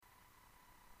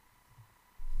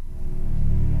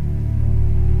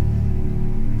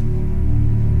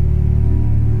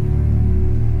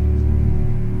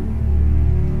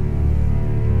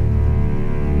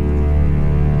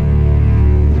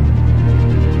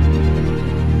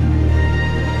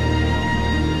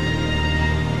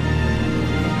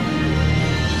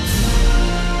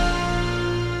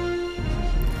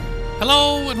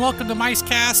welcome to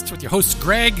Micecast with your hosts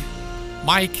Greg,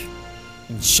 Mike,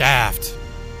 and Shaft.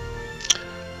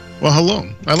 Well, hello.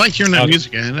 I like hearing that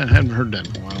music. I hadn't heard that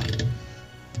in a while.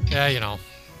 Yeah, you know.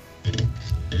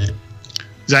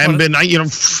 I haven't been. I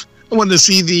wanted to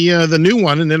see the new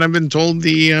one, and then I've been told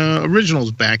the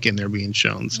original's back in there being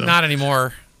shown. So not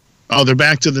anymore. Oh, they're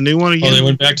back to the new one again. Oh, they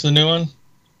went back to the new one.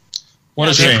 What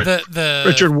a shame.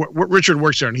 Richard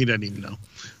works there, and he doesn't even know.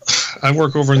 I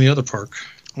work over in the other park.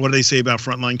 What do they say about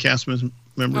frontline cast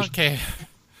members? Okay.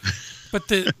 But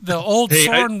the old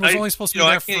Thorn was only supposed to be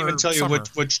there for I can't even tell summer. you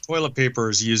which toilet paper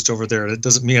is used over there. That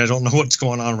doesn't mean I don't know what's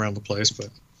going on around the place. But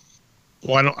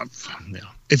well, I don't. Yeah.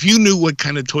 If you knew what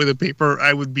kind of toilet paper,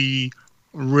 I would be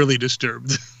really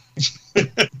disturbed.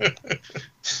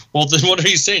 Well, then what are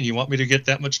you saying? You want me to get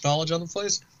that much knowledge on the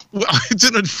place? Well, it's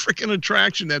a freaking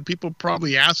attraction that people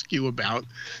probably ask you about.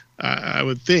 I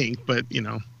would think, but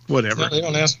whatever. No, they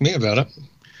don't ask me about it.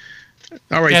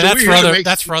 All right. Yeah, so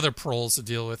that's for other proles to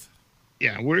deal with.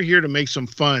 Yeah, we're here to make some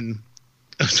fun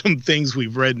of some things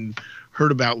we've read and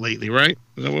heard about lately, right?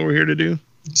 Is that what we're here to do?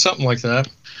 Something like that.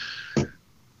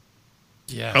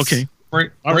 Yes. Okay.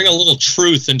 Bring a little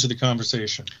truth into the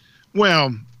conversation.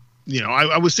 Well,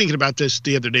 I was thinking about this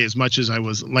the other day as much as I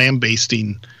was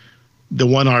lambasting the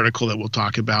one article that we'll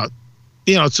talk about.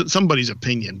 It's somebody's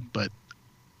opinion, but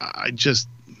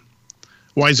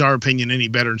why is our opinion any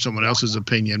better than someone else's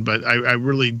opinion? But I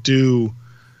really do.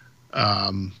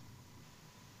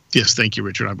 Yes, thank you,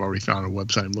 Richard. I've already found a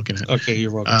website I'm looking at. Okay,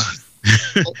 you're welcome.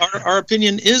 Well, our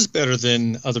opinion is better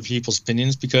than other people's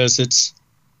opinions because it's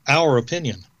our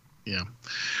opinion. Yeah.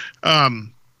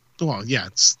 Well, yeah.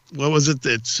 What was it?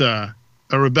 It's a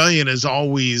rebellion is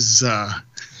always.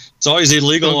 It's always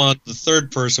illegal on the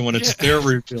third person when it's their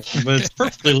rebellion, but it's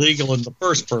perfectly legal in the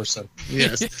first person.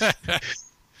 Yes.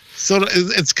 So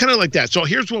it's kind of like that. So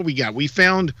here's what we got. I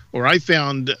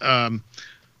found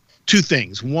two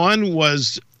things. One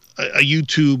was a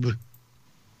YouTube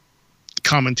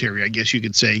commentary, I guess you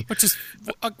could say,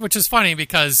 which is funny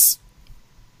because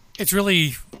it's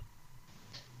really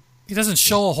he doesn't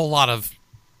show a whole lot of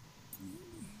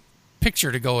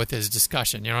picture to go with his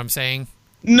discussion. You know what I'm saying?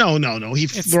 No. He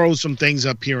throws some things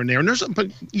up here and there, and but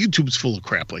YouTube's full of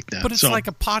crap like that. But it's like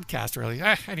a podcast, really.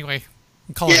 Anyway.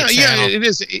 Yeah, it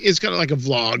is. It's kind of like a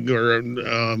vlog or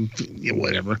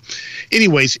whatever.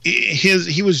 Anyways,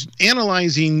 he was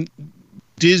analyzing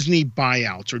Disney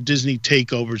buyouts or Disney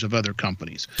takeovers of other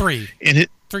companies. Three.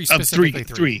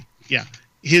 Yeah.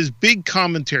 His big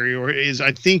commentary, I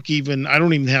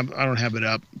don't have it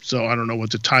up, so I don't know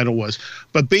what the title was.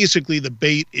 But basically, the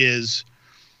bait is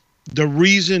the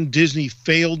reason Disney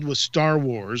failed with Star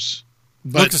Wars,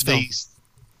 but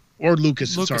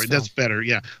Lucasfilm. Sorry, that's better.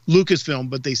 Yeah, Lucasfilm,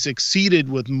 but they succeeded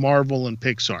with Marvel and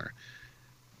Pixar.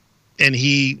 And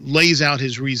he lays out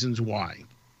his reasons why.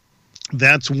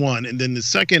 That's one. And then the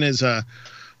second is a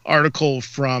article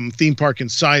from Theme Park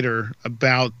Insider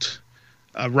about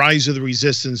Rise of the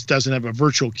Resistance doesn't have a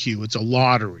virtual queue. It's a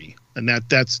lottery. And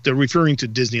they're referring to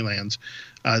Disneyland's,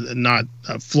 not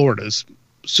Florida's.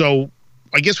 So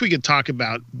I guess we could talk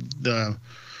about the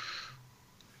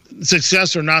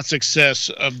success or not success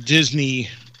of Disney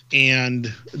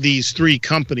and these three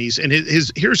companies. And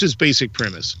here's his basic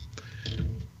premise.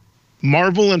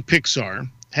 Marvel and Pixar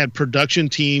had production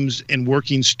teams and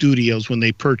working studios when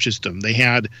they purchased them. They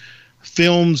had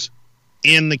films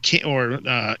in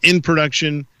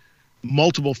production,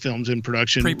 multiple films in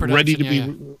production, ready to be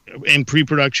in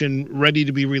pre-production, ready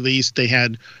to be released. They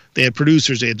had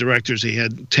producers, they had directors, they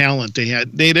had talent, they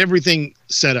had everything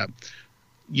set up.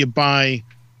 You buy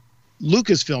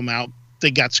Lucasfilm out, they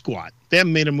got squat. They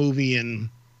haven't made a movie in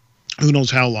who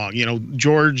knows how long.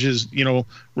 George is,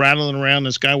 rattling around the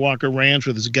Skywalker Ranch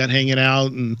with his gut hanging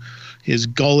out and his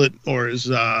gullet or his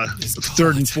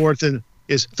third and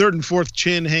fourth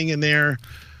chin hanging there,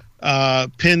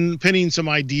 pinning some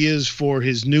ideas for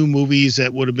his new movies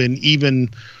that would have been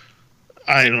even,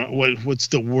 I don't know, what's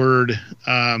the word?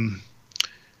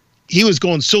 He was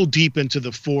going so deep into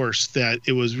the Force that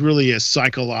it was really a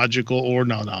psychological or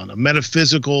a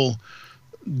metaphysical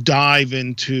dive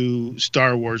into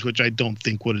Star Wars, which I don't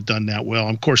think would have done that well.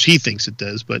 Of course, he thinks it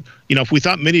does, but if we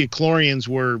thought midi-chlorians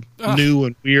were new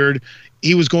and weird,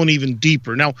 he was going even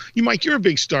deeper. Now, Mike, you're a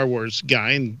big Star Wars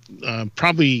guy and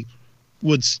probably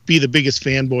would be the biggest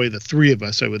fanboy of the three of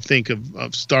us, I would think,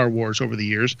 of Star Wars over the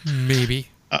years. Maybe.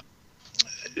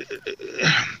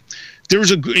 There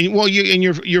was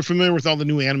you're familiar with all the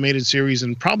new animated series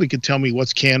and probably could tell me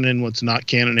what's canon and what's not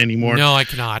canon anymore. No, I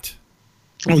cannot.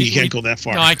 Oh, you can't go that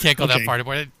far. No, I can't go that far.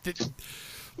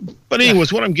 But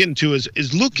anyways, what I'm getting to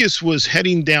is Lucas was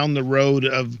heading down the road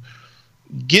of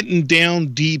getting down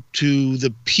deep to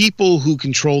the people who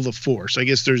control the Force. I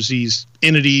guess there's these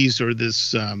entities or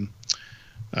this,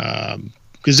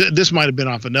 because this might have been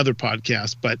off another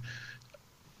podcast, but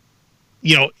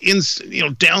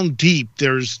down deep,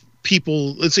 there's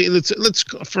people. Let's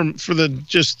for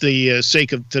the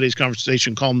sake of today's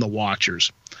conversation, call them the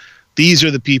Watchers. These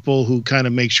are the people who kind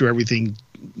of make sure everything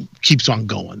keeps on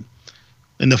going,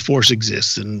 and the Force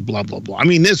exists, and blah blah blah. I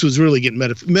mean, this was really getting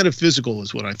metaphysical,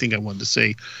 is what I think I wanted to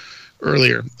say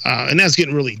earlier, and that's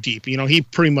getting really deep. He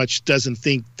pretty much doesn't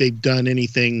think they've done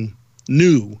anything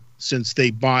new since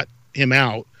they bought him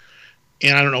out,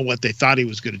 and I don't know what they thought he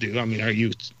was going to do. I mean, are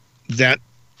you that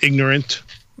ignorant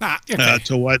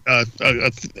to what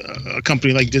a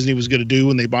company like Disney was going to do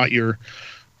when they bought your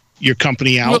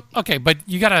company out? Well, okay, but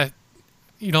you gotta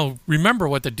remember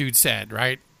what the dude said,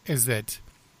 right? Is that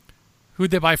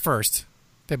who'd they buy first?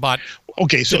 They bought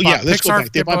let's Pixar, go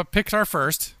back. They bought Pixar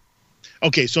first.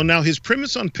 Okay, so now his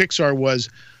premise on Pixar was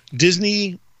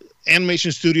Disney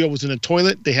Animation Studio was in a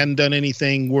toilet. They hadn't done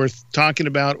anything worth talking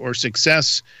about or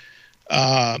success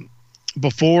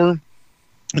before,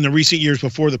 in the recent years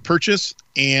before the purchase,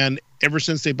 and ever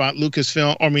since they bought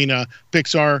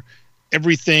Pixar,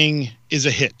 everything is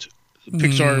a hit.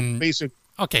 Pixar basically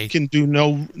can do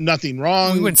nothing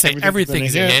wrong. We wouldn't say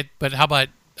everything's a hit, but how about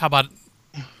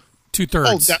 2/3?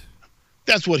 Oh,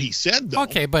 that's what he said, though.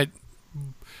 Okay, but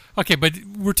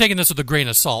we're taking this with a grain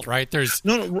of salt, right? There's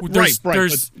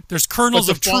kernels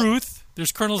of truth.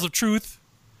 There's kernels of truth.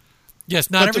 Yes,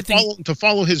 not everything. To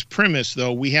follow his premise,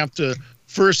 though, we have to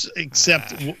first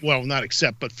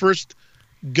first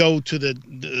go to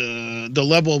the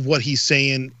level of what he's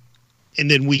saying, and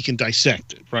then we can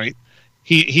dissect it, right?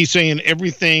 He's saying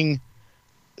everything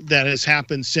that has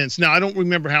happened since. Now, I don't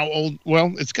remember how old.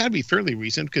 Well, it's got to be fairly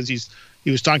recent because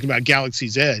he was talking about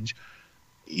Galaxy's Edge.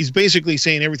 He's basically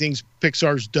saying everything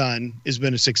Pixar's done has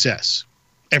been a success.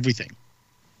 Everything.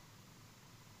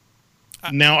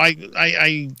 Now,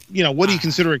 I what do you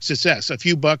consider a success? A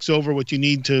few bucks over what you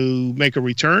need to make a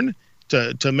return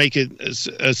to make it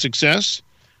a success?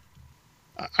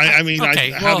 How do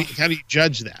you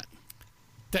judge that?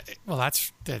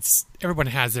 That's everyone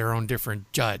has their own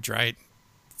different judge, right?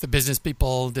 The business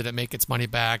people, did it make its money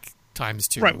back times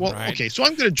 2? Right. Well, right? Okay. So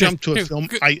I'm going to jump to a film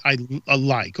I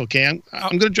like. Okay, I'm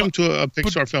going to jump to a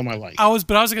Pixar film I like. I was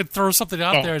going to throw something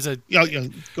out there as a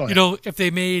go ahead.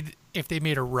 If they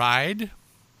made a ride,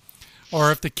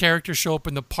 or if the characters show up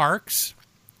in the parks,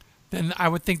 then I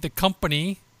would think the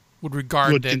company would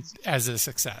regard it as a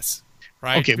success,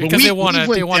 right? Okay, because they want to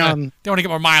get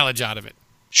more mileage out of it.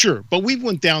 Sure, but we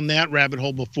went down that rabbit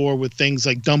hole before with things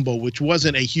like Dumbo, which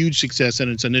wasn't a huge success in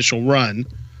its initial run,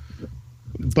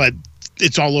 but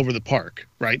it's all over the park,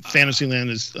 right? Fantasyland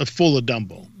is full of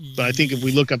Dumbo. But I think if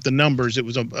we look up the numbers, it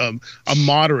was a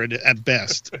moderate at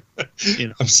best.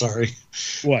 I'm sorry.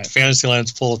 What?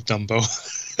 Fantasyland's full of Dumbo.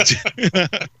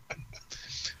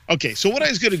 Okay, so what I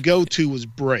was going to go to was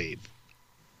Brave.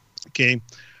 Okay,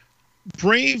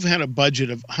 Brave had a budget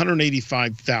of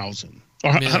 $185,000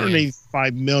 or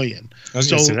 $185 million. I was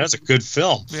going to say that's a good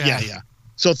film. Yeah.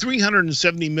 So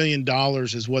 $370 million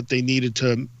is what they needed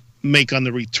to make on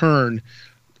the return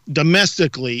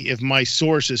domestically, if my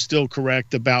source is still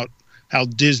correct about how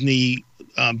Disney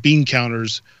bean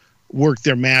counters work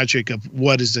their magic of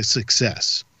what is a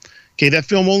success. Okay, that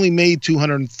film only made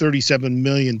 $237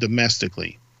 million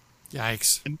domestically.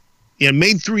 Yikes! It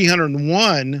made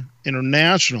 $301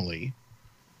 internationally,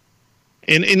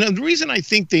 and the reason I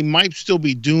think they might still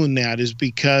be doing that is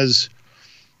because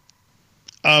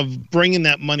of bringing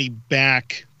that money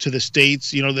back to the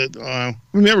States.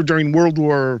 Remember during World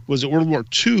War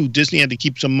II, Disney had to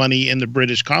keep some money in the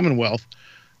British Commonwealth,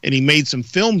 and he made some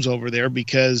films over there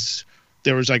because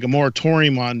there was like a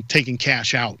moratorium on taking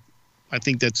cash out. I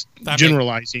think that's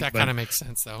generalizing. That kind of makes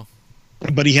sense, though.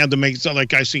 But he had to make something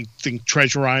like I think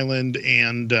Treasure Island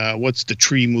and what's the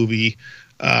tree movie?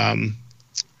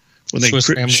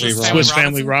 Swiss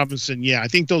Family Robinson. Yeah, I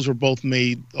think those were both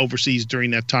made overseas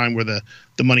during that time where the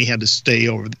money had to stay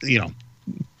over,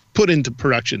 put into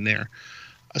production there.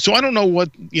 So I don't know what,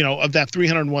 of that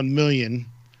 $301 million,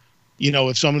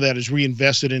 if some of that is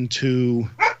reinvested into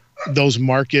those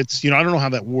markets. I don't know how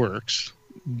that works,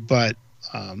 but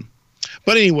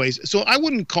anyways, so I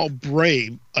wouldn't call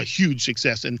Brave a huge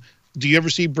success. And do you ever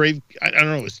see Brave? I don't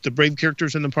know. It's the Brave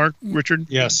characters in the park, Richard?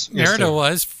 Yes. Merida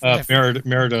was.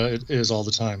 Merida is all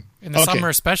the time. In the summer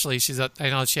especially. I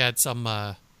know she had some,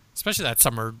 especially that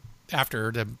summer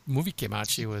after the movie came out,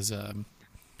 she was...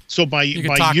 so you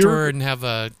could talk to her and have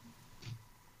a...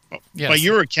 Yes. By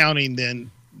your accounting,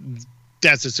 then,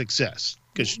 that's a success.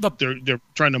 because they're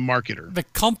trying to market her. The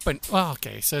company. Well,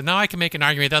 okay, so now I can make an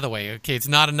argument the other way. Okay, it's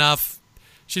not enough.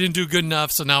 She didn't do good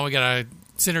enough, so now we gotta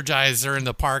synergize her in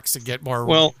the parks to get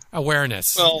more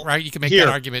awareness. Right? You can make that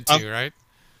argument too, right?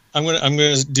 I'm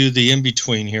gonna do the in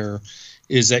between here.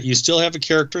 Is that you still have a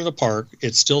character in the park?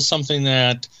 It's still something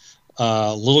that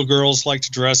little girls like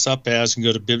to dress up as and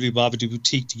go to Bibbidi Bobbidi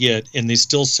Boutique to get, and they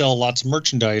still sell lots of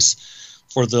merchandise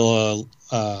for the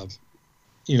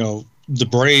the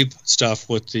Brave stuff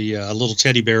with the little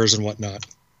teddy bears and whatnot.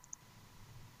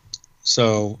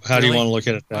 So how do you want to look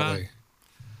at it that way?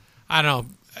 I don't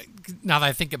know. Now that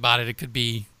I think about it, it could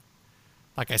be,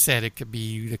 like I said, it could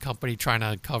be the company trying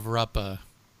to cover up a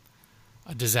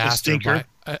disaster by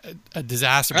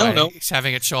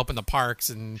having it show up in the parks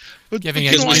and giving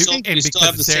it. We still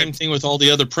have the same thing with all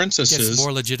the other princesses.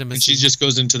 More legitimacy. And she just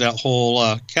goes into that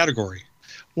whole category.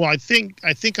 Well, I think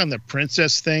on the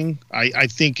princess thing, I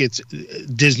think it's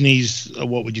Disney's.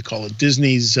 What would you call it?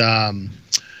 Disney's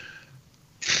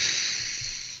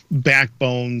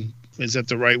backbone. Is that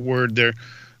the right word? Their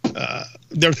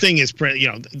thing is,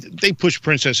 they push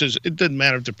princesses. It doesn't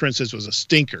matter if the princess was a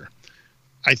stinker.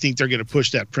 I think they're going to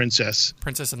push that Princess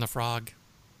and the Frog,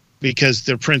 because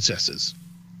they're princesses.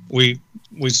 We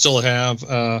still have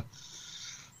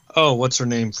what's her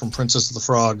name from Princess of the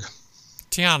Frog?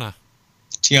 Tiana,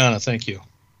 thank you.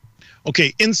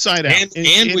 Okay, Inside Out.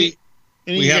 And we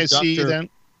you guys see that?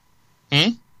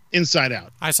 Inside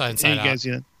Out. I saw Inside Out. You guys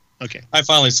see that? Okay. I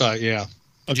finally saw it, yeah.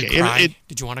 Did you cry?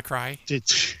 Did you want to cry?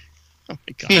 Oh my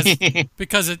god.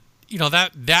 Because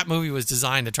that movie was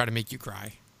designed to try to make you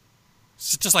cry.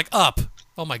 It's just like Up.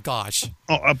 Oh my gosh.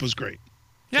 Oh, Up was great.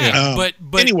 Yeah, but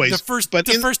anyways, the first 10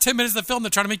 minutes of the film, they're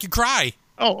trying to make you cry.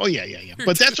 Oh yeah.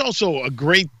 But that's also a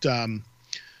great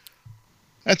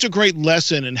that's a great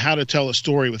lesson in how to tell a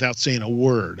story without saying a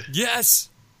word. Yes.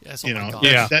 Oh my gosh.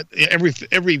 Yeah. That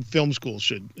every film school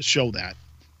should show that.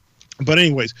 But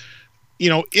anyways,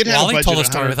 it had Wally told a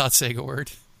story without saying a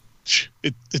word.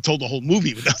 It told the whole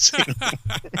movie without saying a word.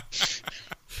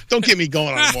 Don't get me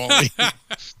going on Wally.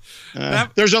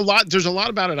 There's a lot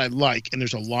about it I like, and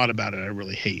there's a lot about it I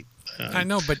really hate. I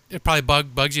know, but it probably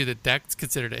bugs you that that's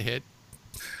considered a hit.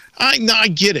 I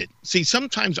get it. See,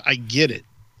 sometimes I get it.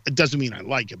 It doesn't mean I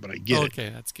like it, but I get it. Okay,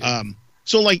 that's good.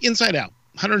 So like Inside Out,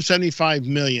 175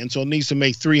 million, so it needs to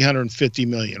make 350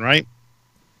 million, right?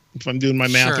 If I'm doing my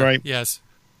math right. Yes.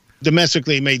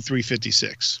 Domestically, it made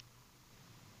 356.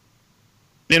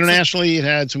 Internationally, it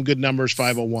had some good numbers,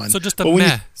 501. So just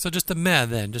a meh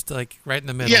then, just like right in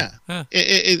the middle. Yeah. Huh.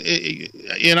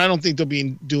 And I don't think they'll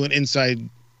be doing Inside,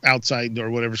 Outside, or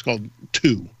whatever it's called,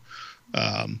 2.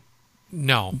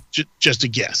 No. Just a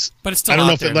guess. But it's still I don't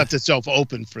know if it left itself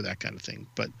open for that kind of thing.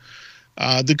 But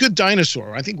The Good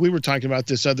Dinosaur, I think we were talking about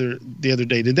this the other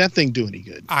day. Did that thing do any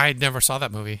good? I never saw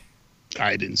that movie.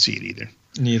 I didn't see it either.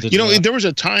 Neither. There was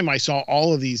a time I saw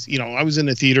all of these. I was in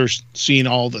the theaters seeing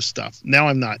all the stuff. Now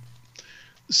I'm not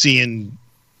seeing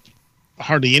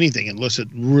hardly anything unless it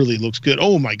really looks good.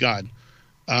 Oh my God!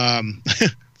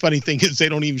 Funny thing is they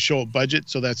don't even show a budget,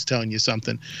 so that's telling you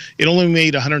something. It only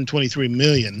made 123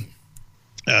 million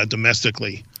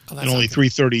domestically, and only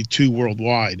 332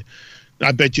 worldwide.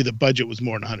 I bet you the budget was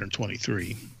more than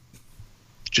 123.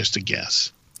 Just a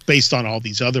guess, based on all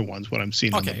these other ones. What I'm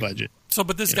seeing on the budget. So,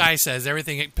 but this guy says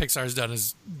everything Pixar's done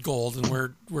is gold,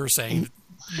 and we're saying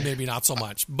maybe not so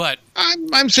much. But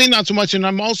I'm saying not so much, and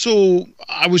I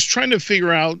was trying to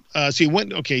figure out.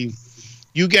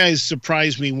 You guys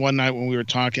surprised me one night when we were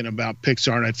talking about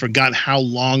Pixar, and I forgot how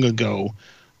long ago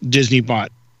Disney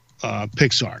bought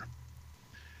Pixar.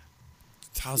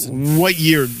 What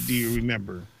year do you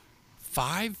remember?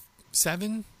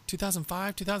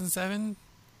 2005, 2007?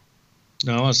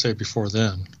 No, I want to say before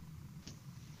then.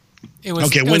 It was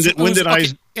okay.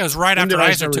 It was right after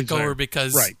Eisner took over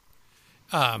because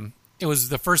it was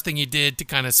the first thing he did to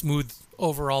kind of smooth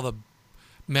over all the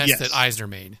mess that Eisner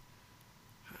made.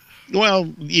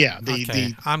 Well, yeah.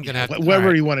 I'm gonna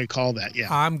whatever you want to call that. Yeah,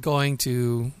 I'm going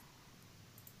to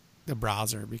the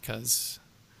browser because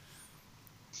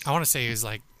I want to say it was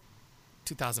like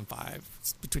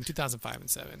 2005, between 2005 and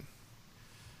 2007.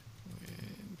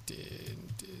 When did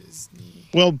Disney?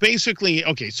 Well, basically,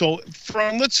 okay. So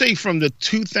let's say from the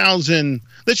 2000.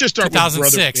 Let's just start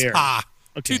 2006. with Brother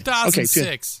Bear.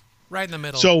 2006, right in the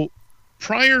middle. So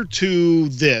prior to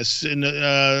this,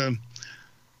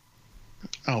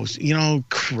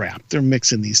 crap! They're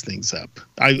mixing these things up.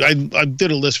 I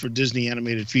did a list for Disney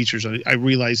animated features. I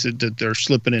realized that they're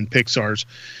slipping in Pixar's,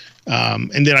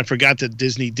 and then I forgot that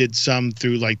Disney did some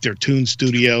through like their Toon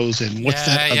Studios and what's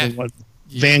that other one?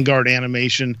 Vanguard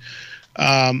Animation.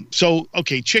 So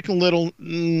okay, Chicken Little,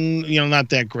 not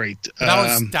that great.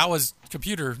 That was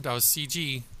computer. That was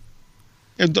CG.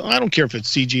 I don't care if it's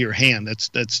CG or hand.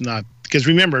 That's not, because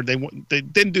remember they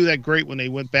didn't do that great when they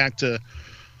went back to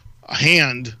a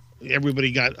hand.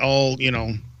 Everybody got all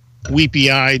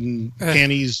weepy eyed and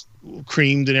panties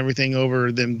creamed and everything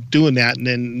over them doing that, and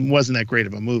then it wasn't that great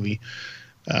of a movie.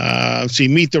 See,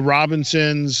 Meet the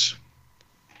Robinsons.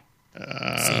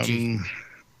 CG.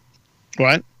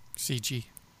 What? CG.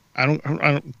 I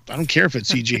don't care if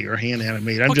it's CG or hand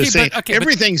animated. I'm just saying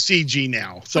everything's CG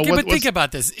now. So but think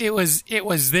about this. It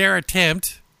was their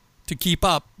attempt to keep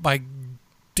up by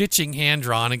ditching hand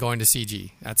drawn and going to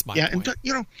CG. That's my point.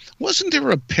 And wasn't there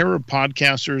a pair of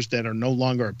podcasters that are no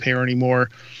longer a pair anymore,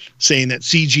 saying that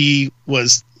CG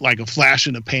was like a flash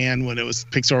in the pan when it was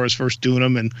Pixar was first doing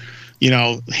them, and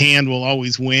hand will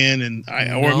always win,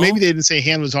 or maybe they didn't say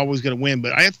hand was always going to win,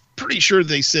 but I'm pretty sure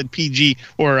they said PG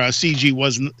or CG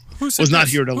was not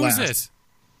here to last. Who's this?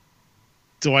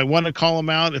 Do I want to call them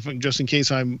out just in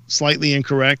case I'm slightly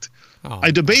incorrect? Oh.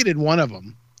 I debated one of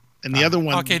them, and the other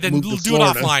one. Okay, then moved we'll to do it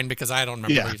Florida. offline because I don't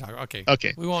remember what you're talking about.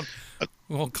 Okay. We won't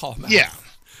call them out. Yeah.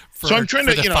 So I'm trying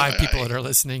to the 5 people that are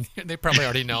listening, they probably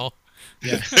already know.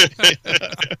 Yeah.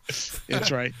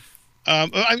 That's right.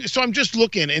 So I'm just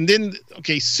looking, and then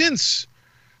since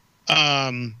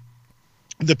the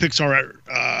Pixar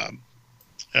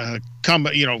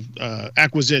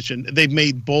acquisition, they've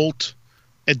made Bolt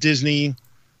at Disney.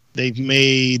 They've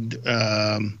made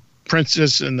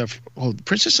Princess and the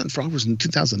Frog was in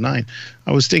 2009.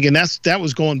 I was thinking that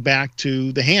was going back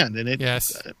to the hand, and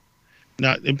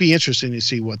now it'd be interesting to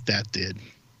see what that did,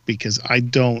 because I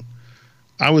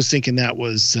was thinking that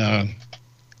was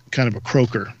kind of a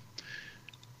croaker.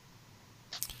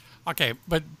 Okay,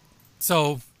 but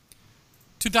so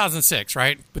 2006,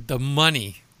 right? But the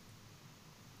money,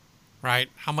 right?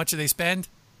 How much did they spend?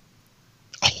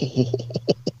 Oh,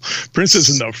 Princess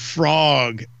and the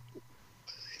Frog.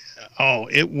 Oh,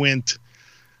 it went.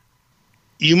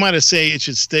 You might have said it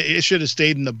should have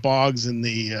stayed in the bogs and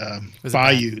the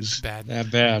bayous. Bad. That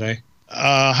bad, eh?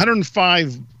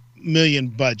 105 million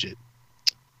budget.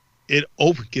 It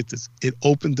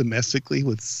opened domestically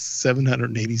with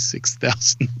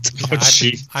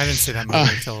 $786,000. I didn't see that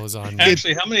movie until it was on.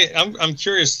 Actually, how many? I'm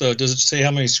curious though. Does it say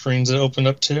how many screens it opened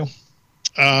up to?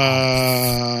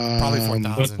 Probably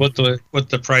 4,000. What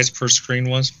the price per screen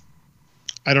was?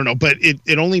 I don't know, but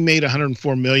it only made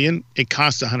 104 million. It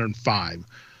cost 105.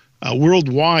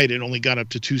 Worldwide, it only got up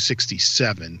to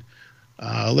 267.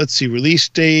 Let's see, release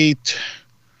date.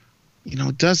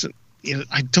 It doesn't.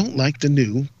 I don't like the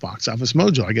new Box Office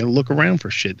Mojo. I got to look around for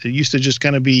shit. It used to just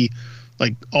kind of be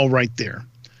like all right there.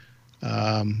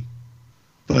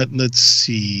 But let's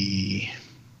see.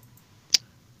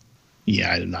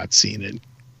 Yeah, I'm not seeing it.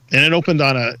 And it opened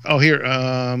on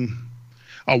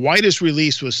a widest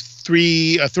release was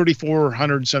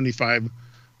 3,475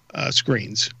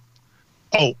 screens.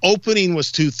 Oh, opening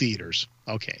was 2 theaters.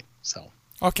 Okay, so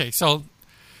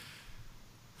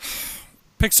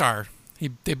Pixar.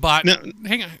 They bought. Now,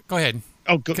 hang on, go ahead.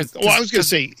 Oh, I was going to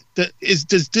say, does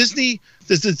the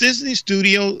Disney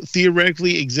studio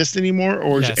theoretically exist anymore,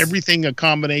 or is everything a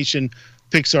combination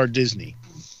Pixar Disney?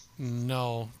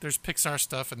 No, there's Pixar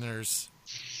stuff, and there's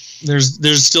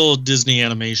still Disney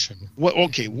animation. Well,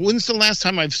 okay, when's the last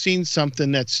time I've seen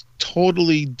something that's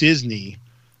totally Disney?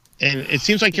 And it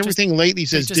seems like everything lately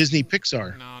says Disney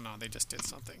Pixar. No, they just did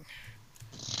something.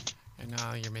 And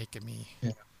now you're making me.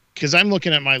 Yeah. Because I'm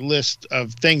looking at my list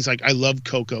of things like I love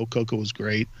Coco. Coco was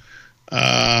great.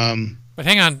 But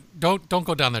hang on, don't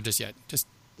go down there just yet. Just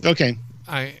okay.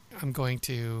 I'm going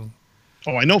to.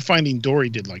 Oh, I know Finding Dory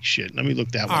did like shit. Let me look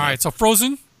that one. All right, so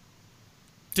Frozen,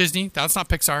 Disney. That's not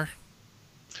Pixar.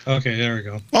 Okay, there we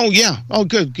go. Oh yeah. Oh,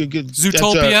 good.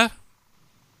 Zootopia,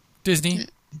 Disney.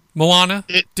 Moana,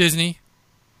 Disney.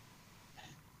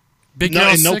 Big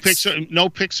Hero 6. No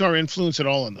Pixar influence at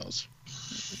all in those.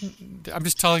 I'm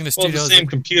just telling the studios. The same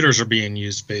computers are being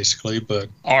used basically, but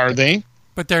are they?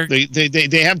 But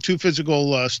they have 2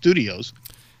 physical studios.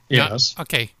 Yes.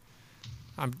 Okay.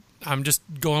 I'm just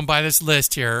going by this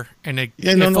list here, and it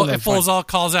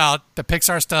calls out the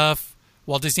Pixar stuff,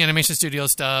 Walt Disney Animation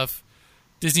Studios stuff,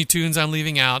 Disney Toons I'm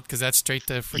leaving out because that's straight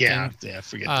to freaking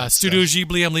forget that Studio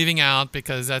Ghibli I'm leaving out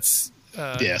because that's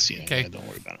okay. Yeah, don't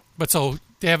worry about it. But so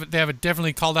they have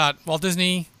definitely called out Walt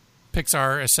Disney,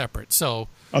 Pixar as separate. So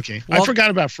okay, I forgot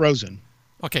about Frozen.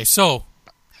 Okay, so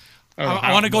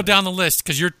I want to go down the list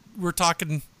because we're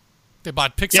talking. They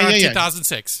bought Pixar in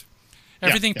 2006.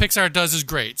 Everything Pixar does is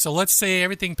great. So let's say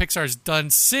everything Pixar's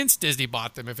done since Disney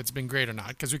bought them, if it's been great or not,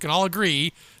 because we can all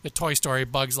agree that Toy Story,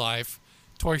 Bug's Life,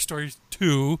 Toy Story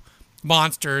 2,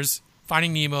 Monsters,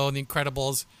 Finding Nemo, The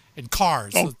Incredibles, and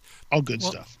Cars. Oh, all good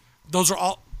stuff. Those are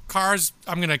all Cars.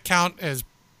 I'm going to count as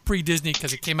pre-Disney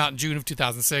because it came out in June of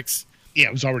 2006. Yeah,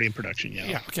 it was already in production. Yeah.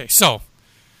 Yeah. Okay. So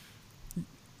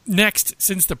next,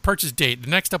 since the purchase date, the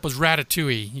next up was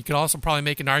Ratatouille. You could also probably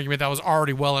make an argument that was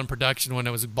already well in production when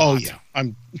it was bought. Oh yeah,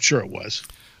 I'm sure it was.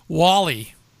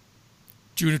 WALL-E,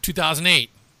 June of 2008,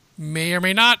 may or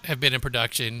may not have been in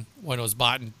production when it was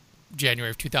bought in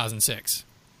January of 2006.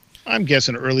 I'm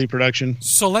guessing early production.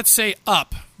 So let's say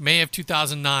Up, May of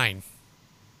 2009.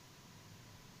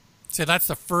 Say that's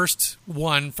the first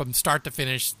one from start to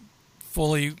finish,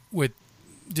 fully with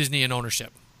Disney in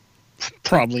ownership.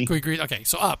 Probably. Can we agree? Okay,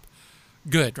 so Up,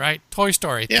 good, right? Toy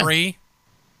Story 3.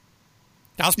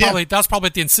 That was probably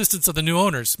at the insistence of the new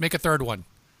owners. Make a third one.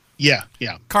 Yeah.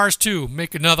 Cars 2,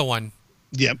 make another one.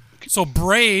 Yep. So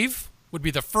Brave would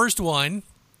be the first one,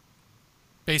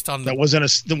 based on that wasn't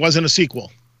a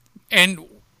sequel. And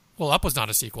Up was not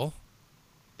a sequel.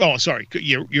 Oh, sorry,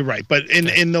 you're right. But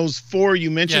in those 4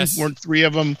 you mentioned, weren't 3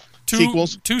 of them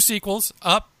sequels? 2 sequels,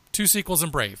 Up, 2 sequels,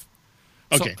 and Brave.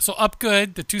 Okay. So Up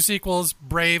good, the 2 sequels,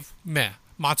 Brave, meh.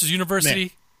 Monsters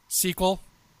University, sequel.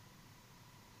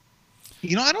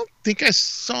 I don't think I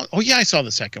saw. Oh yeah, I saw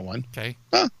the second one. Okay.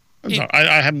 I'm sorry,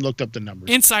 I haven't looked up the numbers.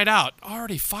 Inside Out,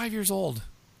 already 5 years old.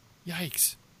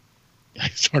 Yikes.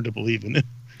 It's hard to believe in it.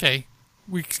 Okay.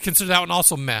 We consider that one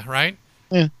also meh, right?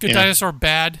 Yeah. Good Dinosaur,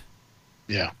 bad.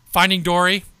 Yeah. Finding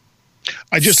Dory.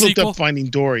 I just sequel. looked up Finding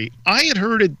Dory. I had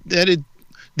heard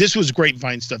this was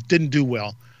Grapevine stuff. Didn't do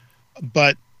well,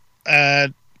 but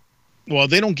well,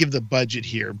 they don't give the budget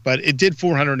here, but it did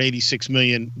 $486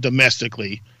 million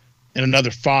domestically, and another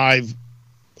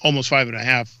almost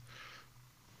 5.5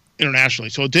 internationally.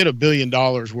 So it did $1 billion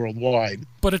worldwide.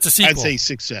 But it's a sequel. I'd say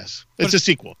success. It's a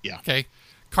sequel. Yeah. Okay.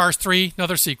 Cars 3,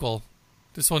 another sequel.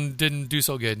 This one didn't do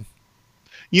so good.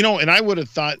 And I would have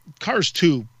thought Cars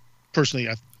 2, personally,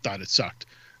 I thought it sucked.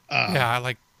 I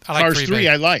like Cars 3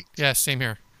 I liked. Yeah, same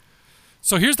here.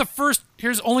 So here's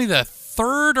only the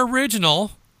third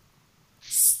original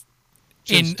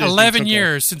in 11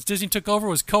 years since Disney took over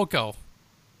was Coco.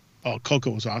 Oh,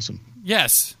 Coco was awesome.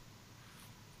 Yes.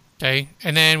 Okay,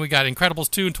 and then we got Incredibles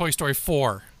 2 and Toy Story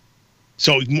 4.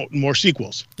 So more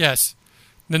sequels. Yes.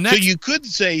 So you could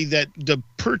say that the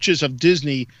purchase of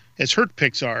Disney has hurt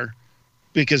Pixar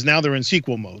because now they're in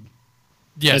sequel mode.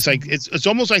 Yes. It's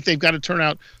almost like they've got to turn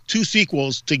out 2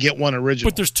 sequels to get one original.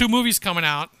 But there's 2 movies coming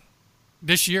out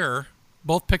this year,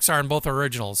 both Pixar and both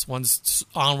originals. One's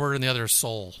Onward and the other is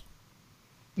Soul.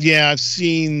 Yeah, I've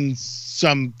seen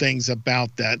some things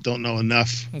about that. Don't know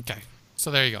enough. Okay.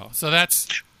 So there you go. So that's...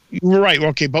 Right.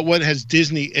 Okay. But what has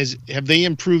Disney... have they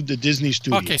improved the Disney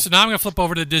studio? Okay. So now I'm going to flip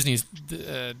over to Disney's.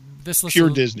 This list... Pure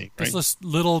Disney, right? This list a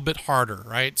little bit harder,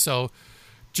 right? So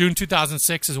June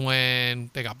 2006 is when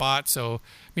they got bought. So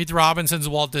Meet the Robinsons,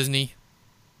 Walt Disney.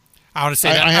 I would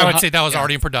say that was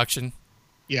already in production.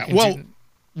 Yeah.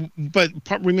 But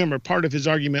remember, part of his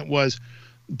argument was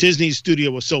Disney's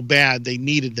studio was so bad they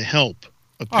needed the help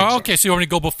of Pixar. Oh, okay. So you want me to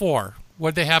go before?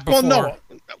 What did they have before? Well, no.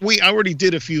 We already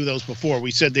did a few of those before.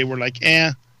 We said they were like,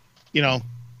 I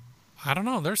don't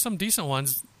know. There's some decent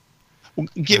ones.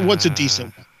 What's a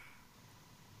decent one?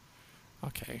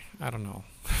 Okay. I don't know.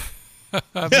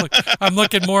 I'm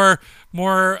looking more.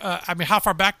 How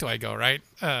far back do I go? Right.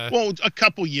 Well, a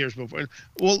couple years before.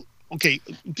 Well, okay.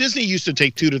 Disney used to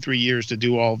take 2 to 3 years to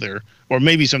do all their, or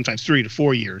maybe sometimes 3 to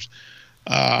 4 years.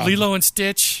 Lilo and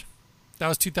Stitch. That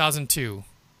was 2002.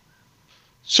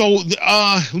 So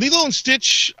Lilo and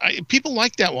Stitch, people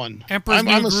like that one. Emperor's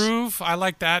New Groove. I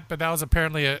like that, but that was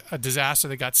apparently a disaster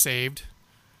that got saved.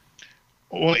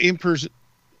 Well, Emperor's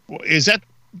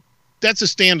that's a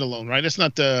standalone, right? That's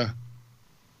not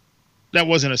that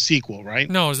wasn't a sequel, right?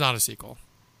 No, it's not a sequel.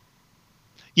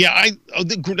 Yeah,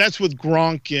 that's with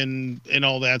Gronk and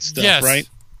all that stuff, yes. Right?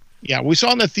 Yeah, we saw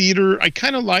it in the theater. I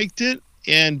kind of liked it,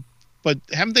 but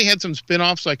haven't they had some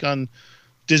spin-offs like on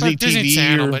Disney TV?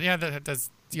 Channel, but yeah, that's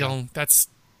that's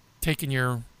taking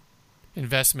your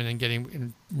investment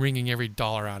and wringing every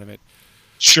dollar out of it.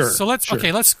 Sure. So let's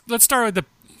start with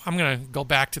I'm gonna go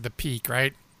back to the peak,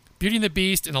 right? Beauty and the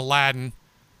Beast and Aladdin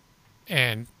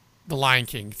and The Lion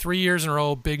King. 3 years in a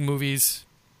row, big movies.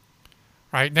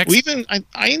 Right? Next,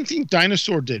 I didn't think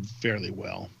Dinosaur did fairly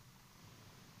well.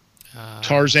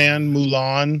 Tarzan,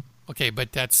 Mulan. Okay,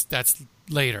 but that's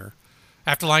later.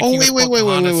 After Lion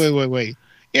King. Wait.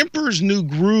 Emperor's New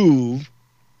Groove.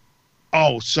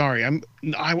 Oh, sorry.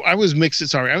 I was mixing.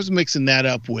 Sorry, I was mixing that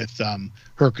up with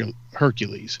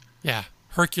Hercules. Yeah,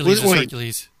 Hercules is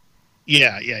Hercules.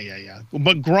 Yeah.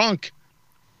 But Gronk.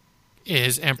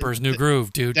 is Emperor's New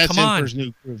Groove, dude. That's Come Emperor's on.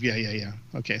 New Groove. Yeah.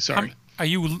 Okay, sorry. Are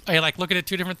you like looking at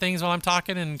two different things while I'm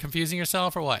talking and confusing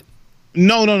yourself, or what?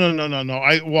 No.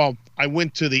 I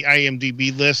went to the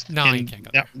IMDb list. No, and you can't go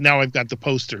there. now I've got the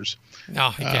posters. No,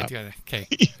 you can't do that. Okay.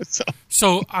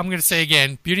 So, I'm going to say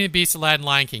again, Beauty and the Beast, Aladdin,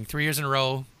 Lion King, 3 years in a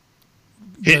row.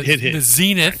 hit. The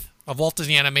zenith of Walt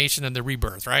Disney Animation and the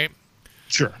rebirth, right?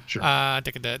 Sure.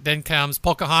 Then comes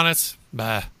Pocahontas,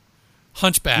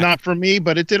 Hunchback. Not for me,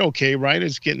 but it did okay, right?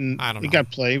 It's getting. I don't know. It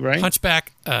got play, right?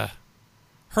 Hunchback,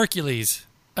 Hercules,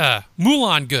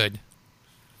 Mulan, good.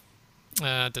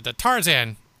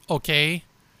 Tarzan, okay.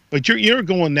 But you're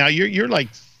going now. You're like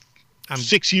I'm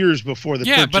 6 years before the.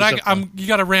 Yeah, but purchase of- you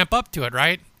got to ramp up to it,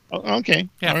 right? Oh, okay.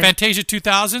 Yeah, All right. Fantasia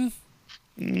 2000,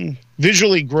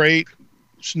 Visually great,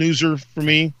 snoozer for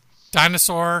me.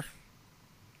 Dinosaur,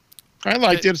 I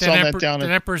liked it. Saw that down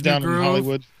then Emperor's in New Groove.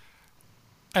 Hollywood.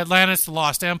 Atlantis: The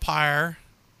Lost Empire.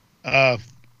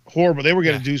 Horrible. They were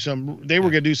going to do some. They were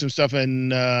going to do some stuff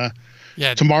in Yeah,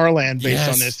 Tomorrowland based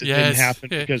Yes, on this. It yes. didn't happen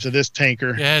because of this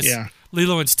tanker. yes. Yeah.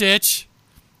 Lilo and Stitch.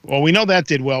 Well, we know that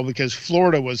did well because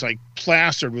Florida was like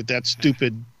plastered with that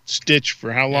stupid Stitch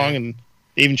for how long, Yeah. and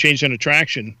they even changed an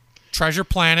attraction. Treasure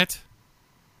Planet.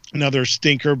 Another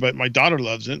stinker, but my daughter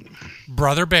loves it.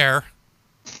 Brother Bear.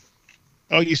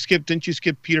 Oh, didn't you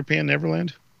skip Peter Pan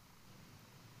Neverland?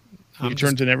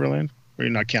 Return to Neverland? Or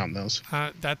you're not counting those?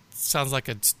 That sounds like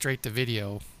a straight to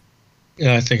video.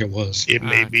 Yeah, I think it was. It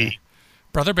may Okay. be.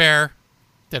 Brother Bear.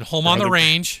 Then Home on the Brother Bear.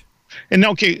 Range. And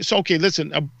okay,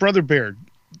 listen, Brother Bear.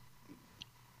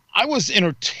 I was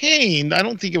entertained. I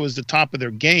don't think it was the top of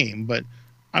their game, but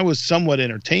I was somewhat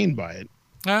entertained by it.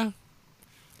 Uh,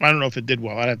 I don't know if it did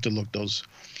well. I'd have to look those.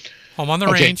 Home on the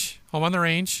Okay. Range. Home on the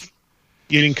Range.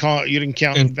 You didn't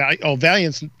count And-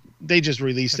 Valiant's. They just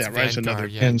released That's that, right? It's another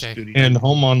Vanguard, yeah, and, okay. studio. and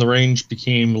Home on the Range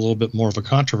became a little bit more of a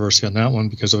controversy on that one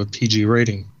because of a PG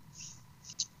rating.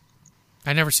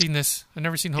 I never seen this. I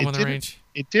never seen Home It on the didn't- Range.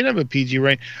 It did have a PG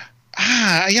rating.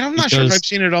 I'm not sure if Because- I've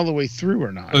seen it all the way through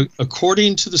or not.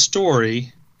 According to the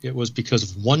story, it was because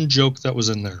of one joke that was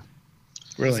in there.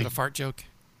 Is Really? it a fart joke?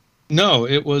 No,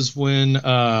 it was when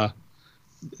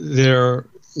they're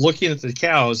looking at the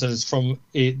cows, and it's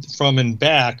from in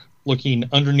back, looking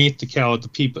underneath the cow at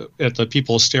the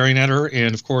people staring at her,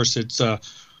 and of course it's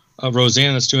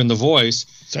Roseanne that's doing the voice,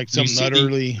 It's like You something see the-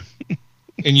 utterly.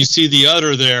 and you see the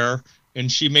udder there,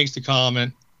 and she makes the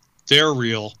comment, "They're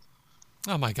real."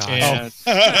 Oh my gosh. And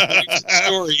the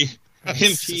story,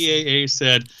 MPAA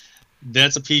said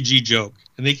that's a PG joke,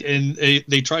 and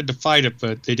they tried to fight it,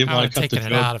 but they didn't I want would to have cut the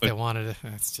taken it out joke. if they But, wanted it.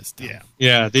 That's just dumb. Yeah.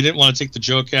 yeah, they didn't want to take the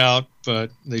joke out,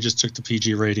 but they just took the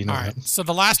PG rating All on right. it. So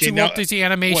the last Okay, two now- Walt Disney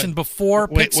animation wait, before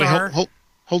Pixar.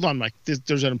 hold on, Mike.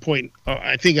 There's an important.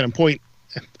 I think an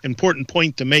important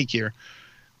point to make here.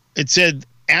 It said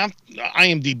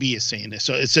IMDb is saying this.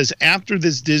 So it says after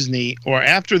this Disney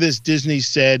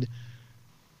said,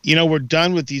 we're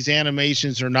done with these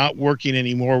animations. They're not working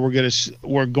anymore.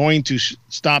 We're going to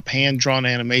stop hand-drawn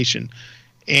animation.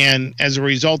 And as a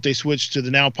result, they switched to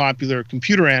the now popular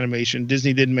computer animation.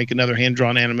 Disney didn't make another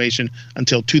hand-drawn animation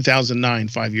until 2009,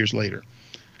 5 years later.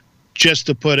 Just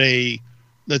to put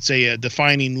let's say a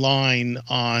defining line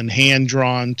on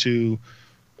hand-drawn to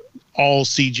all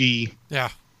CG Yeah.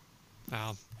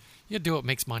 You do what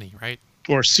makes money, right?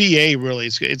 or CA. Really,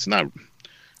 it's not.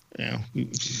 Depends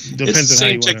It's the on how you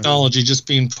same want to. technology, just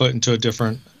being put into a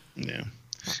different. Yeah.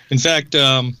 In fact,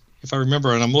 if I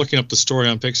remember, and I'm looking up the story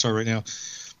on Pixar right now,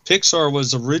 Pixar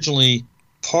was originally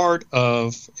part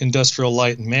of Industrial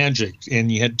Light and Magic,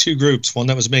 and you had two groups: one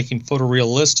that was making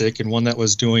photorealistic, and one that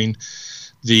was doing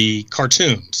the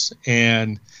cartoons.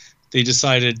 And they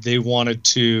decided they wanted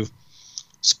to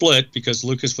split because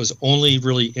Lucas was only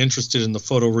really interested in the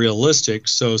photorealistic.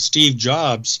 So Steve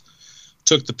Jobs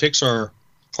took the Pixar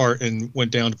part and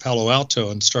went down to Palo Alto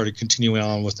and started continuing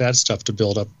on with that stuff to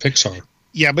build up Pixar.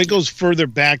 Yeah, but it goes further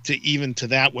back to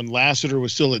that when Lasseter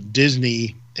was still at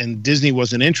Disney and Disney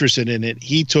wasn't interested in it.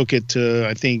 He took it to,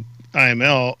 I think,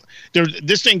 IML.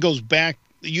 This thing goes back.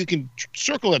 You can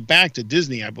circle it back to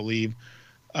Disney, I believe,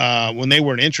 when they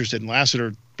weren't interested. And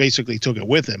Lasseter basically took it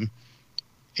with him.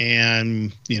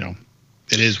 And,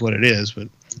 it is what it is. But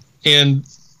And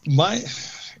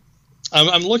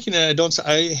I'm looking at it.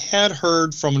 I had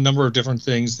heard from a number of different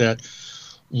things that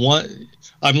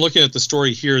I'm looking at the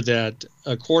story here that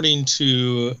according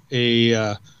to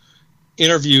a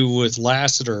interview with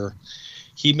Lasseter,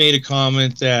 he made a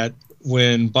comment that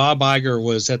when Bob Iger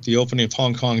was at the opening of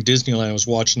Hong Kong Disneyland, was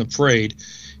watching the parade,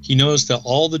 he noticed that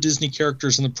all the Disney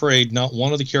characters in the parade, not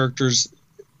one of the characters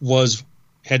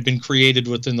had been created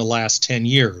within the last 10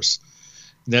 years.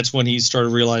 That's when he started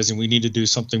realizing we need to do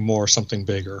something more, something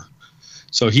bigger.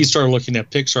 So he started looking at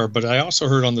Pixar. But I also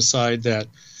heard on the side that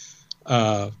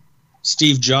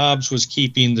Steve Jobs was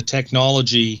keeping the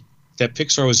technology that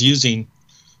Pixar was using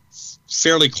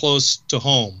fairly close to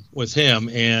home with him,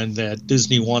 and that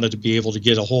Disney wanted to be able to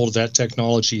get a hold of that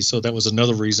technology. So that was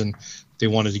another reason they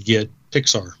wanted to get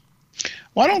Pixar.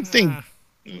 Well, I don't think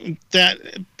that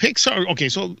Pixar. Okay,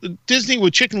 so Disney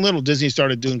with Chicken Little, Disney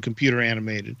started doing computer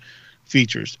animated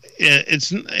features.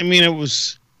 It's. I mean, it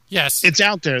was. Yes, it's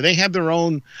out there. They have their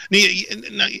own.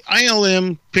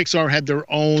 ILM Pixar had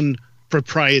their own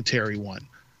proprietary one,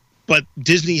 but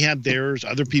Disney had theirs.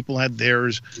 Other people had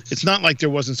theirs. It's not like there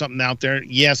wasn't something out there.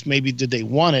 Yes, maybe did they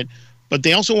want it, but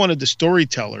they also wanted the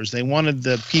storytellers. They wanted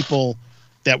the people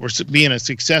that were being a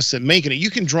success at making it. You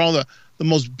can draw the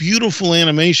most beautiful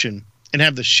animation and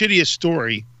have the shittiest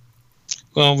story.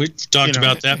 Well, we've talked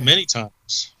about that many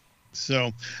times.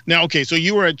 So now, okay, so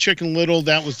you were at Chicken Little.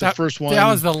 That was the first one. That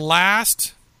was the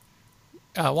last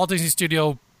Walt Disney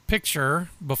Studio picture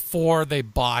before they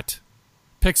bought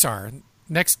Pixar.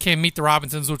 Next came Meet the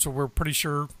Robinsons, which we're pretty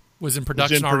sure was in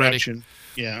production already.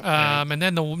 Yeah. And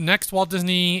then the next Walt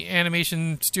Disney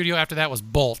Animation Studio after that was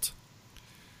Bolt.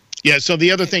 Yeah, so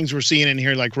the other things we're seeing in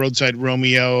here, like Roadside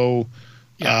Romeo,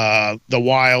 The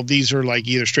Wild, these are like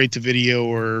either straight to video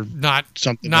or not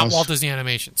something else. Walt Disney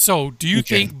Animation. So do you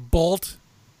think Bolt,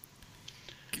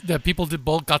 the people did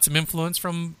Bolt, got some influence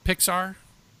from Pixar?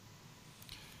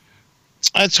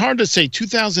 It's hard to say.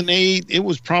 2008, it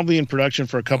was probably in production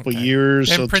for a couple years.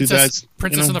 And so Princess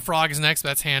and the Frog is next, but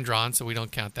that's hand-drawn, so we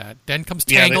don't count that. Then comes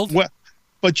Tangled. But,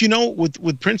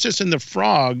 with Princess and the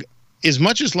Frog, as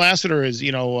much as Lasseter has,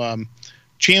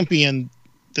 championed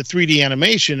the 3D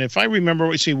animation, if I remember,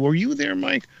 were you there,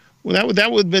 Mike? Well,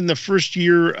 that would have been the first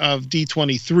year of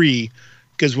D23,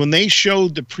 because when they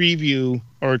showed the preview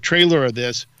or trailer of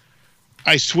this,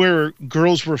 I swear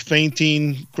girls were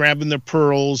fainting, grabbing their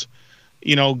pearls.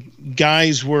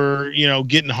 Guys were,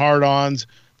 getting hard-ons.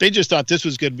 They just thought this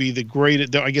was going to be the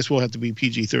greatest. I guess we'll have to be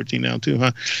PG-13 now too,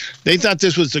 huh? They thought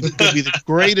this was going to be the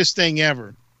greatest thing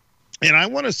ever. And I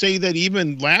want to say that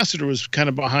even Lasseter was kind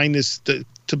of behind this to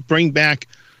bring back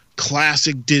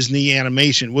classic Disney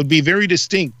animation. Would be very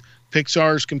distinct.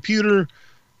 Pixar's computer,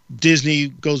 Disney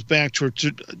goes back to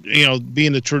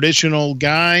being the traditional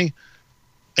guy,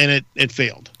 and it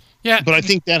failed. Yeah, but I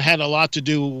think that had a lot to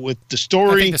do with the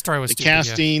story. I think the story was stupid,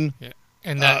 casting,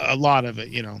 and a lot of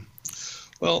it,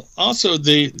 Well, also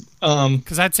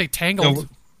because I'd say Tangled,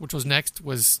 which was next,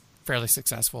 was fairly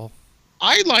successful.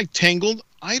 I like Tangled.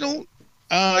 I don't,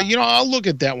 I'll look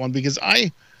at that one because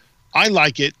I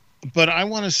like it, but I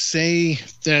want to say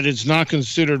that it's not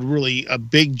considered really a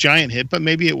big giant hit, but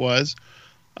maybe it was.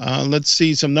 Let's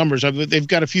see some numbers. They've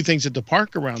got a few things at the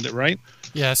park around it, right?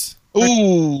 Yes.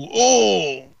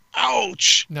 Oh.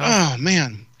 Ouch. No. Oh,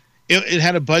 man. It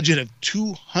had a budget of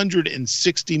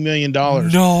 $260 million.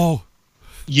 No.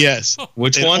 Yes.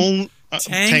 Which one?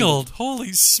 Tangled.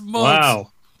 Holy smokes.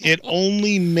 Wow. It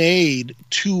only made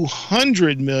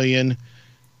 $200 million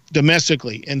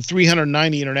domestically and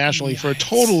 $390 internationally for a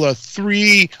total of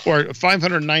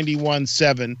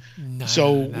 $591.7.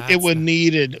 So it would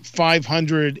needed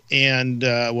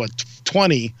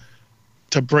 520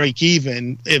 to break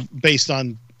even based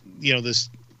on this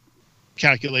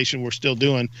calculation we're still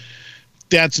doing.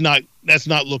 That's not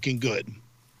looking good.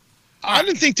 I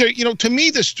didn't think to me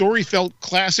the story felt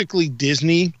classically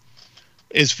Disney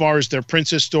as far as their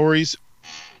princess stories.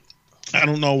 I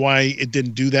don't know why it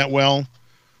didn't do that well,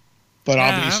 but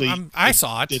obviously I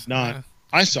saw it. Did not. Yeah.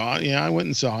 I saw it. Yeah, I went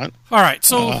and saw it. All right.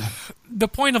 So the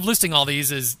point of listing all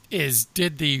these is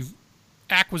did the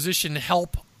acquisition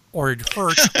help or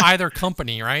hurt either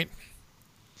company, right?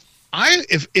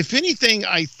 If anything,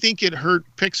 I think it hurt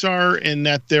Pixar in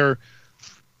that they're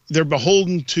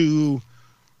beholden to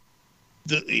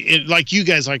like you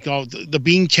guys like the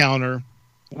bean counter.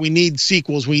 We need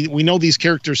sequels. We know these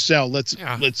characters sell. Let's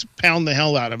pound the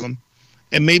hell out of them.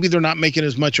 And maybe they're not making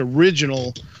as much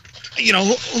original.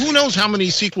 Who knows how many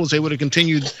sequels they would have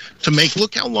continued to make.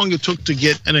 Look how long it took to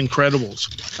get an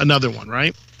Incredibles, another one,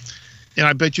 right? And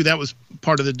I bet you that was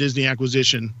part of the Disney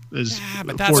acquisition. But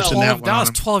that was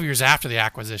 12 years after the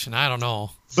acquisition. I don't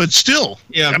know. But still,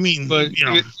 I mean, but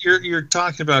you're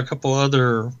talking about a couple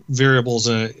other variables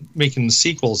making the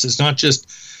sequels. It's not just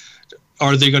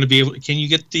are they going to be able? Can you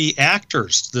get the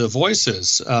actors, the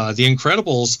voices? The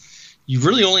Incredibles, you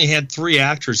really only had 3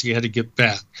 actors you had to get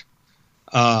back.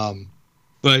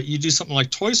 But you do something like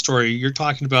Toy Story, you're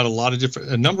talking about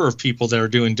a number of people that are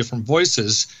doing different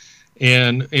voices.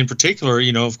 And in particular,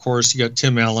 of course, you got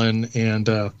Tim Allen and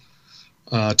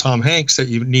Tom Hanks that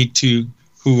you need to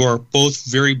who are both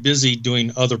very busy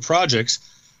doing other projects,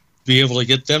 be able to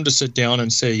get them to sit down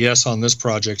and say yes on this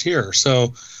project here.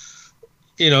 So,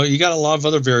 you got a lot of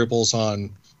other variables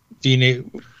on being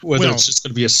whether it's just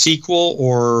going to be a sequel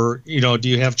or, do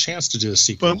you have a chance to do a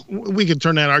sequel? But we could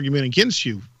turn that argument against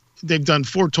you. They've done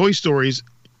 4 Toy Stories,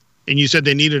 and you said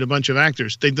they needed a bunch of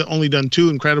actors. They've only done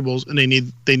 2 Incredibles, and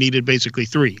they needed basically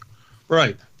 3.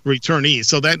 Right. Returnees.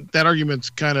 So that argument's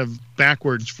kind of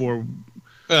backwards for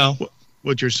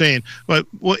what you're saying. But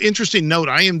interesting note,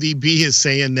 IMDb is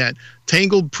saying that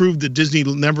Tangled proved that Disney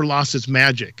never lost its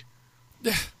magic.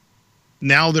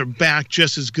 Now they're back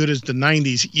just as good as the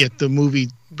 90s, yet the movie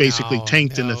basically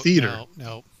tanked in the theater.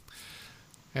 No.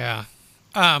 Yeah.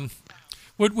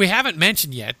 What we haven't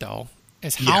mentioned yet, though,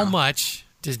 is how much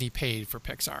Disney paid for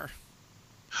Pixar.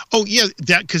 Oh yeah,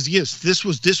 because this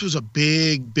was a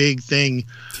big thing.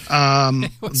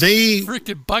 They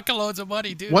freaking bucketloads of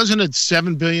money, dude. Wasn't it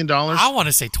 $7 billion? I want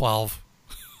to say 12.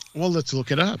 Well, let's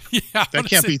look it up. Yeah, that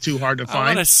can't be too hard to find.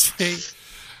 I want to say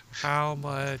how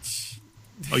much.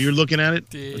 Oh, you're looking at it?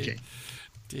 Okay.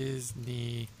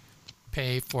 Disney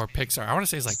pay for Pixar? I want to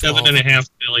say it's like 12. $7.5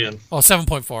 billion. Oh,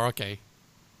 7.4. Okay,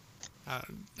 I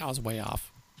was way off.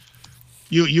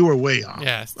 You were way off.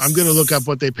 Yes. I'm going to look up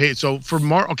what they paid. So for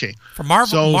Marvel,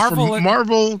 so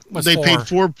Marvel they paid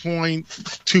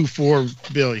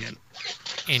 $4.24 billion.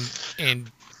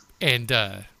 And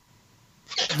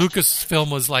Lucasfilm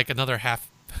was like another half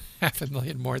a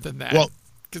million more than that. Well,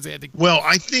 because they had to. Well,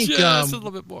 I think just a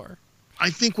little bit more.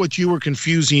 I think what you were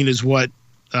confusing is what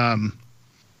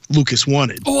Lucas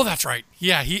wanted. Oh, that's right.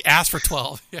 Yeah, he asked for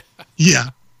 12. Yeah. Yeah,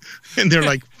 and they're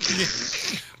like.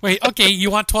 Wait, okay,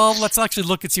 you want 12? Let's actually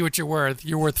look and see what you're worth.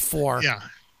 You're worth 4.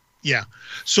 Yeah.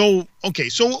 So, okay,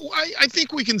 so I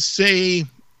think we can say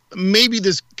maybe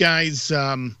this guy's,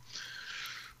 what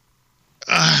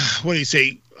do you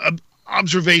say,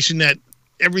 observation that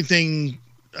everything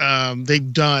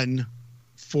they've done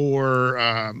for,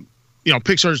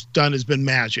 Pixar's done has been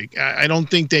magic. I don't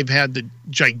think they've had the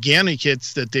gigantic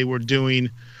hits that they were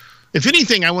doing. If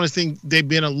anything, I want to think they've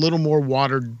been a little more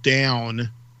watered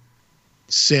down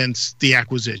since the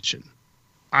acquisition.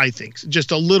 I think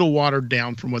just a little watered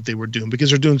down from what they were doing because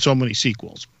they're doing so many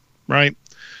sequels, right?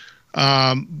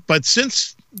 But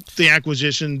since the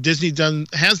acquisition, Disney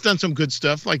has done some good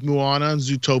stuff like Moana and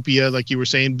Zootopia, like you were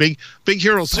saying. Big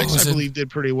Hero 6, I believe, did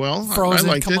pretty well. Frozen,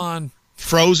 I liked it. On.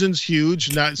 Frozen's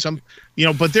huge. Not some,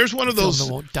 but there's one of those. Film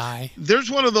that won't die.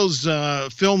 There's one of those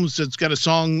films that's got a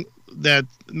song that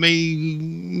may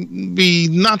be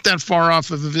not that far off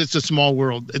of It's a Small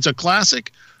World. It's a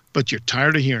classic, but you're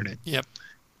tired of hearing it. Yep.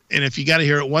 And if you got to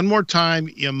hear it one more time,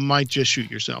 you might just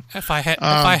shoot yourself. If I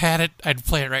had it, I'd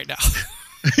play it right now.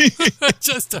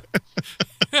 just to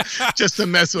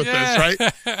mess with us, right?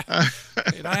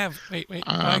 Wait.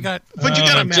 I got. But you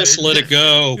gotta just let it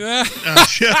go.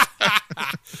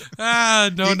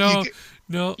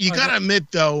 No. You gotta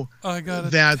admit though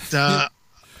that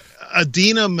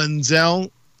Idina Menzel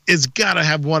has got to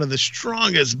have one of the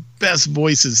strongest, best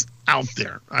voices out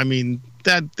there. I mean,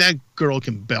 that girl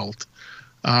can belt.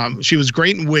 She was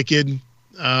great in Wicked.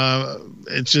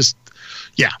 It's just,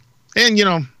 yeah. And,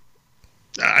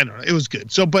 I don't know. It was good.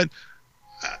 So, but,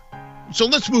 so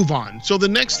let's move on. So the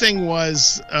next thing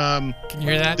was... can you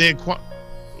hear that?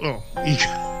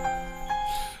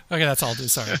 Okay, that's all I'll do.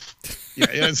 Sorry.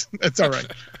 yeah, that's all right.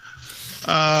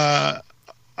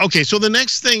 Okay, so the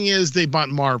next thing is they bought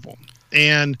Marvel.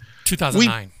 And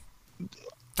 2009.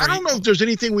 I don't know if there's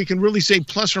anything we can really say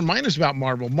plus or minus about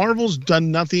Marvel. Marvel's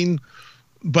done nothing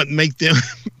but make them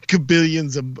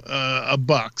billions of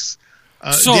bucks.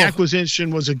 The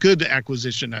acquisition was a good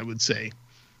acquisition, I would say.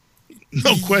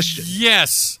 No question.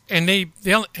 Yes, and they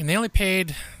only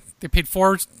paid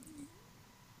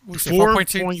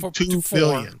 4.2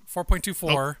 billion.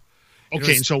 4.24.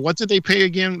 Okay, so what did they pay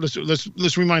again?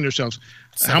 Let's remind ourselves.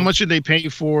 7. How much did they pay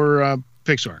for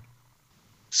Pixar?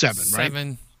 7,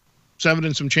 right? 7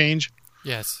 and some change.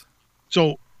 Yes.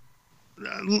 So,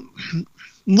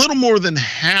 little more than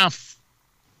half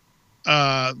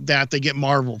that they get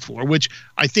Marvel for, which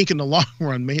I think in the long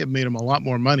run may have made them a lot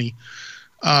more money.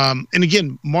 And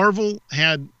again, Marvel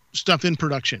had stuff in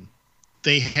production.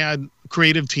 They had a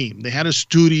creative team. They had a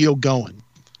studio going.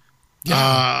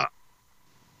 Yeah.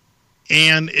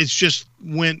 And it's just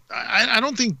went. I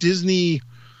don't think Disney.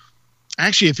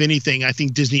 Actually, if anything, I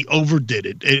think Disney overdid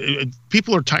it.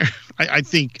 People are tired. I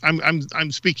think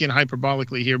I'm speaking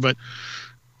hyperbolically here, but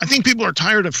I think people are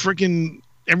tired of freaking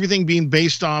everything being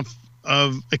based off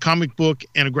of a comic book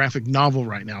and a graphic novel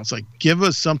right now. It's like, give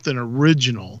us something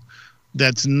original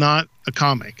that's not a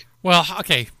comic. Well,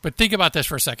 okay, but think about this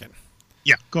for a second.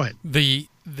 Yeah, go ahead. The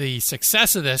the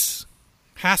success of this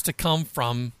has to come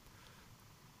from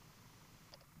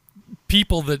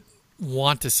people that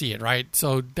want to see it, right?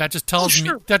 So that just tells me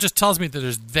that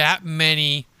there's that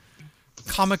many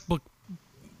comic book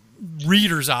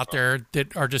readers out there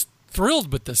that are just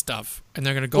thrilled with this stuff, and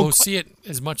they're going to go see it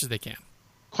as much as they can.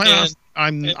 Quite honestly,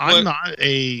 I'm not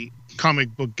a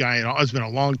comic book guy at all. It's been a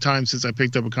long time since I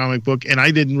picked up a comic book, and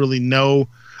I didn't really know.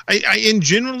 I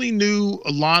generally knew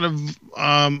a lot of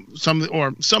some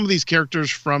of these characters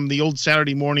from the old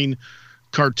Saturday morning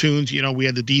cartoons. You know, we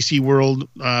had the DC World.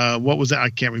 What was that? I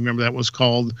can't remember that was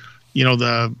called. You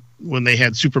know, when they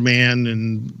had Superman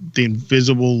and the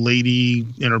Invisible Lady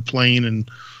in her plane and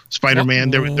Spider-Man.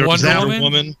 There was that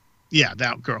woman. Yeah,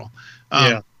 that girl.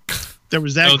 Yeah. There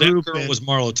was that group. That girl was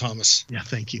Marlo Thomas. Yeah,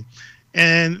 thank you.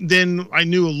 And then I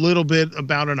knew a little bit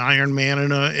about an Iron Man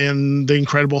and the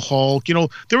Incredible Hulk. You know,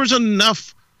 there was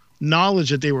enough knowledge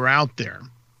that they were out there,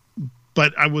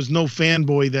 but I was no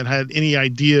fanboy that had any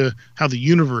idea how the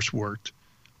universe worked.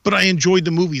 But I enjoyed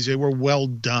the movies; they were well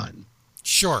done.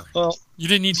 Sure. Well, you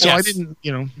didn't need. So I didn't,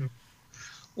 you know.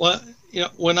 Well, you know,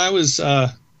 when I was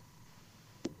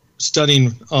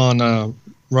studying on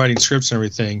writing scripts and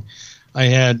everything, I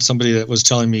had somebody that was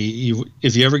telling me,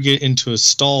 if you ever get into a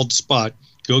stalled spot,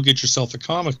 go get yourself a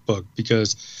comic book,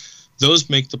 because those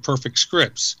make the perfect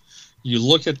scripts. You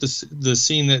look at the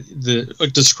scene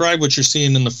describe what you're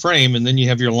seeing in the frame, and then you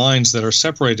have your lines that are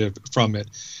separated from it.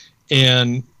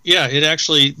 And yeah,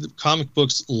 the comic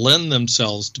books lend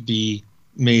themselves to be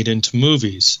made into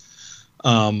movies.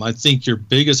 I think your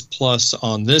biggest plus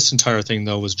on this entire thing,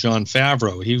 though, was Jon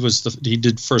Favreau. He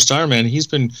did first Iron Man. He's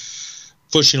been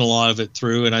pushing a lot of it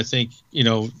through, and I think, you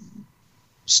know,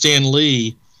 Stan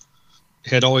Lee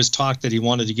had always talked that he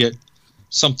wanted to get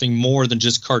something more than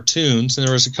just cartoons, and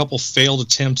there was a couple failed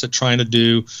attempts at trying to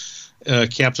do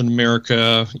Captain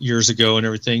America years ago and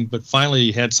everything, but finally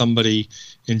he had somebody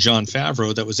in Jon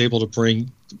Favreau that was able to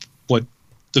bring what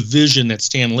the vision that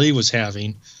Stan Lee was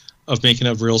having of making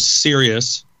a real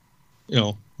serious, you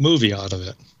know, movie out of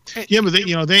it. Yeah, but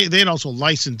they had also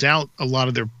licensed out a lot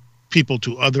of their people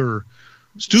to other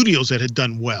studios that had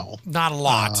done well. Not a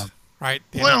lot, right?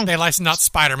 They licensed out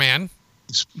Spider-Man.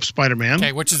 Spider-Man.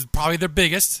 Okay, which is probably their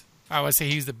biggest. I would say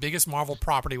he's the biggest Marvel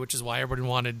property, which is why everybody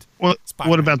wanted Spider-Man.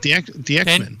 What about the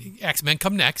X-Men? Then X-Men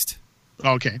come next.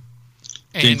 Okay.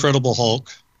 And the Incredible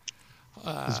Hulk.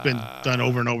 It's been done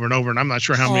over and over and over, and I'm not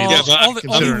sure how many.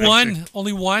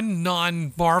 Only one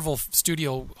non-Marvel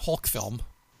studio Hulk film.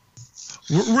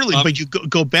 Really, but you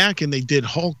go back and they did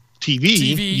Hulk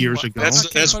TV years ago.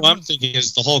 That's what I'm thinking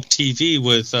is the Hulk TV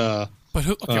with. But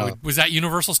who? Okay, was that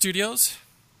Universal Studios?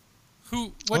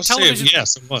 What television?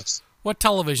 Yes, it was. What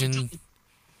television?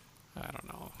 I don't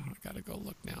know. I gotta go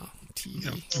look now. TV.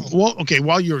 Yeah. Well, okay.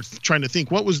 While you're trying to think,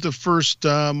 what was the first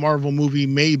Marvel movie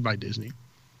made by Disney?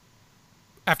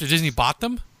 After Disney bought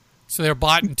them, so they were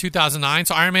bought in 2009.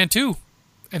 So Iron Man 2,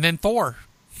 and then Thor.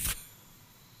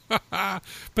 But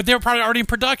they were probably already in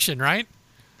production, right?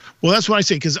 Well, that's what I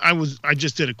say, because I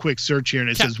just did a quick search here, and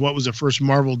it says what was the first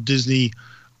Marvel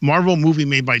movie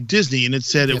made by Disney, and it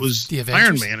said it was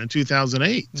Iron Man in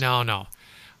 2008. No.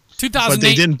 2008. But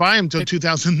they didn't buy him until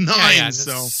 2009. Yeah,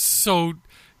 so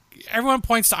everyone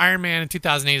points to Iron Man in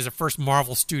 2008 as the first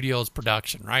Marvel Studios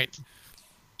production, right?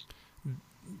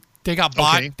 They got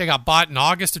bought. Okay. They got bought in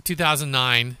August of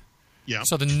 2009. Yeah.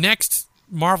 So the next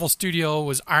Marvel Studio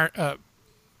was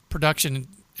production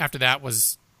after that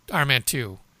was Iron Man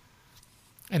 2,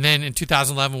 and then in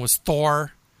 2011 was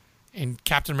Thor and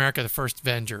Captain America: The First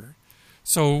Avenger.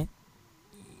 So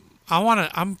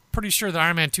I'm pretty sure that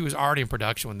Iron Man 2 was already in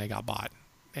production when they got bought.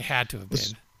 They had to have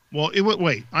been. Well,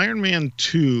 Iron Man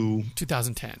 2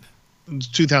 2010.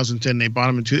 2010 they bought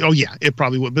him in 2. Oh yeah, it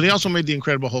probably would. But they also made the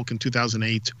Incredible Hulk in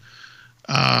 2008.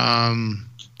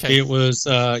 It was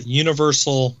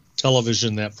Universal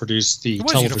Television that produced the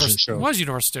television show. It was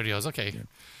Universal Studios. Okay.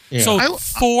 Yeah. So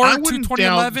Thor to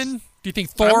 2011. Do you think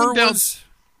Thor was?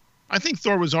 I think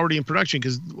Thor was already in production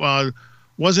because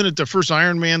wasn't it the first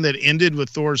Iron Man that ended with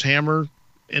Thor's hammer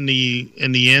in the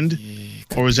end,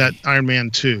 or was that Iron Man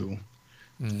 2?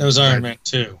 That was Iron Man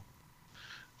 2.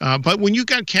 But when you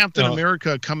got Captain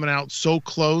America coming out so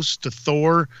close to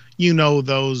Thor, you know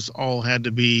those all had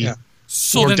to be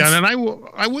worked done. And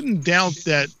I wouldn't doubt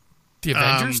that the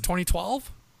Avengers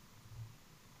 2012.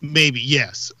 Maybe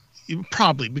yes,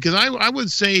 probably because I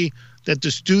would say that the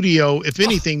studio, if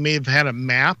anything, may have had a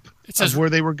map of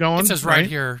where they were going. It says right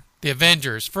here. The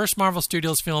Avengers, first Marvel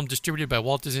Studios film distributed by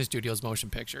Walt Disney Studios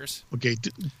Motion Pictures. Okay,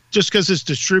 just because it's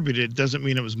distributed doesn't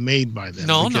mean it was made by them.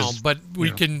 No, but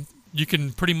you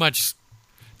can pretty much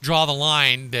draw the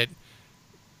line that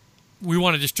we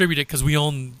want to distribute it because we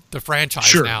own the franchise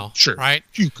Sure, now, sure. right?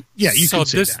 You So can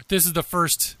say this that. this is the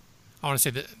first. I want to say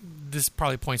that this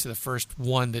probably points to the first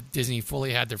one that Disney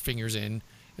fully had their fingers in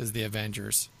is the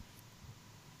Avengers.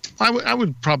 I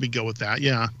would probably go with that.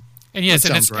 Yeah. And yes,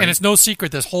 That and sounds right. it's no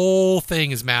secret this whole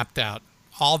thing is mapped out.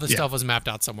 All this Yeah. stuff was mapped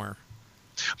out somewhere.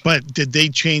 But did they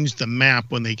change the map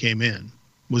when they came in?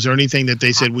 Was there anything that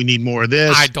they said we need more of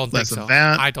this? I don't think less so. of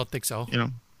that? I don't think so. You know,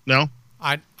 no.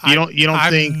 You don't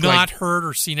I've think, not like- heard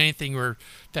or seen anything where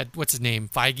that what's his name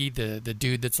Feige, the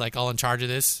dude that's like all in charge of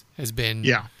this, has been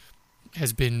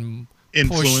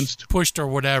Influenced. pushed or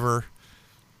whatever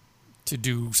to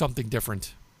do something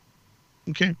different.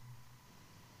 Okay.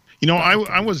 You know,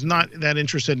 I was not that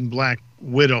interested in Black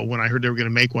Widow when I heard they were going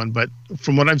to make one, but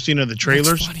from what I've seen of the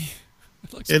trailers,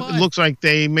 It looks looks like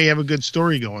they may have a good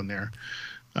story going there.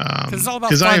 because it's all about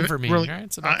 'cause fun for me, really- right?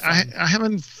 It's about fun. I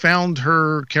haven't found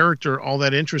her character all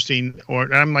that interesting,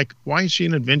 or I'm like, why is she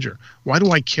an Avenger? Why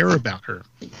do I care about her?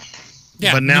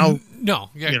 Yeah, but now, no,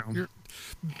 yeah, you know.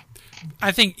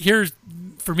 I think here's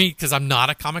for me because I'm not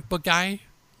a comic book guy.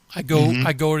 I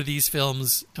go to these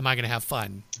films. Am I going to have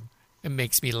fun? It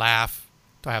makes me laugh.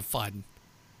 Do I have fun?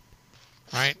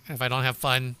 Right? If I don't have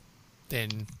fun,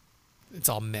 then it's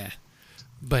all meh.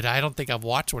 But I don't think I've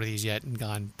watched one of these yet and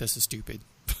gone, "This is stupid."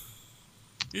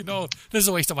 This is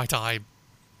a waste of my time.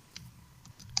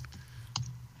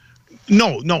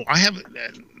 No, I haven't.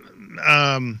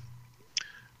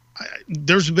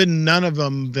 There's been none of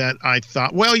them that I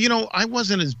thought. Well, I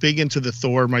wasn't as big into the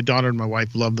Thor. My daughter and my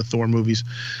wife love the Thor movies.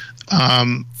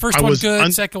 First I one was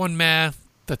good, second one meh.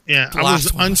 The I last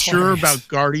was one unsure hilarious. about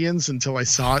Guardians until I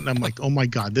saw it, and I'm like, oh my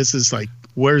god, this is like,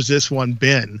 where's this one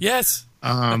been? Yes.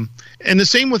 And the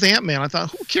same with Ant-Man. I thought,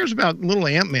 who cares about little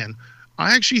Ant-Man?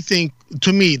 I actually think,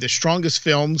 to me, the strongest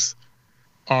films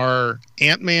are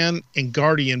Ant-Man and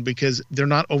Guardian because they're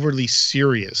not overly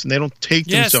serious and they don't take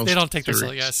Yes, themselves they don't take serious.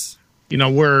 themselves.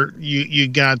 Yes. Where you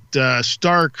got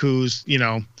Stark, who's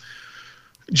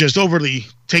just overly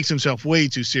takes himself way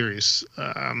too serious.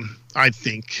 I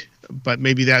think, but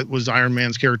maybe that was Iron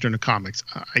Man's character in the comics.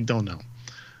 I don't know.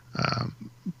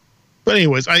 But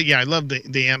anyways, I love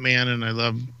the Ant-Man and I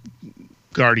love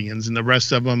Guardians, and the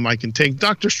rest of them I can take.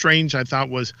 Doctor Strange I thought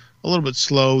was a little bit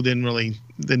slow,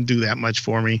 didn't do that much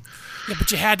for me. Yeah, but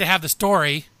you had to have the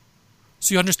story,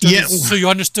 so you understood. Yeah. So you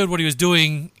understood what he was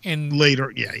doing in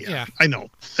Later, yeah, I know.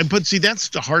 But see, that's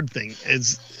the hard thing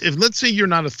is if let's say you're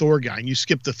not a Thor guy and you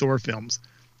skip the Thor films,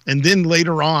 and then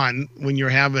later on when you're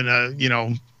having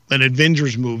an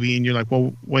Avengers movie and you're like,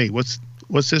 well, wait, what's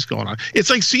this going on? It's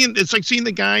like seeing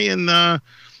the guy in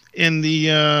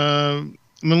the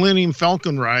Millennium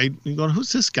Falcon ride. You're going,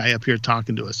 who's this guy up here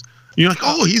talking to us? And you're like,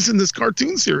 oh, he's in this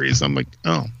cartoon series. I'm like,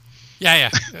 oh, yeah.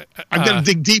 I've got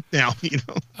to dig deep now.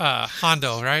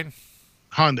 Hondo, right?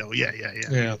 Hondo,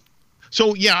 yeah.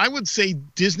 So yeah, I would say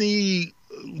Disney.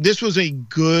 This was a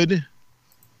good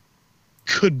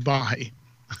buy.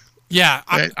 Yeah,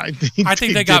 I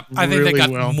think they got. I think really they got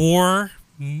well. more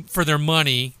for their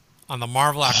money on the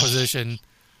Marvel acquisition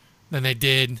than they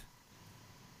did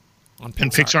on Pixar.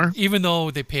 And Pixar? Even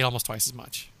though they paid almost twice as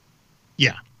much.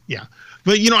 Yeah.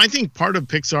 But I think part of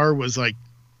Pixar was like,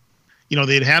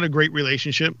 they'd had a great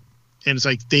relationship, and it's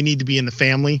like they need to be in the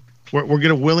family. We're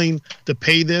gonna willing to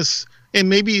pay this, and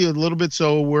maybe a little bit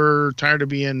so we're tired of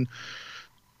being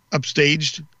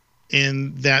upstaged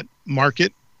in that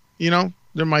market.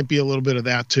 There might be a little bit of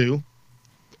that too.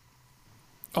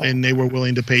 Oh, and they were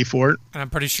willing to pay for it. And I'm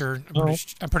pretty sure.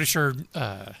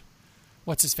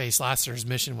 What's his face? Last year's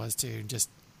mission was to just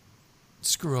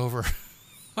screw over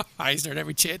Eisner at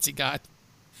every chance he got.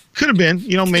 Could have been,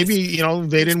 maybe they There's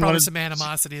didn't probably want some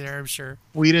animosity there. I'm sure.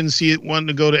 We didn't see it wanting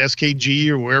to go to SKG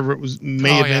or wherever it was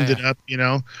may have ended up.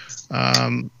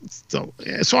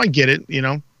 So I get it.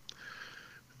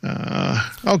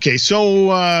 Okay,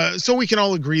 so we can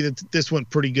all agree that this went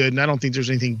pretty good, and I don't think there's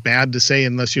anything bad to say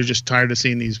unless you're just tired of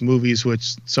seeing these movies,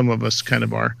 which some of us kind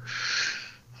of are.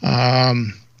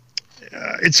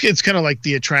 It's kind of like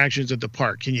the attractions at the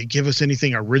park. Can you give us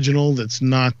anything original that's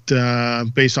not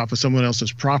based off of someone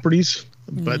else's properties?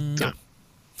 But no.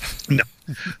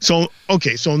 So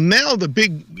now the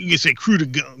big, you say coup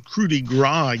de grace,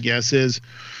 I guess, is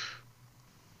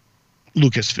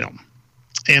Lucasfilm.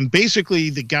 And basically,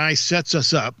 the guy sets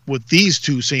us up with these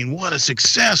two saying, what a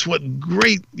success, what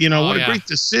great, a great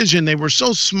decision. They were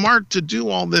so smart to do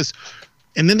all this.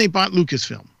 And then they bought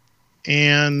Lucasfilm.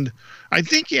 And I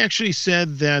think he actually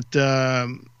said that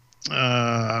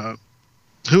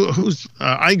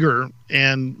Iger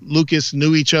and Lucas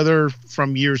knew each other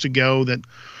from years ago, that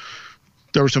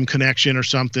there was some connection or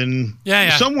something.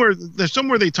 Yeah. Somewhere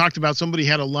they talked about somebody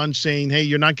had a lunch saying, "Hey,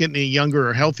 you're not getting any younger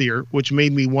or healthier," which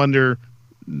made me wonder,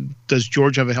 does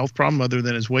George have a health problem other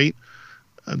than his weight?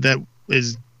 That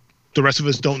is, the rest of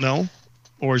us don't know,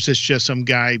 or is this just some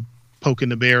guy poking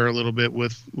the bear a little bit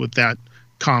with that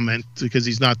comment because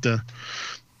he's not the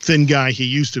thin guy he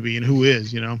used to be, and who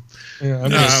is, Yeah, I'm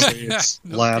gonna say it's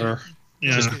latter.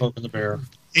 Yeah, just poking the bear.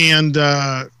 And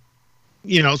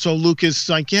so Lucas,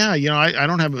 like, I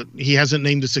don't have he hasn't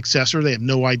named a successor. They have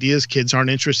no ideas. Kids aren't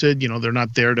interested. They're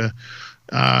not there to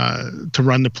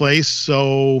run the place.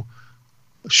 So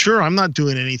sure, I'm not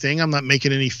doing anything. I'm not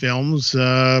making any films.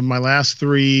 My last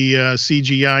 3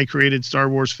 CGI created Star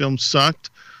Wars films sucked.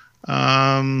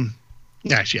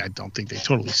 Actually, I don't think they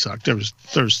totally sucked. There's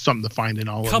something to find in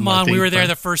all of them. Come on, we were there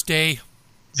the first day.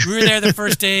 We were there the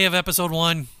first day of episode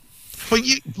 1. But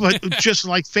just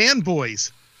like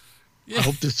fanboys. Yeah. I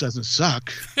hope this doesn't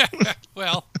suck.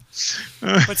 Well,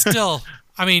 but still,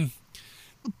 I mean,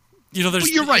 there's.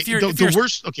 You're right. The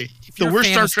worst. Okay, the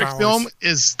worst Star Trek film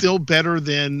is still better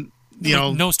than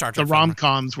no Star Trek the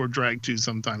rom-coms were dragged to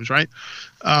sometimes, right?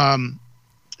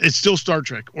 It's still Star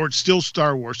Trek or it's still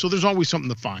Star Wars. So there's always something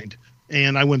to find.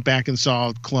 And I went back and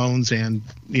saw Clones and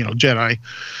Jedi.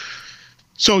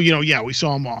 So we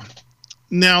saw them all.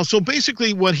 Now, so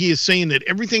basically, what he is saying that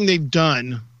everything they've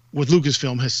done with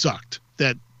Lucasfilm has sucked.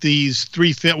 That these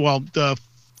 3 the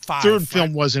 3rd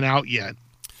film wasn't out yet.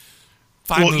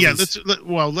 5 movies.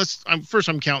 First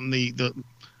I'm counting the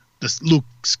Luke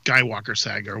Skywalker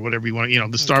saga or whatever you want.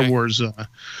 The Star Wars,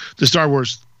 the Star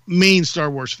Wars main Star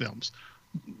Wars films.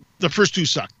 The first 2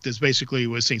 sucked. Is basically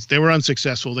what it seems. They were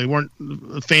unsuccessful. They weren't.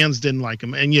 Fans didn't like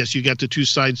them. And yes, you got the 2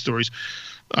 side stories,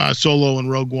 Solo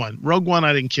and Rogue One. Rogue One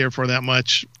I didn't care for that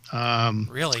much.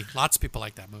 Really, lots of people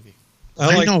like that movie.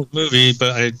 I like the movie,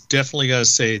 but I definitely got to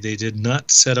say they did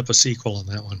not set up a sequel on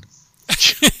that one.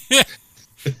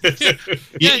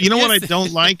 What I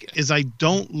don't like is I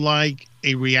don't like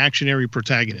a reactionary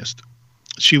protagonist.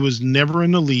 She was never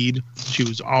in the lead. She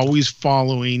was always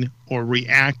following or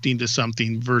reacting to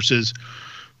something versus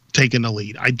taking the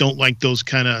lead. I don't like those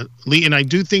kind of lead. And I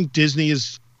do think Disney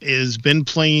is been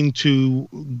playing to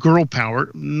girl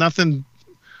power. Nothing,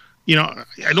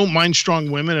 I don't mind strong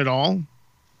women at all.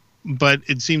 But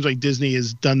it seems like Disney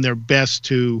has done their best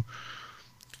to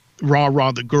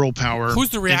raw the girl power.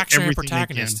 Who's the reactionary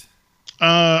protagonist?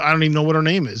 I don't even know what her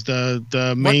name is.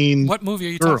 The main. What movie are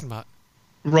you talking about?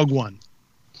 Rogue One.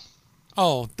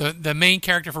 Oh, the main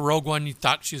character for Rogue One. You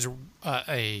thought she was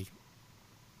a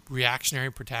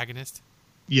reactionary protagonist?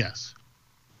 Yes.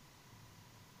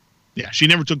 Yeah, she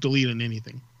never took the lead in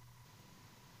anything.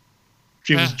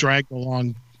 She was dragged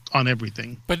along on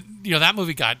everything. But that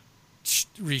movie got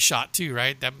reshot too,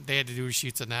 right? They had to do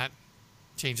reshoots on that,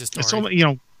 change the story.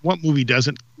 So what movie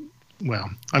doesn't? Well,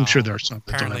 I'm sure there are some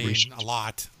that don't have apparently reshoots. A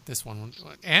lot. This one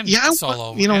and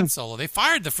Solo and Solo. They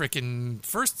fired the freaking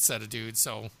first set of dudes.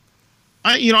 So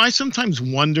I sometimes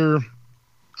wonder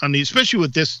on especially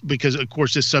with this, because of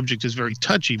course this subject is very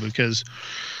touchy because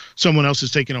someone else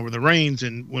is taking over the reins,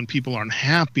 and when people aren't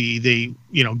happy, they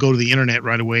go to the internet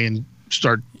right away and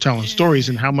start telling stories.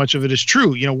 And how much of it is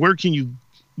true? Where can you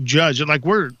judge it? Like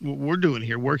we're doing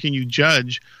here. Where can you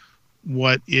judge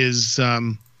what is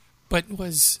but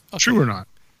was true or not?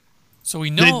 So we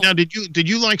know. Did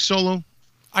you like Solo?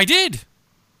 I did.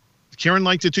 Karen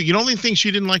liked it too. The only thing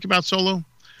she didn't like about Solo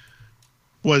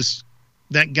was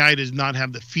that guy does not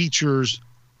have the features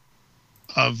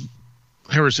of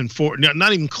Harrison Ford. No,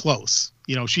 not even close.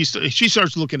 She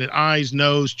starts looking at eyes,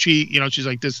 nose, cheek. She's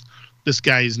like, this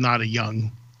guy is not a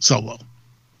young Solo.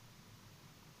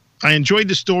 I enjoyed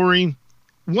the story.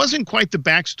 Wasn't quite the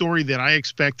backstory that I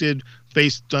expected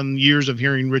based on years of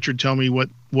hearing Richard tell me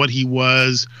what he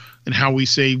was and how we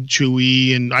saved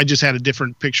Chewie. And I just had a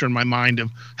different picture in my mind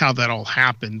of how that all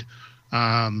happened.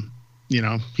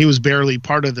 He was barely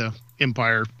part of the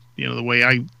Empire, the way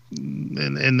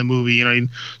in the movie,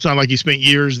 it's not like he spent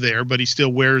years there, but he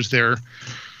still wears their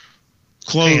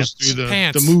clothes through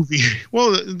the movie.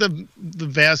 Well, the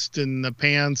vest and the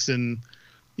pants and,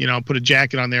 put a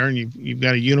jacket on there and you've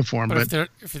got a uniform. But if they're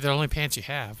the only pants you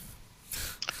have.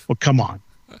 Well, come on.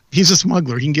 He's a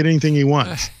smuggler. He can get anything he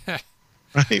wants.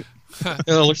 Right?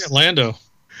 Look at Lando.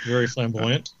 Very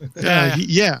flamboyant.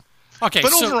 Yeah. Okay.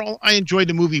 But overall, I enjoyed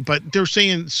the movie, but they're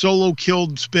saying Solo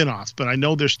killed spinoffs, but I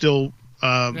know there's still,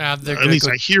 at least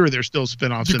I hear there's still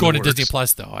spinoffs. They're going to Disney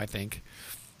Plus, though, I think.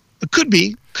 It could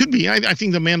be. I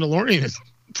think The Mandalorian is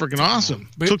freaking awesome.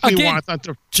 But took me a while. I thought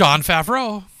Jon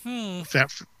Favreau.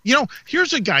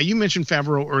 Here's a guy. You mentioned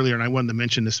Favreau earlier, and I wanted to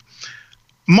mention this.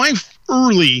 My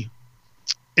early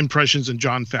impressions of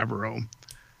Jon Favreau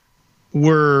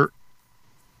were,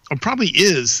 or probably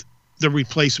is, the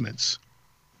replacements.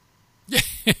 Yeah,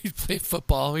 he played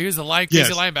football. He was a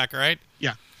crazy linebacker, right?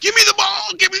 Yeah. Give me the ball.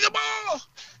 Give me the ball.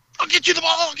 I'll get you the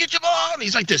ball. I'll get you the ball. And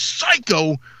he's like this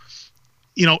psycho,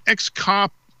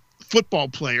 ex-cop football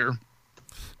player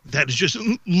that is just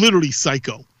literally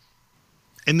psycho.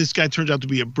 And this guy turns out to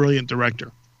be a brilliant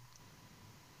director.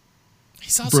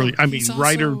 He's also brilliant. I mean,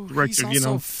 writer, director,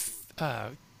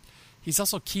 He's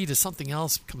also key to something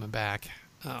else coming back.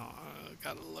 Oh,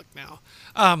 gotta look now.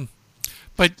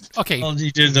 But okay. Well,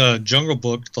 he did Jungle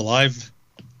Book, the live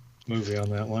movie on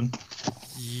that one.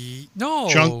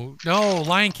 No,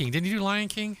 Lion King. Didn't he do Lion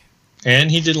King?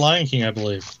 And he did Lion King, I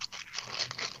believe.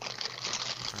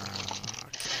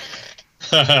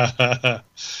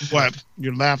 What?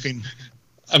 You're laughing.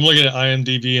 I'm looking at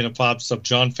IMDb and it pops up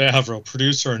Jon Favreau,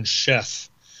 producer and chef.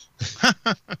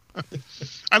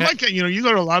 I like that. You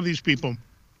go to a lot of these people.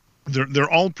 They're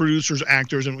all producers,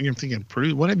 actors, and you're thinking,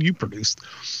 what have you produced?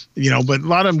 But a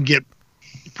lot of them get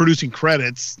producing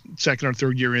credits second or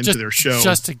third year into their show.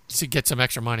 Just to get some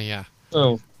extra money, yeah.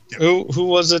 Oh, yeah. Who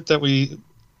was it that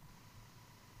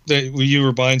you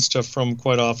were buying stuff from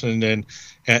quite often and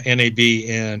at NAB,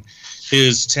 and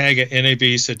his tag at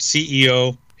NAB said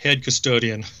CEO, head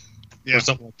custodian, or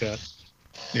something like that.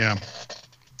 Yeah.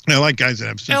 I like guys that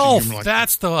have sense Elf. of humor like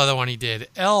That's the other one he did.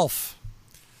 Elf.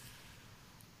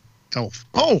 Oh,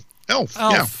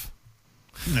 Elf.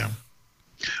 Yeah.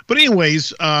 But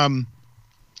anyways,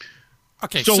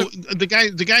 okay. So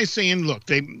the guy's saying, look,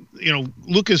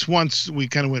 Lucas wants. We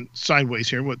kind of went sideways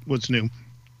here. What's new?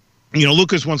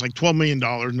 Lucas wants like $12 million,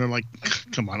 and they're like,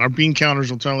 come on, our bean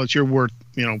counters will tell us you're worth,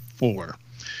 $4 million.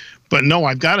 But no,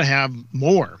 I've got to have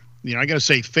more. I got to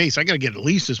save face. I got to get at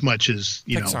least as much as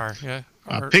Pixar, yeah.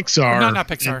 Pixar. Not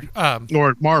Pixar.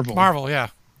 Or Marvel. Marvel, yeah.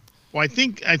 Well, I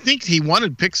think he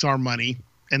wanted Pixar money,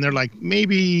 and they're like,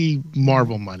 maybe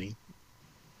Marvel money.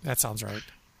 That sounds right.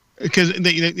 Because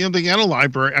they got a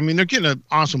library. I mean, they're getting an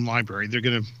awesome library. They're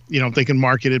gonna, if they can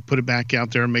market it, put it back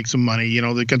out there, and make some money.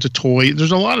 They got the toy.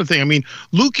 There's a lot of things. I mean,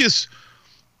 Lucas.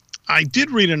 I did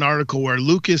read an article where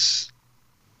Lucas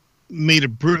made a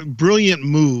brilliant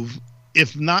move,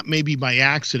 if not maybe by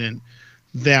accident,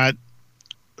 that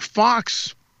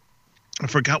Fox. I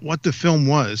forgot what the film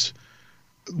was,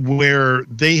 where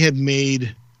they had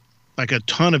made like a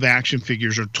ton of action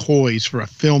figures or toys for a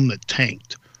film that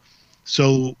tanked.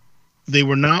 So they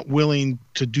were not willing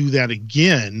to do that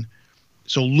again.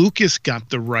 So Lucas got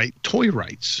the toy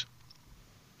rights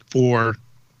for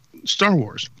Star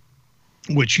Wars,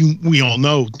 which we all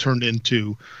know turned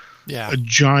into a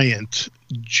giant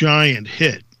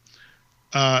hit.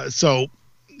 So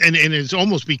it's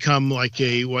almost become like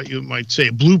what you might say,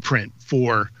 a blueprint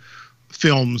for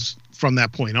films from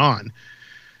that point on.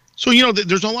 So,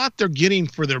 there's a lot they're getting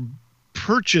for their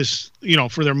purchase,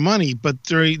 for their money, but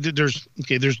there's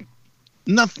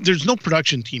no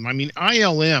production team. I mean,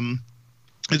 ILM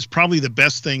is probably the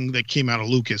best thing that came out of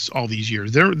Lucas all these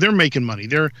years. They're making money.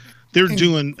 They're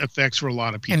doing effects for a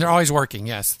lot of people. And they're always working.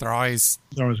 Yes, they're always.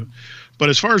 But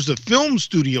as far as the film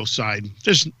studio side,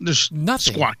 there's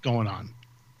nothing. Squat going on.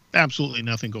 Absolutely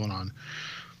nothing going on.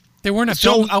 They weren't a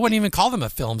film. I wouldn't even call them a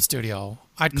film studio.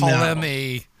 I'd call them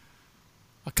a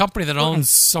company that owns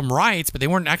some rights, but they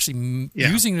weren't actually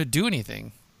using it to do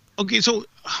anything. Okay, so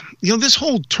this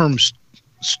whole term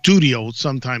studio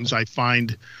sometimes I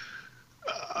find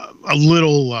a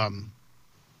little I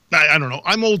don't know.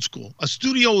 I'm old school. A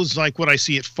studio is like what I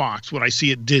see at Fox, what I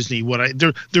see at Disney.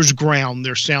 There's ground,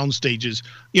 there's sound stages.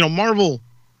 Marvel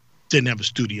didn't have a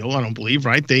studio, I don't believe,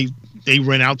 right? They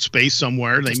rent out space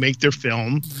somewhere. They make their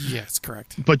film. Yes,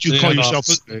 correct. But you call yourself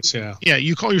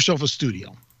you call yourself a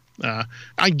studio.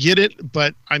 I get it,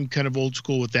 but I'm kind of old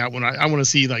school with that one. I want to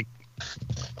see I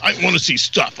want to see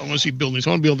stuff. I want to see buildings. I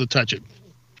want to be able to touch it.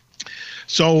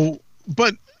 So,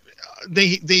 but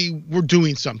they were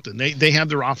doing something. They had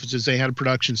their offices. They had a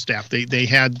production staff. They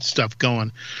had stuff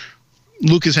going.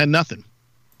 Lucas had nothing.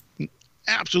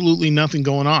 Absolutely nothing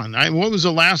going on. What was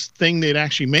the last thing they'd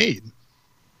actually made?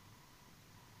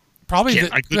 Probably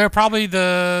they're probably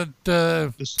the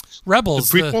Rebels.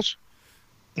 The prequels?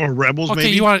 Or Rebels,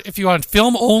 okay, maybe? If you want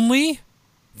film only,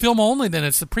 then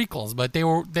it's the prequels. But they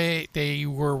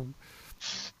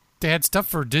had stuff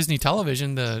for Disney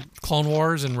television, the Clone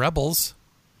Wars and Rebels.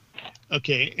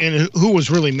 Okay, and who was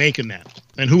really making that?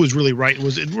 And who was really right?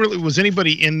 Was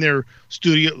anybody in their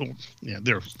studio,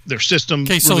 their system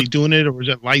really doing it, or was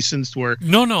it licensed? Where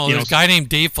no, there's a guy named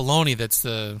Dave Filoni that's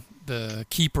the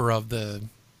keeper of the.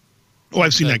 Oh,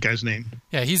 I've seen that guy's name.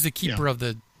 Yeah, he's the keeper of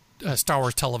the Star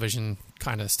Wars television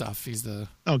kind of stuff. He's the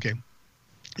okay.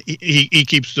 he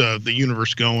keeps the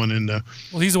universe going and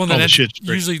well, he's the one all that the shit's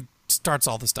great. usually starts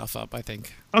all the stuff up, I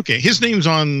think. Okay, his name's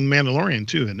on Mandalorian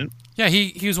too, isn't it? Yeah,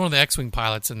 he was one of the X-wing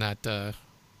pilots in that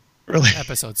Really?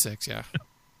 episode 6. Yeah.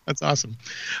 That's awesome.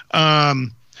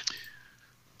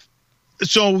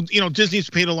 So, Disney's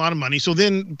paid a lot of money. So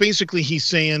then basically he's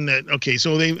saying that, okay,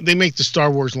 so they make the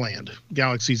Star Wars land,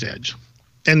 Galaxy's Edge.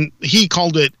 And he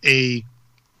called it a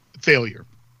failure.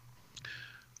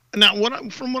 Now,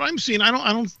 from what I'm seeing, I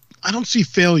don't see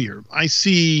failure. I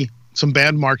see some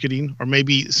bad marketing, or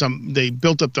maybe they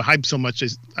built up the hype so much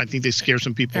I think they scare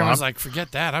some people Everyone's off. like,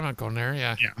 forget that. I'm not going there.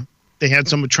 Yeah. Yeah. They had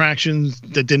some attractions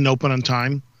that didn't open on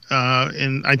time.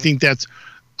 And I think that's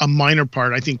a minor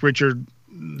part. I think Richard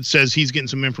says he's getting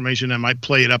some information that might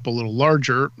play it up a little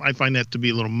larger. I find that to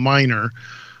be a little minor,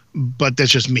 but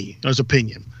that's just me. That's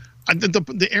opinion.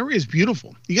 The area is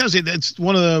beautiful. You got to say that's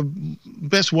one of the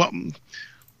best,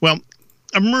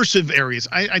 immersive areas.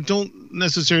 I don't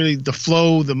necessarily, the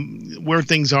flow, where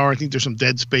things are. I think there's some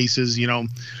dead spaces,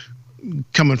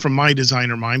 coming from my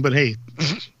designer mind, but hey,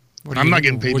 I'm not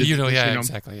getting paid. What to do you do know? this, Yeah,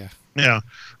 exactly. Yeah. Yeah.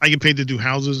 I get paid to do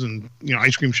houses and,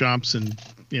 ice cream shops and,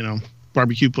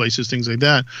 barbecue places, things like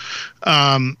that.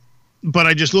 But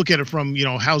I just look at it from,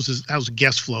 how's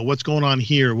guest flow? What's going on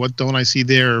here? What don't I see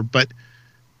there? But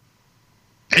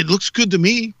it looks good to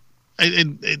me.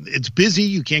 It's busy.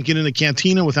 You can't get in the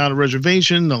cantina without a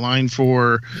reservation. The line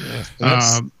for,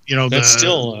 that's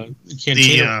still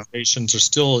cantina reservations are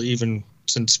still even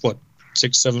since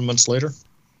 6-7 months later.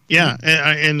 Yeah,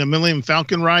 and the Millennium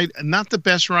Falcon ride, not the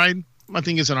best ride. I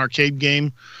think it's an arcade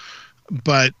game,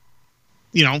 but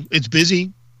it's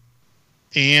busy.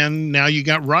 And now you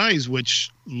got Rise,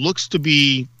 which looks to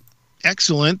be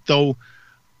excellent, though.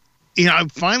 I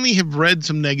finally have read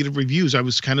some negative reviews. I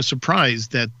was kind of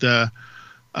surprised that,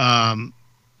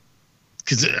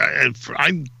 because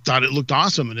I thought it looked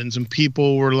awesome, and then some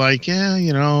people were like, "Yeah,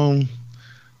 you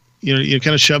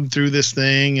kind of shoved through this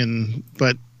thing,"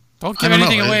 but don't give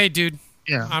anything away, dude.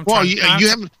 Yeah. Have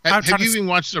you even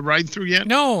watched the ride through yet?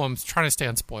 No, I'm trying to stay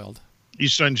unspoiled. You're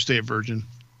trying to stay a virgin.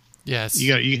 Yes.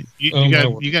 You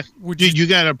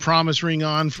got a promise ring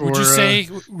on for. Would you say,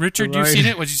 Richard, you've seen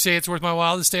it? Would you say it's worth my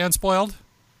while to stay unspoiled?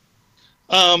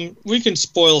 We can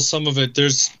spoil some of it.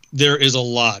 There is a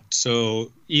lot.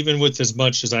 So even with as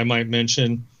much as I might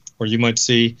mention or you might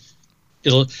see,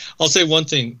 I'll say one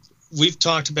thing. We've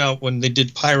talked about when they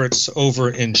did Pirates over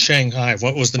in Shanghai.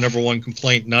 What was the number one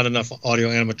complaint? Not enough audio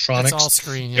animatronics. It's all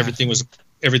screen. Yeah.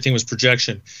 Everything was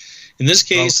projection. In this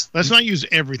case, let's not use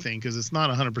everything because it's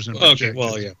not 100% projection. Okay,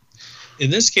 well, yeah.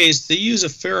 In this case, they use a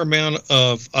fair amount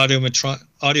of audio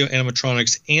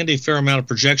animatronics and a fair amount of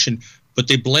projection, but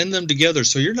they blend them together.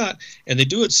 So and they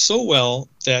do it so well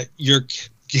that you're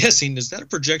guessing, is that a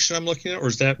projection I'm looking at, or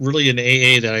is that really an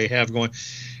AA that I have going?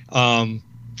 Well,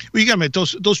 you got to admit,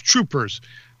 those troopers,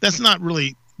 that's not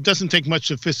really, doesn't take much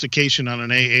sophistication on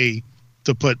an AA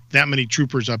to put that many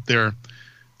troopers up there.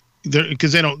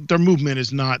 Because their movement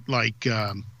is not like,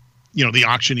 the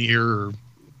auctioneer or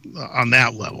on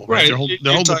that level. Right. They're holding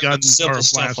the gun or a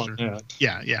blaster.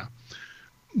 Yeah.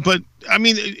 But, I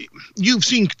mean, you've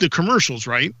seen the commercials,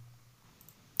 right?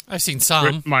 I've seen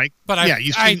some. Mike.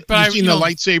 You've seen the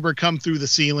lightsaber come through the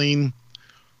ceiling.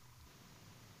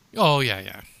 Oh,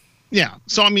 yeah. Yeah.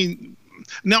 So, I mean,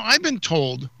 now I've been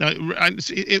told,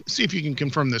 see if you can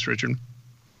confirm this, Richard.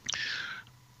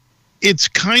 It's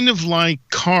kind of like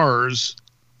Cars,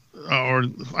 or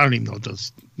I don't even know what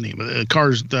the name of it.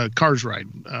 The Cars ride.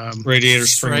 Radiator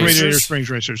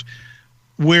Springs Racers.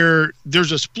 Where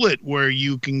there's a split where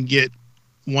you can get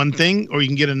one thing or you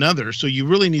can get another. So you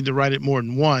really need to ride it more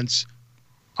than once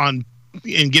and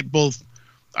get both.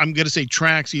 I'm going to say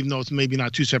tracks, even though it's maybe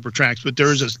not two separate tracks, but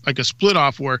there is a split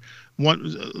off where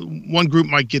one group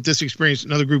might get this experience,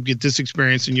 another group get this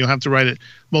experience, and you'll have to ride it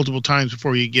multiple times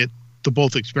before you get to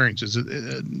both experiences.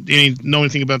 Do you know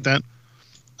anything about that?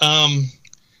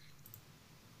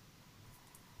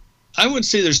 I would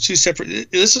say there's two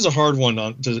separate. This is a hard one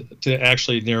to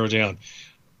actually narrow down.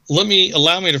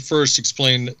 Allow me to first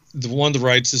explain the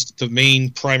ride system. The main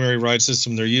primary ride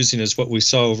system they're using is what we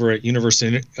saw over at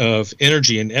University of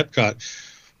Energy in Epcot,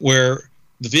 where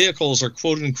the vehicles are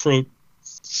quote unquote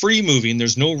free moving.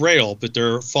 There's no rail, but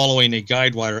they're following a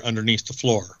guide wire underneath the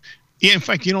floor. Yeah, in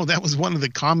fact, that was one of the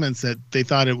comments that they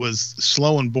thought it was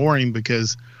slow and boring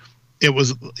because it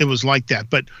was like that.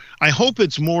 But I hope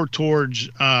it's more towards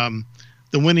the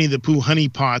Winnie the Pooh honey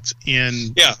pots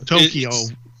in Tokyo.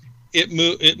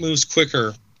 It moves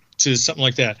quicker to something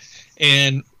like that.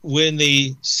 And when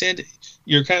they send,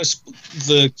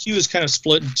 the queue is kind of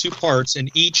split in two parts, and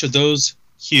each of those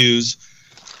queues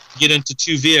get into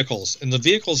two vehicles, and the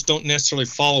vehicles don't necessarily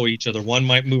follow each other. One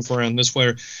might move around this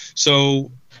way.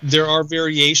 So there are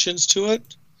variations to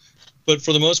it, but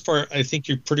for the most part, I think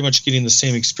you're pretty much getting the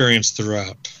same experience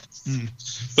throughout.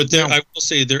 But I will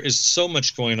say there is so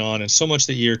much going on and so much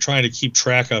that you're trying to keep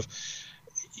track of.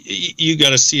 You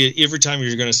got to see it every time.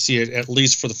 You're going to see it at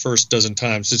least for the first dozen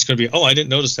times. It's going to be, I didn't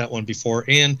notice that one before.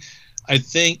 And I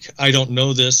think, I don't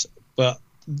know this, but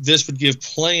this would give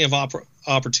plenty of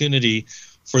opportunity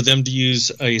for them to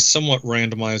use a somewhat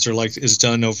randomizer like is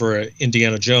done over at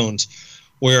Indiana Jones,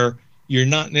 where you're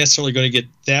not necessarily going to get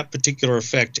that particular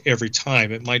effect every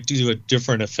time. It might do a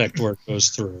different effect where it goes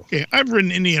through. Okay, I've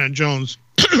ridden Indiana Jones,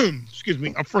 excuse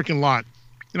me, a freaking lot.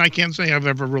 And I can't say I've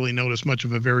ever really noticed much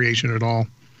of a variation at all.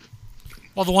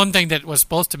 Well, the one thing that was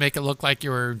supposed to make it look like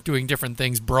you were doing different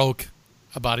things broke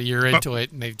about a year into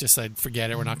it, and they just said,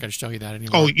 forget it, we're not going to show you that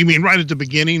anymore. Oh, you mean right at the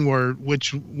beginning where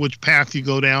which path you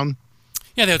go down?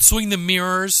 Yeah, they would swing the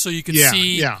mirrors so you could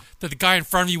see that the guy in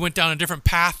front of you went down a different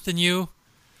path than you.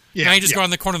 Yeah, now you just go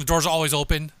around the corner, the doors are always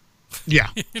open. Yeah.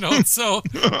 So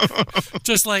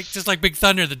just like Big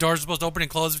Thunder, the doors are supposed to open and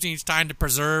close between each time to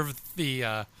preserve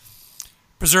the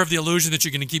illusion that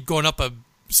you're going to keep going up a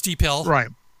steep hill. Right.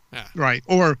 Yeah. Right.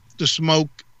 Or the smoke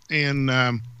in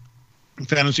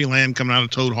Fantasyland coming out of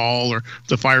Toad Hall, or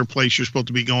the fireplace, you're supposed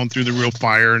to be going through the real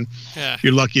fire, and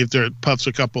you're lucky if there puffs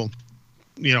a couple,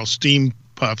 steam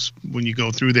puffs when you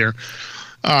go through there.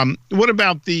 What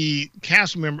about the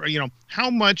cast member? How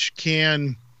much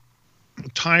can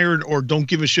tired or don't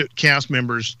give a shit cast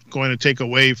members going to take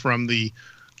away from the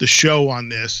show on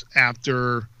this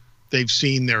after they've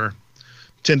seen their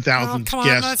 10,000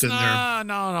 guests?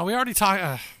 No. We already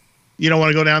talked. You don't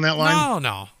want to go down that line?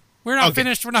 No. We're not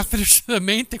finished. We're not finished the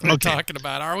main thing we're talking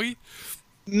about, are we?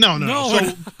 No.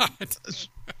 We're not.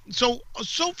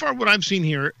 So far what I've seen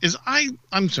here is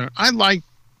I'm sorry. I like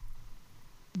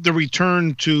the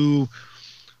return to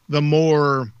the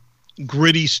more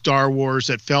gritty Star Wars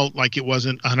that felt like it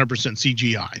wasn't 100%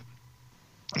 CGI.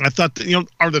 I thought that,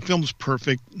 are the films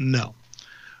perfect? No.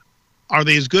 Are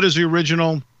they as good as the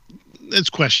original? It's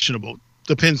questionable.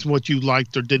 Depends on what you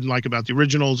liked or didn't like about the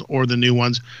originals or the new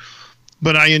ones.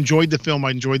 But I enjoyed the film.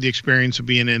 I enjoyed the experience of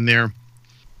being in there.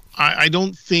 I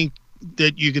don't think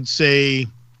that you could say,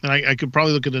 and I could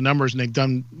probably look at the numbers and they've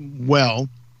done well.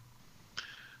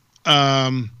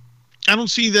 I don't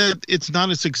see that it's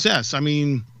not a success. I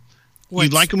mean, you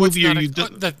like a movie or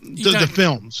the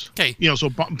films. Okay. So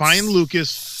buying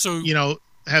Lucas,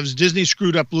 has Disney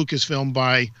screwed up Lucasfilm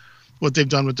by what they've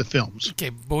done with the films. Okay,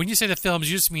 but when you say the films,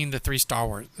 you just mean the 3 Star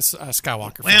Wars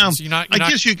Skywalker films. You're I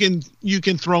guess you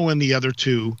can throw in the other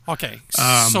 2. Okay,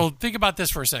 so think about this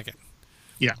for a second.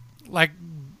 Yeah. Like,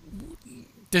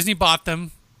 Disney bought them,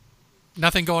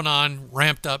 nothing going on,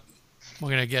 ramped up. We're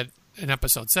going to get an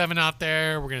episode 7 out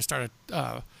there. We're going to start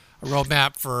a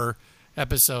roadmap for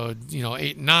episode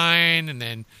 8 and 9, and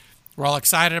then we're all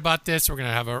excited about this. We're going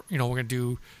to have we're going to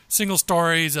do single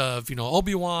stories of,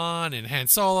 Obi-Wan and Han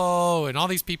Solo and all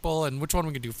these people, and which one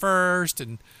we can do first.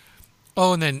 And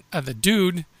then the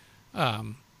dude,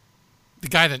 the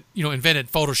guy that,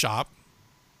 invented Photoshop.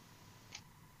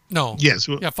 No. Yes.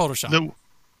 Yeah, Photoshop.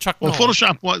 Chuck Nolan.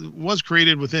 Photoshop was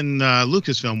created within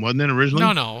Lucasfilm, wasn't it,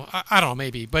 originally? No. I don't know,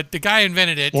 maybe. But the guy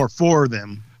invented it. Or for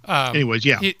them. Anyways,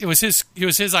 yeah. It was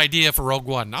his idea for Rogue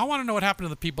One. I want to know what happened to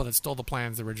the people that stole the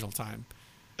plans the original time.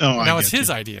 Oh, now it's his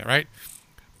idea, right?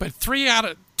 But 2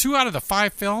 out of the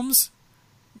 5 films,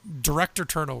 director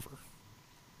turnover.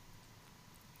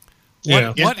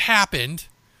 What happened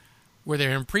where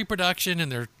they're in pre-production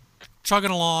and they're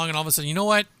chugging along, and all of a sudden, you know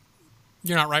what?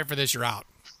 You're not right for this. You're out.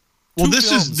 Well,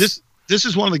 this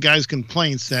is one of the guy's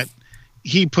complaints, that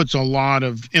he puts a lot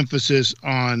of emphasis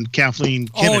on Kathleen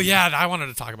Kennedy. Oh yeah, I wanted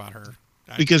to talk about her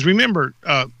because remember,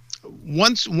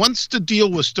 once the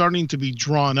deal was starting to be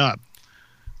drawn up.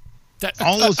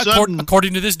 All of a sudden,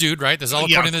 according to this dude, right? This is all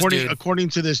according to this dude. According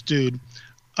to this dude,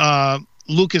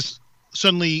 Lucas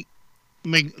suddenly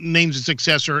names a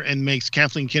successor and makes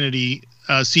Kathleen Kennedy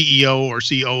CEO or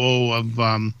COO of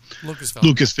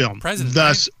Lucasfilm. President,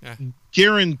 thus right?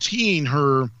 guaranteeing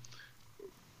her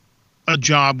a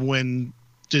job when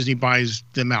Disney buys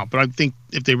them out. But I think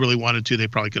if they really wanted to, they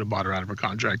probably could have bought her out of her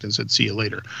contract and said, see you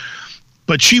later.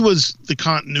 But she was the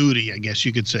continuity, I guess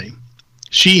you could say.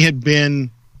 She had been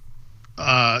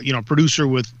producer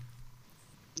with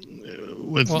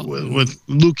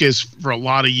Lucas for a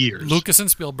lot of years. Lucas and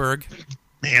Spielberg.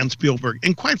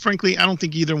 And quite frankly, I don't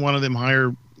think either one of them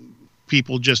hire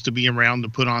people just to be around to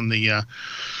put on the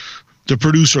the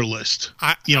producer list.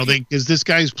 Because this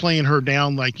guy's playing her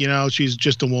down like, she's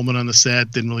just a woman on the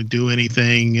set, didn't really do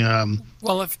anything.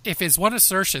 Well, if it's one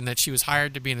assertion that she was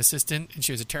hired to be an assistant and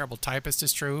she was a terrible typist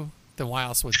is true, then why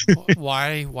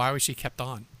was she kept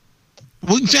on?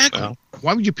 Well, exactly.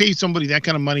 Why would you pay somebody that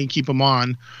kind of money and keep them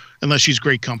on unless she's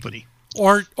great company?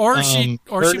 Her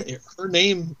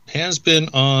name has been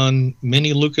on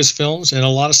many Lucas films and a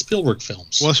lot of Spielberg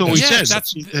films. Well, that's what we said.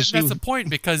 That's the point,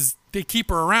 because they keep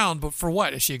her around, but for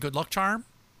what? Is she a good luck charm?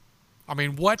 I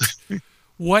mean, what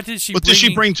did she? What does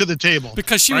she bring to the table?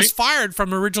 Because she was fired from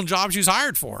the original job she was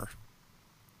hired for,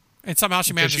 and somehow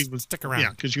she managed to stick around.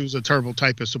 Yeah, because she was a terrible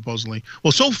typist, supposedly.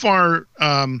 Well, so far,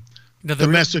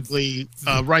 domestically,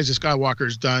 Rise of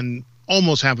Skywalker's done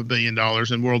almost $500 million,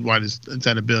 and worldwide it's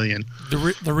at $1 billion.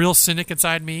 The real cynic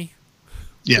inside me,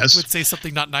 yes, would say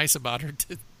something not nice about her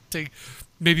to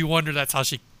maybe wonder that's how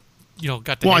she,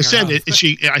 got to. Well, I said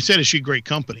is she great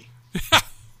company?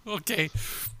 Okay,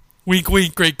 wink,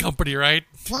 wink, great company, right?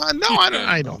 Well, no,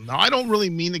 I don't know. I don't really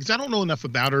mean it because I don't know enough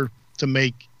about her to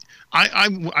make.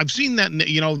 I've seen that.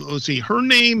 Let's see, her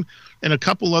name and a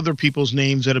couple other people's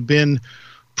names that have been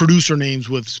producer names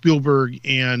with Spielberg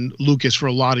and Lucas for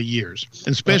a lot of years,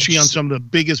 and especially on some of the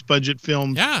biggest budget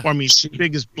films. Yeah.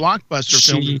 Biggest blockbuster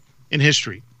films in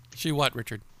history. She what,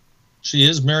 Richard? She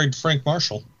is married to Frank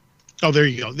Marshall. Oh, there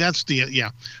you go. That's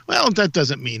Well, that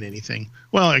doesn't mean anything.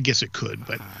 Well, I guess it could,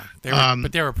 but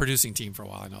they were a producing team for a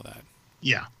while. I know that.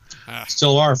 Yeah.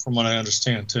 Still are, from what I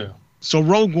understand, too. So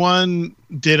Rogue One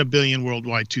did $1 billion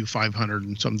worldwide, 500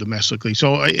 and some domestically.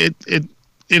 So it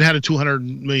had a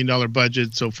 $200 million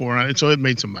budget so far, so it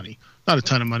made some money. Not a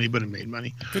ton of money, but it made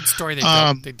money. Good story.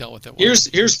 They dealt with it well.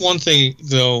 Here's one thing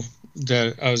though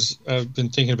that I've been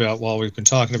thinking about while we've been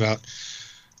talking about.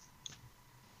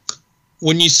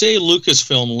 When you say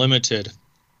Lucasfilm Limited,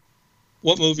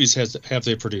 what movies have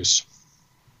they produced?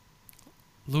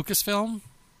 Lucasfilm?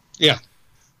 Yeah.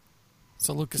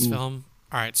 So Lucasfilm.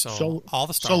 All right, so all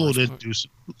the Star Wars.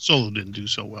 Solo didn't do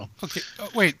so well. Okay,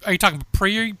 wait. Are you talking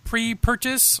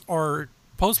pre-purchase or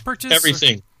post-purchase?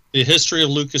 Everything. Or? The history of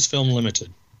Lucasfilm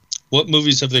Limited. What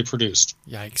movies have they produced?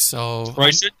 Yikes! So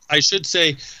I should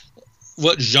say,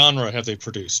 what genre have they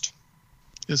produced?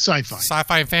 It's sci-fi.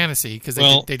 Sci-fi and fantasy, because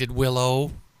they did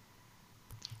Willow,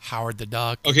 Howard the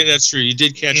Duck. Okay, that's true. You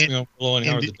did catch me on Willow and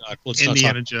Howard the Duck.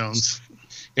 Indiana Jones.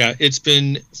 Yeah, it's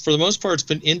been, for the most part, it's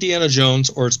been Indiana Jones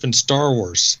or it's been Star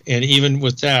Wars. And even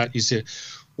with that, you see,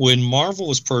 when Marvel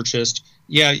was purchased,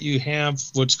 you have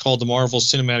what's called the Marvel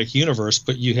Cinematic Universe,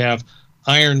 but you have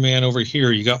Iron Man over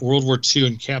here. You got World War II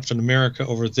and Captain America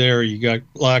over there. You got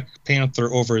Black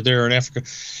Panther over there in Africa.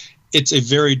 It's a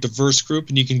very diverse group,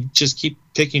 and you can just keep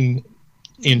picking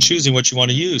and choosing what you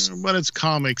want to use. But it's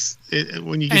comics.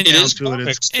 When you get down to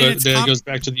it goes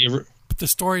back to the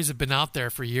stories have been out there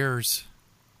for years.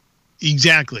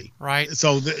 Exactly. Right.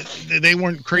 So they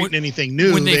weren't creating anything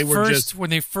new. When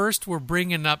they first were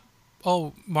bringing up,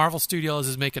 Marvel Studios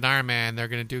is making Iron Man. They're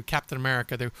going to do Captain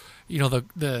America.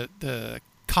 The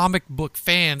comic book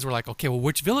fans were like, okay, well,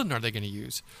 which villain are they going to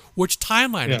use? Which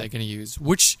timeline are they going to use?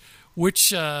 Which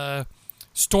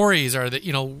stories are they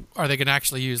going to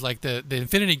actually use? Like the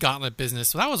Infinity Gauntlet business.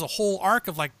 So that was a whole arc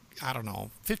of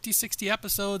 50, 60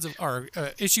 episodes or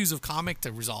issues of comic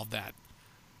to resolve that.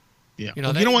 Yeah. You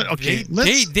know what? Okay.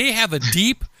 They have a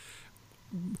deep.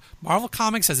 Marvel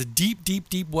Comics has a deep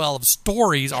well of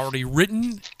stories already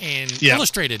written and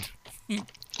illustrated.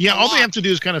 Yeah. All they have to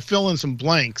do is kind of fill in some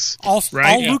blanks. All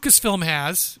Lucasfilm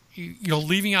has,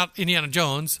 leaving out Indiana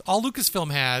Jones, all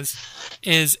Lucasfilm has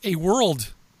is a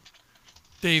world.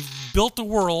 They've built a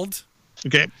world.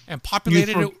 Okay. And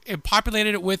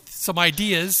populated it with some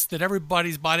ideas that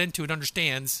everybody's bought into and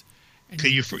understands. Okay.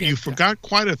 You forgot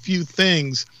quite a few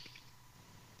things.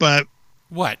 But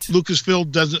what?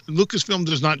 Lucasfilm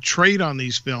does not trade on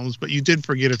these films, but you did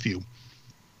forget a few.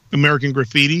 American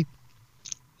Graffiti.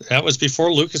 That was before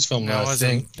Lucasfilm. That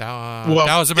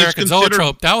was American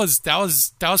Zoetrope. That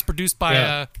was produced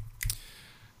by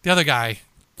the other guy,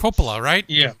 Coppola, right?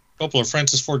 Yeah, Coppola,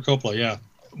 Francis Ford Coppola. Yeah,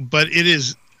 but it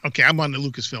is okay. I'm on the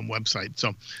Lucasfilm website,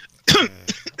 so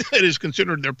it is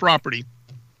considered their property.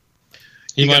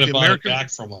 He might have bought it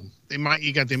back from them.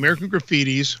 You got the American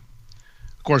Graffitis.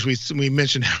 Of course, we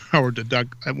mentioned Howard the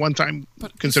Duck at one time,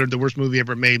 considered the worst movie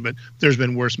ever made, but there's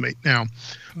been worse made now.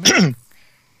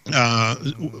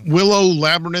 Willow,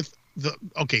 Labyrinth,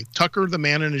 Tucker, the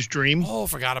Man in His Dream. Oh,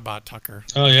 forgot about Tucker.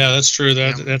 Oh yeah, that's true.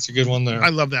 That's a good one there. I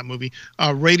love that movie.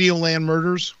 Radioland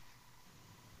Murders,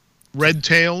 Red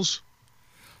Tails.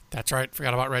 That's right.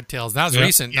 Forgot about Red Tails. That was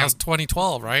recent. That was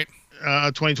 2012, right?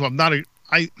 2012.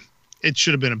 it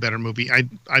should have been a better movie.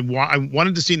 I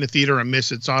wanted to see it in the theater. I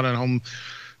missed it. Saw it at home.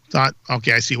 Thought,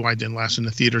 okay, I see why it didn't last in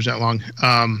the theaters that long.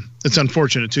 It's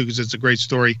unfortunate too because it's a great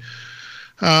story.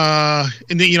 And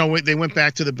then they went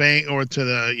back to the bank or to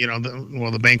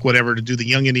the bank, whatever, to do the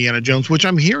Young Indiana Jones, which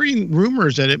I'm hearing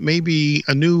rumors that it may be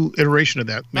a new iteration of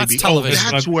that. Maybe that's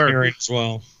television. That's where as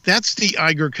well. That's the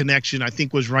Iger connection. I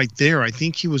think was right there. I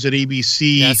think he was at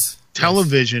ABC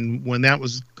television when that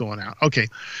was going out. Okay,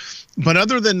 but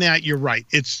other than that, you're right.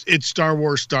 It's Star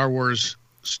Wars.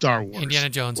 Indiana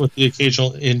Jones with the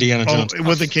occasional Indiana Jones.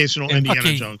 With occasional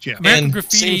Indiana Jones. Yeah, American and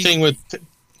Graffiti. same thing with.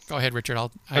 Go ahead, Richard. I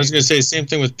was going to say same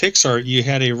thing with Pixar. You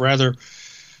had a rather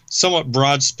somewhat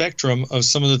broad spectrum of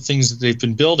some of the things that they've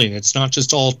been building. It's not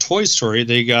just all Toy Story.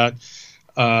 They got,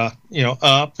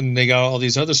 Up, and they got all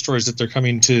these other stories that they're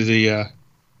coming to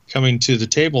the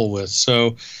table with.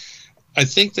 So I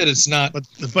think that it's not.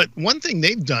 But one thing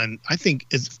they've done, I think,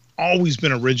 is always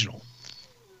been original.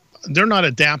 They're not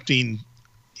adapting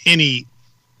any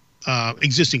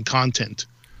existing content.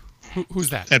 Who's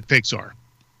that? At Pixar.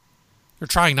 They're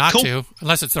trying not to,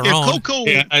 unless it's their own. Coco,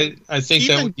 yeah, I think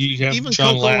that you have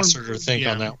John Coco Lasseter to think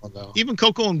on that one, though. Even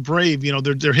Coco and Brave,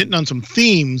 they're hitting on some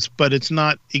themes, but it's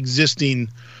not existing,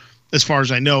 as far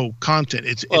as I know, content.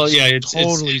 It's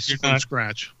totally from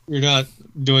scratch. You're not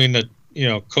doing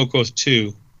Coco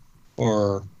 2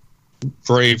 or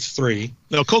Brave 3.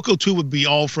 No, Coco 2 would be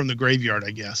all from the graveyard, I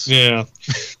guess. Yeah.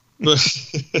 But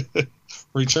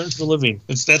Return to the Living.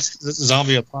 That's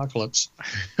zombie apocalypse.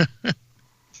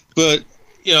 But,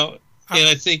 and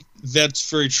I think that's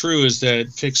very true, is that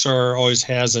Pixar always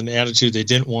has an attitude they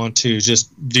didn't want to just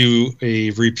do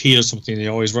a repeat of something. They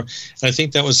always were. And I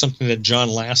think that was something that John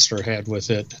Lasseter had with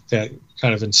it that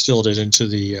kind of instilled it into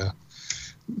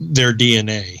their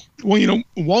DNA. Well,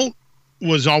 Walt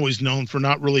was always known for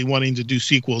not really wanting to do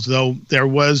sequels, though there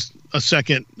was a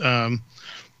second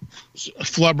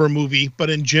Flubber movie, but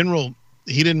in general,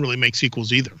 he didn't really make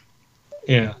sequels either.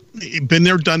 Yeah. Been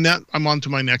there, done that. I'm on to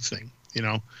my next thing,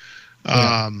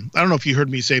 I don't know if you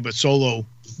heard me say, but Solo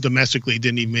domestically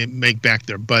didn't even make back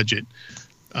their budget.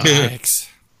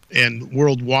 And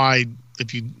worldwide,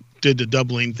 if you did the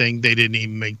doubling thing, they didn't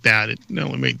even make that. It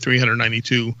only made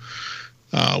 392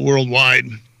 worldwide.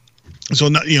 So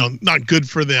not good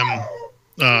for them.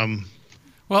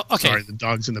 Well, okay. Sorry, the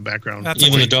dog's in the background.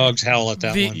 Even the dogs howl at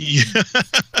that one. Yeah.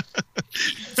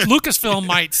 Lucasfilm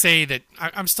might say that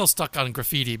I'm still stuck on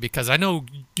Graffiti because I know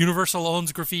Universal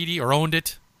owns Graffiti or owned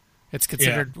it. It's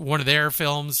considered one of their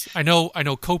films. I know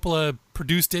Coppola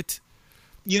produced it.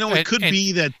 It could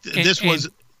be that this was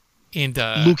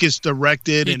Lucas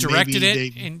directed, and maybe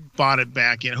they bought it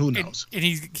back. Who knows? And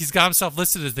he's got himself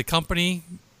listed as the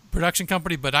production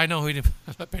company, but I know he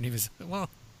was well.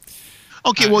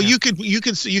 Okay, well, you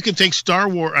could take Star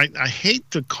Wars. I hate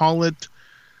to call it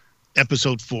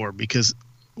Episode 4 because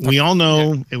we all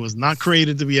know it was not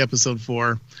created to be Episode 4.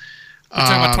 You're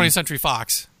talking about 20th Century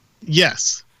Fox.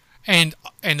 Yes, and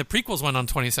the prequels went on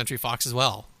 20th Century Fox as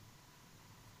well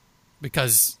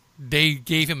because they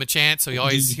gave him a chance, so he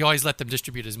always let them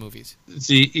distribute his movies. But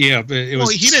it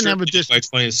was he didn't have a by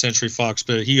 20th Century Fox,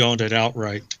 but he owned it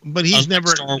outright. But he's never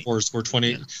Star Wars were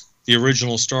 20. The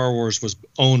original Star Wars was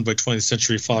owned by 20th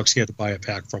Century Fox. He had to buy it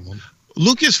back from them.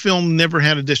 Lucasfilm never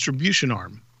had a distribution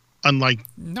arm, unlike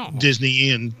Disney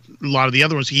and a lot of the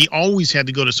other ones. He always had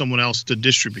to go to someone else to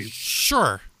distribute.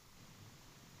 Sure,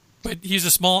 but he's a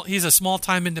small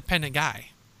time independent guy.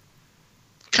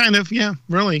 Kind of, yeah,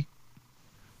 really.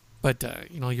 But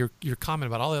your comment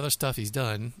about all the other stuff he's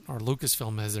done, or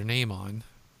Lucasfilm has their name on.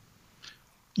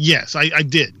 Yes, I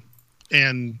did,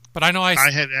 but I know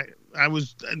I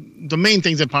was the main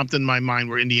things that popped in my mind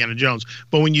were Indiana Jones.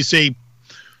 But when you say,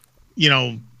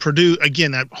 produce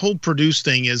again, that whole produce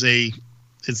thing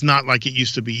it's not like it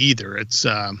used to be either. It's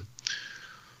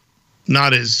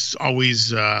not as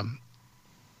always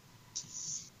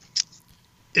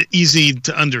easy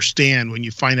to understand when you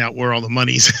find out where all the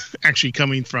money's actually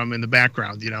coming from in the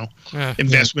background,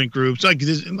 investment groups like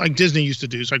Disney used to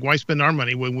do. It's like, why spend our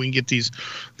money when we can get these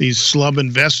slub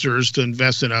investors to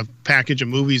invest in a package of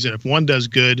movies, and if one does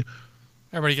good,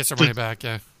 everybody gets their money back.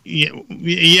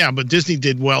 Yeah, but Disney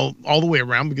did well all the way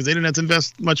around because they didn't have to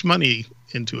invest much money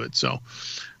into it. So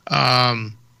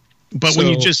when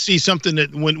you just see something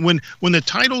that when the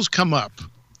titles come up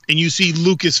and you see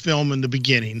Lucasfilm in the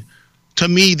beginning, to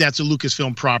me, that's a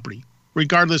Lucasfilm property,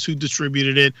 regardless who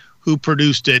distributed it, who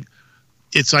produced it.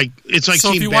 It's like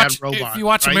seeing Bad Robot. If you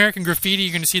watch right? American Graffiti,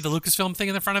 you're going to see the Lucasfilm thing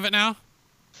in the front of it now?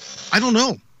 I don't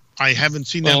know. I haven't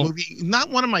seen that movie. Not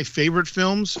one of my favorite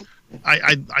films.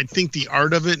 I think the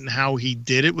art of it and how he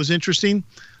did it was interesting.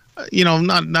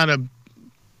 Not a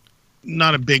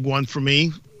not a big one for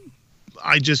me.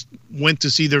 I just went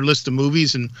to see their list of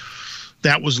movies, and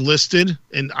that was listed,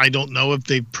 and I don't know if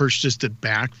they purchased it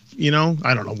back. I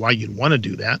don't know why you'd want to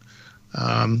do that.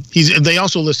 They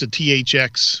also listed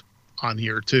THX on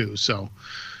here too. So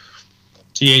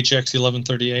THX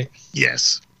 1138.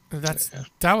 Yes,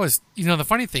 that was the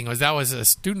funny thing was that was a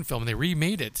student film and they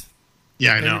remade it.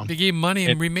 Yeah, I know. They gave money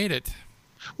and remade it.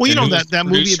 Well, that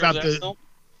movie about the film?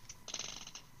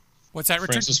 What's that,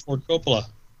 Richard? Francis Ford Coppola.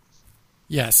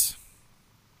 Yes.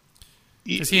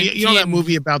 That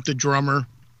movie about the drummer,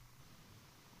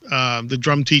 the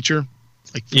drum teacher?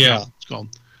 Yeah. It's called.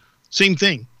 Same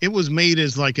thing. It was made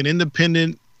as like an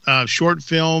independent short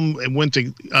film. It went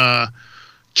to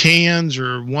Cannes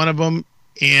or one of them,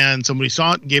 and somebody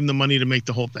saw it and gave them the money to make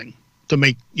the whole thing. To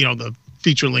make, the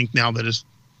feature length now that is,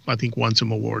 I think, won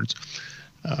some awards.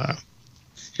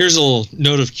 Here's a little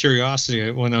note of curiosity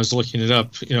when I was looking it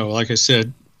up. Like I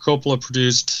said, Coppola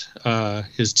produced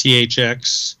his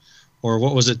THX, or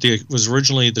what was it? Was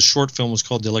originally the short film was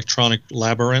called The Electronic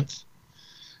Labyrinth,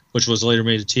 which was later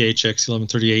made a THX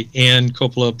 1138. And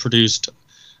Coppola produced,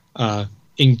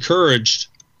 encouraged,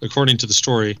 according to the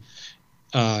story,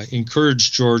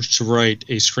 encouraged George to write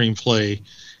a screenplay,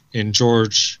 and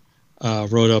George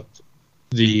wrote up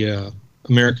the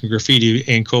American Graffiti,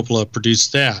 and Coppola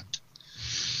produced that.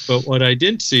 But what I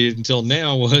didn't see until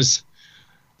now was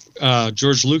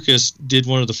George Lucas did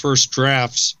one of the first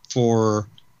drafts for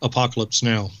Apocalypse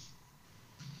Now.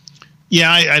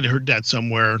 Yeah, I'd heard that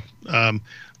somewhere.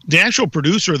 The actual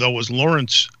producer, though, was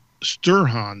Lawrence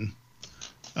Sturhan,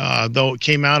 though it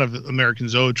came out of American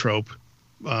Zoetrope,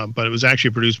 but it was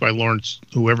actually produced by Lawrence,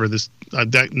 whoever this,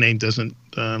 that name doesn't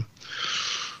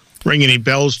ring any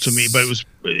bells to me, but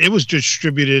it was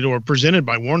distributed or presented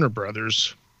by Warner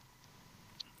Brothers.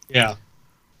 Yeah.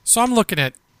 So I'm looking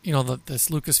at, this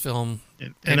Lucasfilm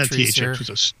And entries here. THX was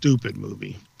a stupid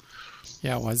movie.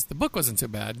 Yeah, it was. The book wasn't too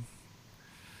bad.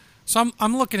 So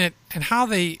I'm looking at and how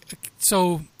they.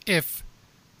 So they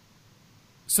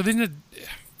did,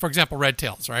 for example, Red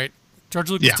Tails, right? George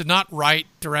Lucas did not write,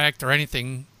 direct, or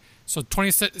anything. So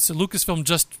Lucasfilm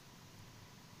just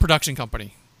production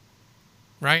company,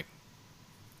 right?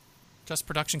 Just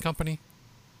production company.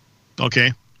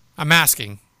 Okay. I'm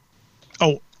asking.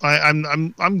 Oh,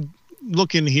 I'm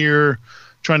looking here,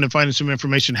 trying to find some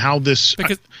information how this.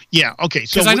 Okay.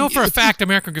 So I know for a fact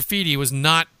American Graffiti was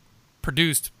not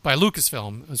produced by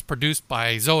Lucasfilm. It was produced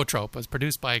by Zoetrope. It was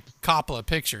produced by Coppola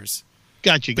Pictures.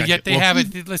 Gotcha. But yet they have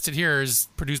it listed here as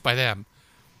produced by them.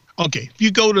 Okay, if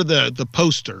you go to the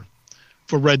poster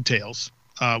for Red Tails,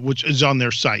 which is on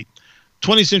their site,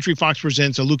 20th Century Fox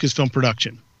presents a Lucasfilm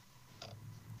production.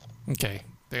 Okay,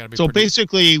 they gotta be. So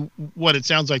basically, what it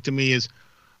sounds like to me is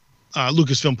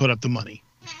Lucasfilm put up the money.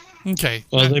 Okay.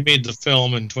 Well, they made the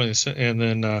film in 20, and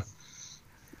then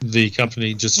the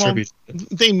company distributed. Well,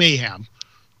 they may have.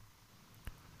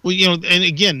 Well, and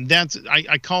again, that's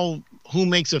I call who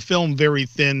makes a film very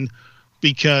thin,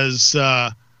 because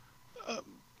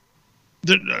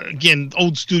again,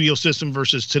 old studio system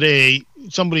versus today.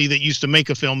 Somebody that used to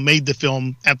make a film made the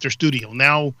film at their studio.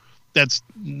 Now that's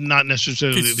not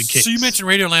necessarily the case. So you mentioned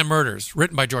Radioland Murders,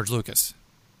 written by George Lucas.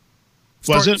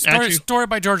 Was it actually? Story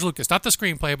by George Lucas, not the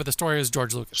screenplay, but the story is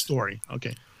George Lucas. Story,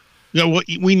 okay. Yeah, well,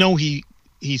 we know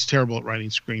he's terrible at writing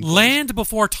screenplays. Land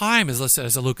Before Time is listed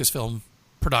as a Lucasfilm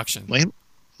production. Wait,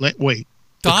 the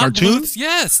Don cartoon? Bluth,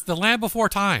 yes, The Land Before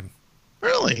Time.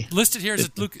 Really? Listed here as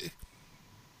Luke.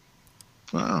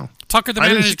 Wow. Tucker the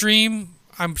Man in His Dream.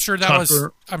 I'm sure that was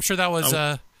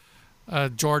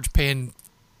George paying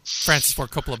Francis Ford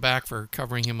Coppola back for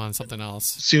covering him on something else.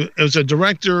 See, it was a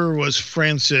director was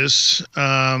Francis.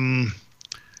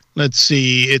 Let's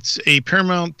see. It's a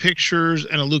Paramount Pictures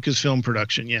and a Lucasfilm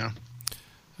production. Yeah.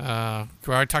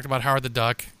 We already talked about Howard the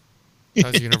Duck.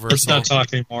 That was Universal. Let's not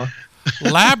talk anymore.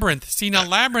 Labyrinth. See, now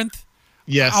Labyrinth.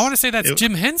 Yes. I want to say that's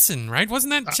Jim Henson, right?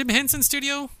 Wasn't that Jim Henson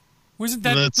studio? Was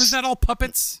that all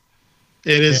puppets?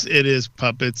 It is. Yeah. It is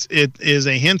puppets. It is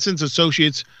a Henson's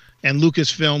Associates and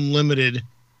Lucasfilm Limited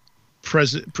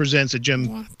presents a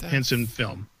Jim Henson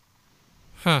film.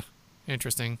 Huh.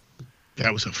 Interesting.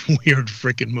 That was a weird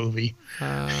freaking movie.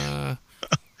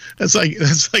 That's like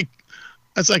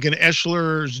an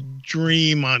Eschler's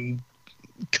dream on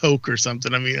coke or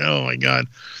something. I mean, oh my god,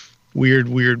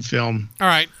 weird film. All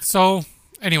right, so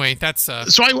anyway, that's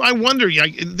so I wonder,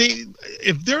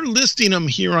 if they're listing them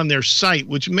here on their site,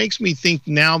 which makes me think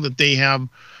now that they have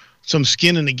some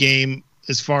skin in the game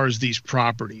as far as these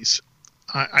properties.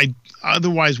 I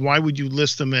otherwise, why would you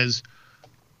list them as,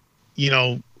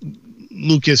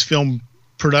 Lucasfilm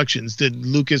Productions? Did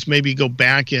Lucas maybe go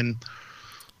back and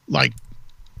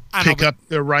pick up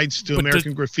their rights to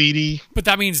American Graffiti. But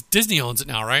that means Disney owns it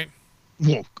now, right?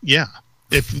 Well, yeah.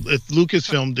 If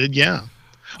Lucasfilm did, yeah.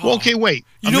 Well, okay, wait.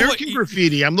 American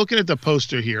Graffiti, I'm looking at the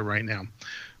poster here right now.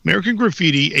 American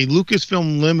Graffiti, a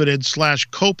Lucasfilm Limited /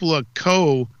 Coppola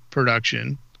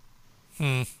co-production.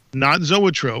 Not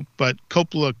Zoetrope, but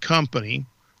Coppola Company.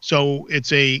 So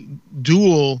it's a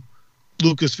dual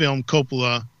Lucasfilm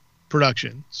Coppola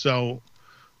production. So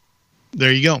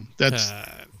there you go. That's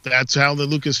how the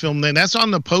Lucasfilm name. That's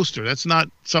on the poster. That's not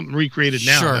something recreated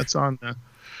now. Sure. That's on the.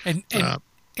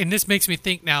 And this makes me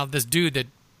think now. This dude that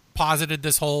posited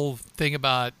this whole thing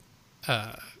about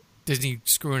Disney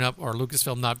screwing up or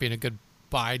Lucasfilm not being a good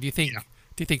buy. Do you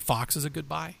think Fox is a good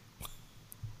buy?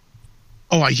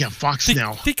 Oh, yeah, Fox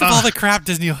now. Think of all the crap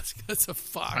Disney owns because of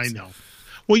Fox. I know.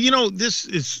 Well, this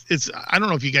is. I don't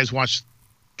know if you guys watched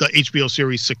the HBO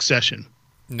series Succession.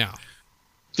 No.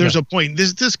 There's a point.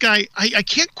 This guy, I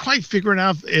can't quite figure it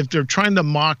out if they're trying to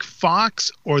mock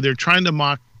Fox or they're trying to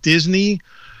mock Disney.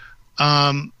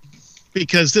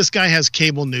 Because this guy has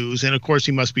cable news, and of course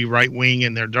he must be right wing,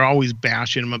 and they're always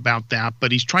bashing him about that.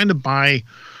 But he's trying to buy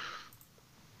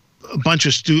a bunch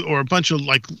of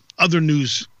like other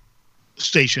news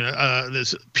station,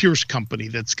 this Pierce company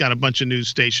that's got a bunch of news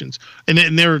stations, and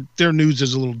their news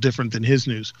is a little different than his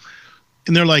news.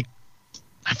 And they're like,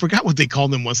 I forgot what they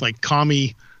called them, was like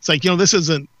commie. It's like, this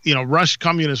isn't,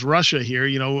 communist Russia here.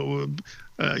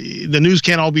 The news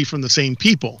can't all be from the same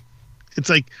people. It's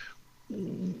like,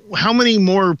 how many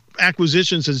more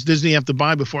acquisitions does Disney have to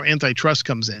buy before antitrust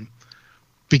comes in?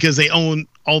 Because they own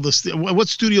all this. What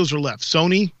studios are left?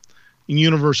 Sony and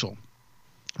Universal.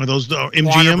 Are those MGM?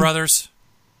 Warner Brothers.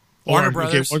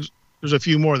 Okay, there's a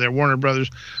few more there, Warner Brothers.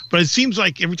 But it seems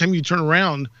like every time you turn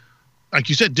around, like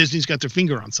you said, Disney's got their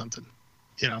finger on something,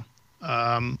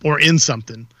 or in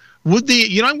something. Would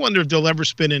they, I wonder if they'll ever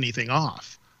spin anything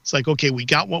off. It's like, okay, we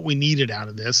got what we needed out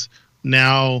of this.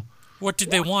 Now, what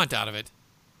did they want out of it?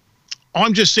 Oh,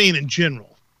 I'm just saying in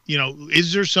general.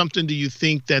 Is there something, do you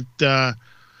think that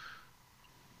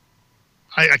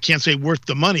I can't say worth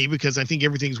the money because I think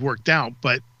everything's worked out,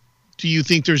 but do you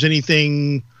think there's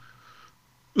anything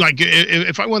like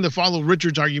if I wanted to follow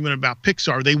Richard's argument about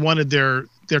Pixar, they wanted their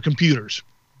computers.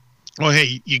 Oh,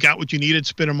 hey, you got what you needed,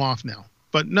 spin them off now.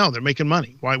 But no, they're making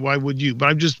money. Why would you? But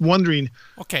I'm just wondering.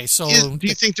 Okay, so do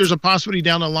you think there's a possibility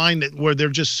down the line where they're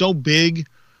just so big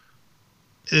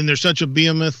and they're such a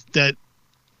behemoth that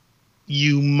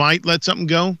you might let something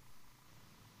go?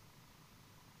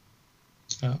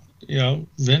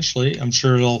 Eventually, I'm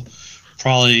sure they'll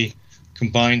probably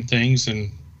combine things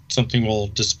and something will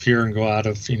disappear and go out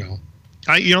of, a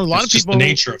lot of people. The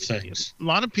nature of things. A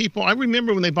lot of people. I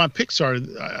remember when they bought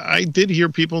Pixar, I did hear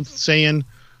people saying,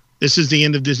 "This is the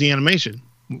end of Disney Animation.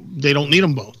 They don't need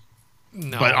them both."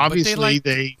 No, but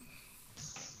obviously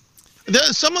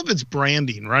some of it's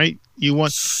branding, right? You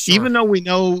want, sure. Even though we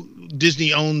know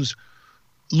Disney owns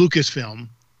Lucasfilm,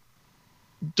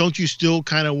 don't you still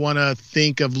kind of want to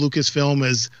think of Lucasfilm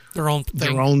as their own thing,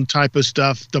 their own type of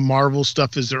stuff? The Marvel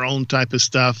stuff is their own type of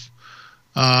stuff.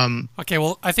 Okay,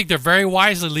 well, I think they're very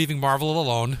wisely leaving Marvel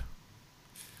alone,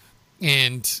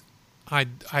 and I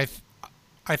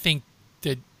think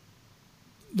that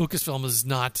Lucasfilm is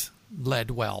not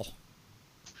led well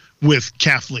with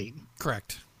Kathleen.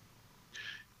 Correct.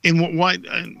 And why?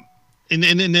 And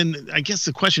then I guess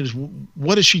the question is,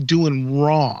 what is she doing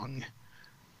wrong?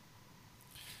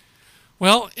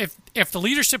 Well, if the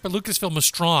leadership at Lucasfilm was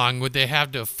strong, would they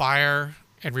have to fire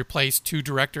and replace 2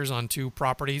 directors on 2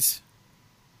 properties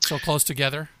so close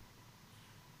together?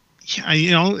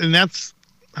 Yeah, and that's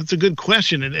a good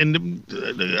question. And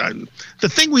the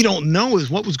thing we don't know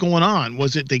is what was going on.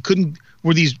 Was it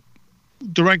were these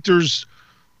directors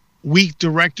weak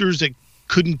directors that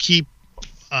couldn't keep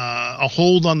a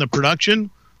hold on the production?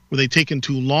 Were they taking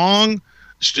too long?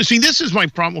 See, this is my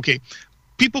problem. Okay,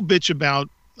 people bitch about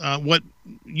what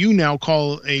you now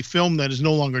call a film that is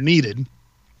no longer needed.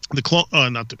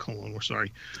 Not the Clone Wars,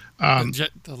 sorry. The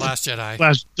Last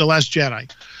Jedi. The Last Jedi.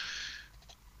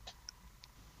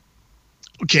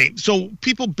 Okay, so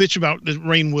people bitch about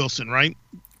Rainn Wilson, right?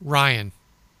 Ryan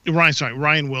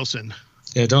Wilson.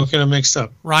 Yeah, don't get them mixed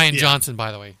up. Rian Johnson,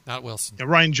 by the way, not Wilson. Yeah,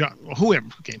 whoever.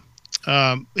 Okay.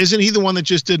 Isn't he the one that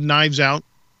just did Knives Out?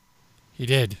 He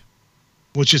did.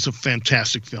 Which is a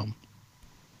fantastic film.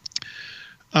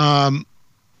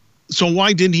 So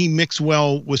why didn't he mix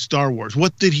well with Star Wars?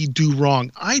 What did he do wrong?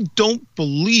 I don't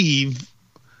believe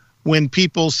when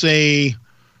people say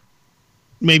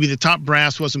maybe the top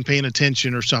brass wasn't paying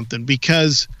attention or something,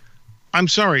 because I'm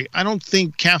sorry, I don't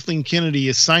think Kathleen Kennedy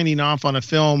is signing off on a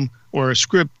film or a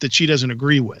script that she doesn't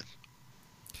agree with.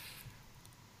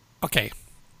 okay,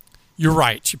 you're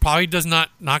right. She probably does not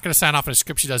going to sign off on a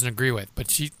script she doesn't agree with.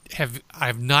 But I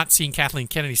have not seen Kathleen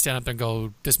Kennedy stand up and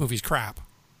go, "This movie's crap."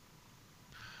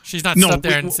 She's not stood up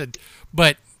there and said,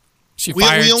 but she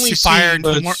fired. We only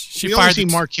see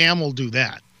Mark Hamill do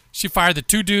that. She fired the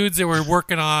 2 dudes that were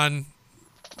working on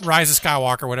Rise of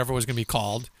Skywalker, whatever it was going to be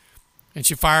called, and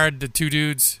she fired the 2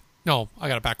 dudes. No, I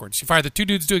got it backwards. She fired the 2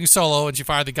 dudes doing Solo, and she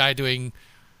fired the guy doing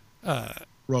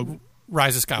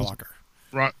Rise of Skywalker.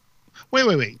 Right.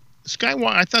 Wait. Skywalker.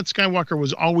 I thought Skywalker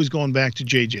was always going back to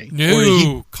JJ.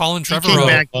 No, Colin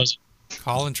Trevorrow.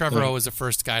 Colin Trevorrow Right. was the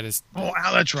first guy to. Oh,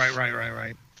 that's right.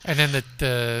 Right. And then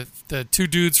the 2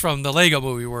 dudes from the Lego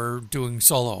movie were doing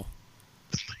Solo.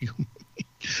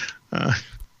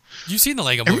 You've seen the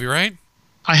Lego movie, right?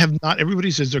 I have not. Everybody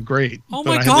says they're great. Oh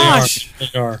my gosh,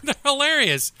 they are. They're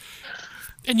hilarious.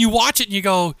 And you watch it and you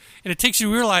go, and it takes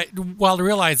you a while to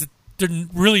realize that they're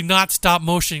really not stop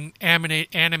motion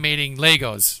animating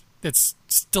Legos. It's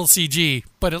still CG,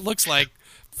 but it looks like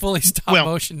fully stop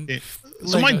motion.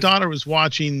 So my daughter was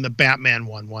watching the Batman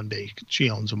one day.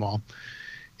 She owns them all.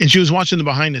 And she was watching the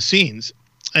behind the scenes.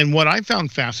 And what I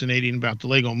found fascinating about the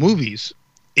Lego movies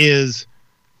is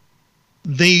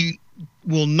they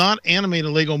will not animate a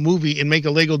Lego movie and make a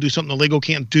Lego do something the Lego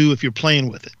can't do if you're playing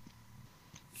with it.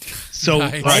 So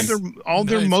nice. all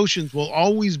their motions will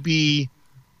always be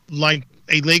like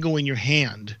a Lego in your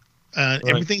hand. Right.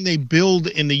 Everything they build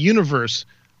in the universe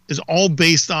is all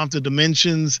based off the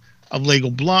dimensions of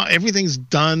Lego block. Everything's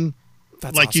done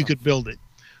like awesome. You could build it,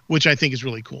 which I think is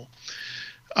really cool.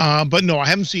 But no, I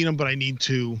haven't seen them, but I need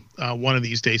to one of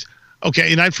these days.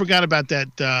 Okay, and I forgot about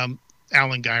that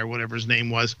Allen guy or whatever his name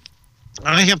was.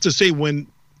 I have to say, when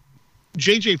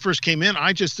JJ first came in,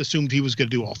 I just assumed he was going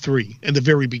to do all 3 in the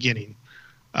very beginning.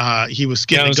 He was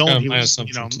getting going. He was,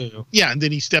 too. Yeah, and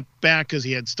then he stepped back because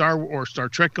he had Star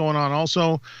Trek going on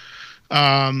also.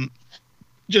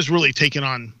 Just really taking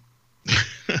on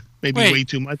way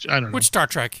too much. I don't know. Which Star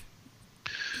Trek?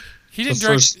 He didn't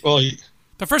direct.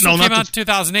 The first one came out in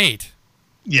 2008.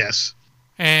 Yes.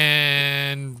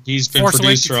 And he's been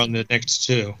producer on the next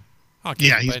 2. Okay,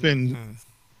 yeah, he's been.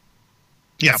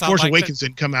 Yeah, Force Awakens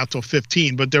didn't come out till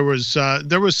 15, but there was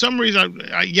some reason.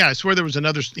 I swear there was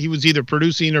another. He was either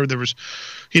producing or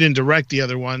he didn't direct the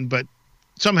other one, but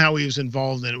somehow he was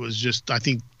involved, and it was just, I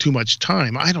think, too much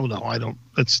time. I don't know.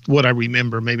 That's what I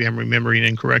remember. Maybe I'm remembering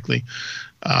incorrectly.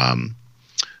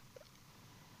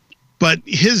 But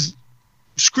his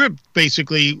script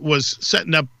basically was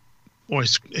setting up, or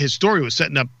his story was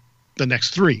setting up the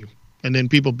next 3, and then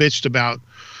people bitched about.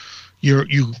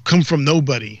 You come from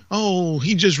nobody. Oh,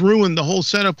 he just ruined the whole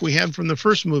setup we had from the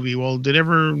first movie. Well, did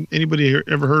anybody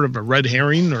ever heard of a red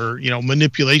herring or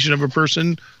manipulation of a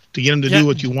person to get him to do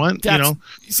what you want?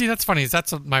 See, that's funny.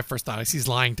 That's my first thought. He's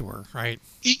lying to her, right?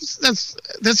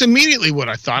 That's immediately what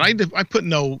I thought. I put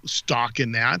no stock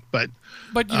in that, but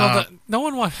no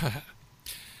one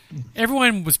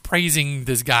everyone was praising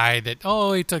this guy that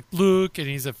he took Luke and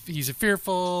he's a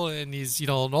fearful and he's an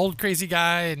old crazy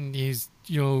guy and he's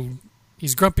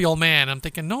he's a grumpy old man. I'm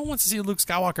thinking no one wants to see Luke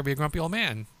Skywalker be a grumpy old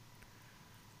man.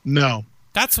 No,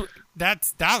 that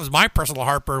was my personal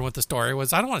heartburn with the story.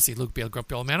 Was I don't want to see Luke be a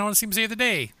grumpy old man. I want to see him save the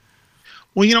day.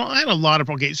 Well, I had a lot of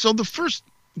so the first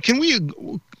could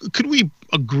we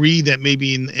agree that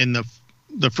maybe in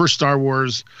the first Star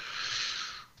Wars.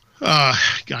 I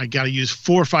got to use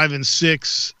 4, 5, and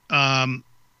 6.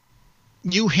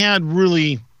 You had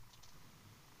really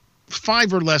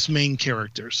 5 or less main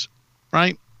characters,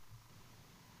 right?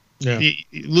 Yeah.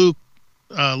 Luke,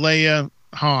 Leia,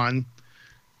 Han.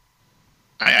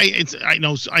 I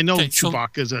know. Okay,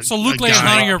 Chewbacca is a. So Luke, Leia, and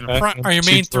Han are your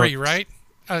main 3, right?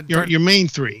 Your main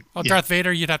 3. Oh, Darth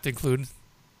Vader, you'd have to include.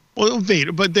 Well,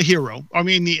 Vader, but the hero. I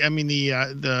mean the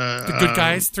good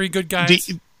guys. 3 good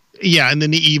guys. And then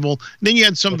the evil. Then you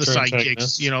had some of the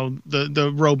sidekicks,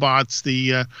 the robots,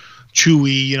 the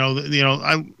Chewie.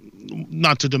 I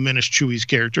not to diminish Chewie's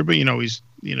character, but he's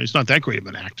not that great of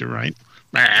an actor, right?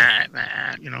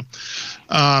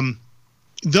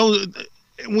 Though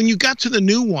when you got to the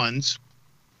new ones,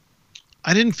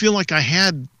 I didn't feel like I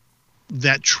had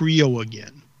that trio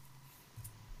again.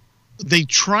 They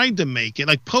tried to make it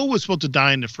like Poe was supposed to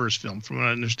die in the first film, from what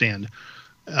I understand.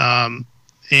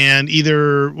 And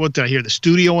either what did I hear? The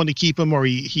studio wanted to keep him, or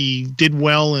he did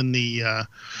well in the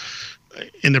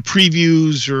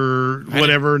previews or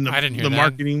whatever. I didn't hear the that.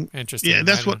 Marketing. Interesting. Yeah,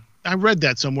 that's what I read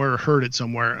that somewhere or heard it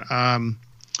somewhere. I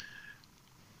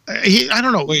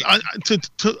don't know.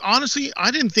 Honestly,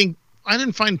 I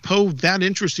didn't find Poe that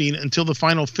interesting until the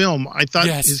final film. I thought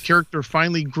his character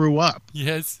finally grew up.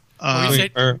 Yes.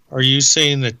 Are you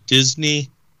saying that Disney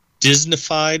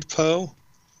Disneyfied Poe?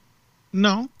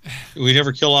 No, We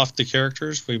never kill off the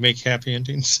characters. We make happy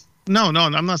endings. no,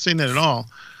 I'm not saying that at all.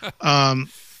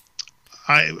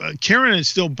 Karen is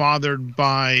still bothered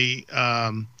by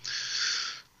the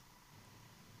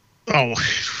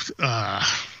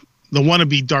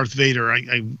wannabe Darth Vader.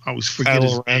 I always forget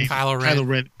his name. Kylo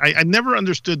Ren. I never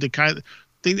understood the Kylo.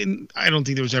 They didn't. I don't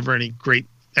think there was ever any great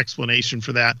explanation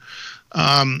for that.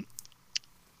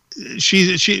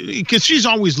 She's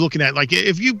always looking at, like,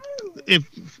 if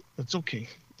it's okay,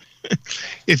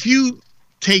 if you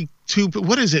take two,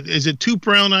 what is it? Is it two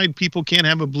brown-eyed people can't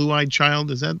have a blue-eyed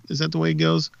child? Is that the way it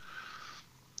goes?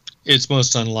 It's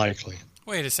most unlikely.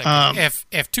 Wait a second.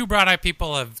 If two brown-eyed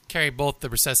people have carried both the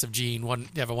recessive gene, you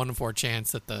have a 1 in 4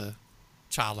 chance that the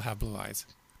child will have blue eyes.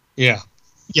 Yeah.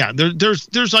 Yeah,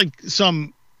 there's like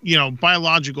some,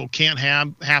 biological can't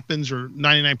have happens, or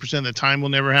 99% of the time will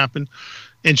never happen,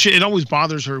 and it always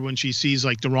bothers her when she sees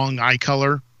like the wrong eye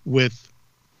color with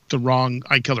the wrong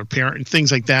eye color parent and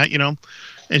things like that,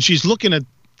 and she's looking at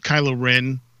Kylo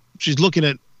Ren, she's looking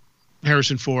at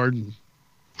Harrison Ford and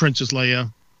Princess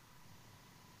Leia,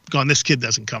 going, this kid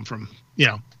doesn't come from,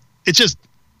 it's just,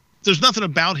 there's nothing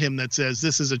about him that says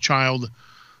this is a child,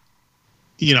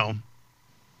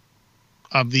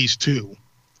 of these two.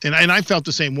 And I felt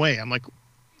the same way. I'm like,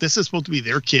 this is supposed to be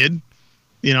their kid.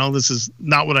 This is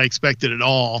not what I expected at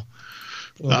all.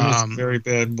 Well, he was a very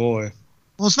bad boy.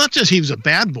 Well, it's not just he was a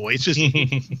bad boy. It's just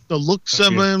the looks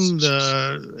of him,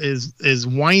 his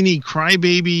whiny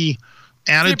crybaby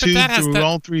attitude through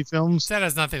all three films. That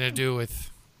has nothing to do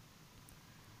with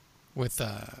who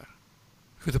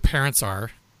the parents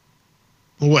are.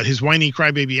 What, his whiny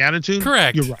crybaby attitude?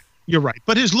 Correct. You're right.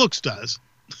 But his looks does.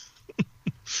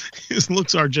 His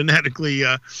looks are genetically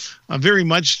very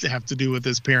much have to do with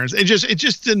his parents. It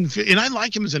just didn't fit. And I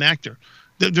like him as an actor.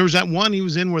 There was that one he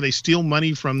was in where they steal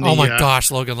money from the... Oh my gosh,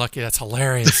 Logan Lucky, that's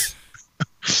hilarious.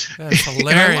 That's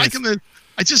hilarious. I like him.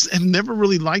 I just have never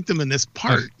really liked him in this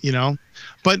part,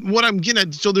 But what I'm getting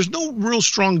at, so there's no real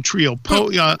strong trio.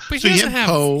 Poe, but so he you have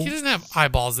Poe. He doesn't have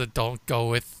eyeballs that don't go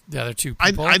with the other two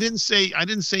people. I didn't say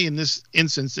in this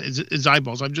instance his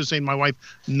eyeballs. I'm just saying my wife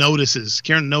notices.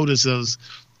 Karen notices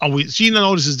always. She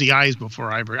notices the eyes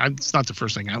before I. It's not the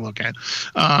first thing I look at.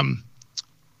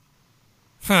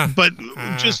 But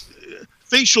just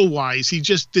facial wise, he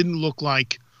just didn't look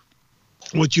like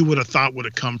what you would have thought would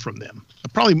have come from them.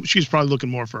 She's probably looking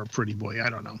more for a pretty boy. I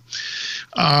don't know.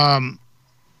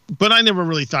 But I never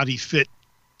really thought he fit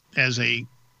as a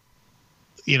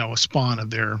spawn of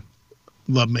their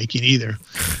lovemaking either.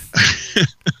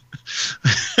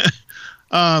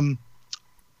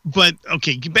 But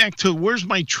okay, get back to where's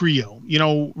my trio?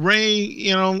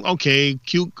 Rey, okay,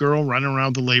 cute girl running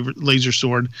around with the laser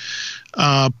sword.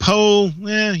 Poe,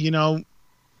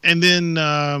 and then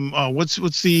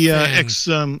what's the ex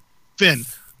Finn?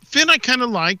 Finn I kind of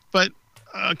like, but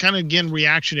kind of again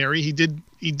reactionary. He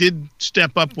did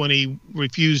step up when he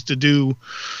refused to do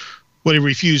what he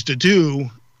refused to do.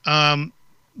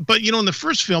 But in the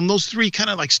first film, those three kind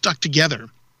of like stuck together.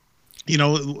 A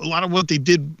lot of what they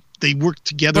did, they worked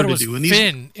together to do.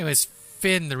 And it was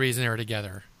Finn the reason they were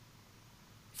together.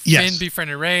 Yes. Finn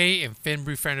befriended Rey, and Finn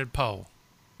befriended Poe.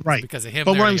 Right. Because of him,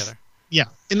 they were together. Yeah.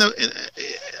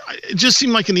 It just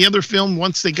seemed like in the other film,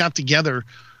 once they got together,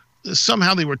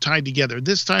 somehow they were tied together.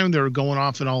 This time they were going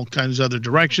off in all kinds of other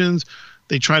directions.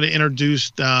 They tried to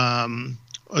introduce the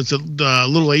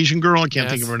little Asian girl. I can't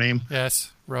think of her name.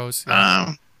 Yes, Rose.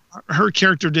 Yeah. Her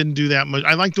character didn't do that much.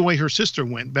 I like the way her sister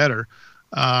went better.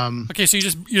 Okay, so you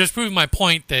just proved my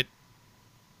point that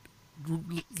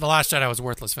The Last Jedi was a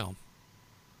worthless film.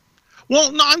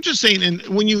 Well, no, I'm just saying, and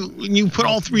when you put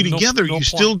all three together, you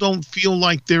still don't feel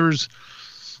like there's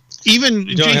even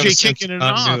JJ kicking it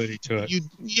off.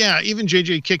 Even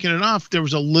JJ kicking it off, there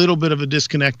was a little bit of a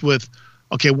disconnect with,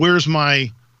 okay, where's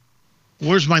my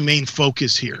main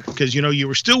focus here? Because you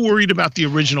were still worried about the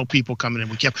original people coming in.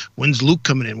 When's Luke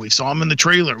coming in? We saw him in the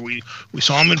trailer. We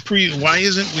saw him in why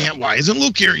isn't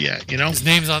Luke here yet? His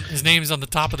name's on the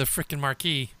top of the freaking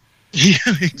marquee. Yeah,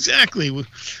 exactly.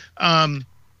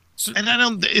 And I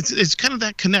don't. It's kind of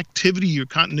that connectivity or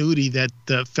continuity that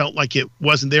felt like it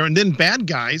wasn't there. And then bad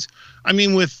guys. I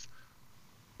mean, with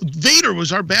Vader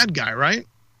was our bad guy, right?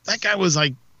 That guy was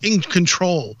like in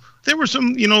control. There were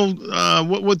some,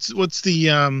 what's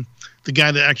the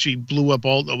guy that actually blew up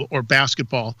or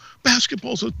basketball?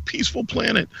 Basketball's a peaceful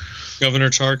planet. Governor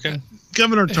Tarkin.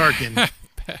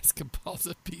 Basketball's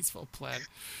a peaceful planet.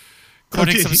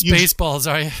 Quoting some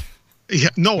Spaceballs, are you? Yeah,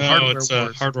 no, Hardware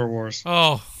Wars. Hardware Wars.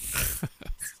 Oh.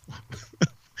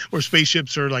 where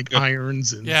spaceships are like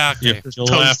irons and Yeah, okay. Yeah, you'll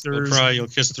laugh, you'll Toasters. cry, you'll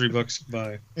kiss $3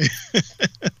 goodbye.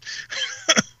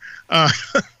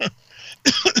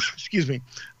 Excuse me.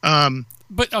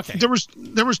 But okay. There was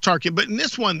Tarkin, but in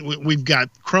this one we've got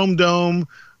Chrome Dome,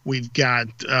 we've got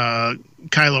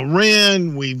Kylo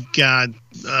Ren, we've got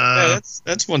Yeah,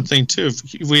 that's one thing too.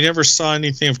 We never saw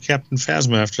anything of Captain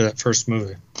Phasma after that first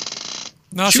movie.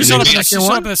 No, She she was showed in up the in second showed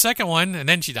one? up in the second one, and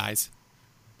then she dies.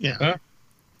 yeah. Huh?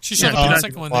 She showed Yeah, up in the I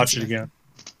second one. Watch then it she again.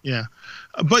 Yeah,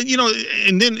 but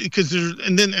and then because there's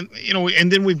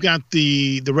and then we've got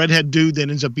the redhead dude that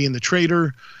ends up being the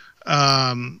traitor.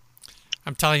 I'm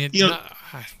telling you, You know-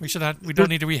 we should not. We don't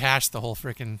need to rehash the whole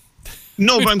freaking.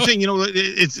 No, but I'm saying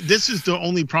this is the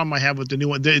only problem I have with the new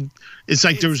one. It's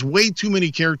like there's way too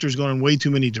many characters going in way too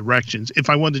many directions. If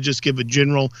I wanted to just give a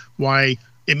general why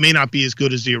it may not be as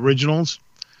good as the originals,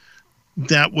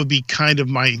 that would be kind of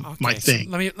my Okay, thing.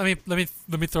 So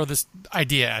let me throw this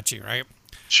idea at you, right?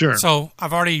 Sure. So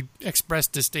I've already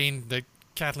expressed disdain that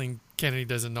Kathleen Kennedy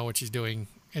doesn't know what she's doing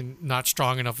and not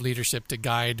strong enough leadership to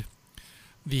guide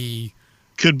the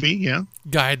Could be, yeah.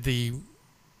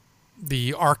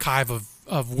 the archive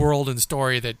of world and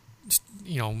story that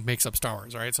makes up Star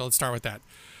Wars, right? So let's start with that.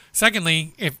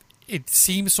 Secondly, if it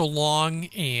seems so long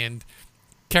and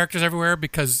characters everywhere,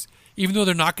 because even though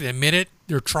they're not going to admit it,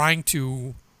 they're trying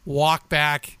to walk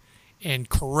back and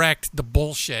correct the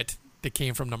bullshit that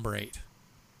came from number 8.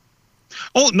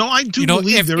 Oh no, I do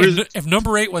believe if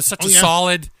number 8 was such a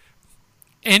solid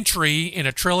entry in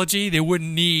a trilogy, they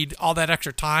wouldn't need all that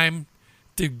extra time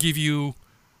to give you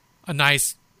a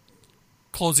nice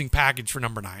closing package for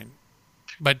number 9.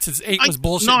 But since 8 was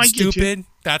bullshit and stupid,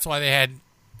 that's why they had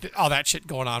all that shit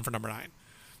going on for number 9.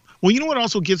 Well, you know what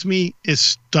also gets me is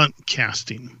stunt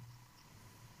casting.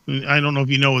 I don't know if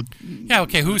you know it. Yeah,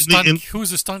 okay. Who's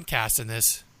the stunt cast in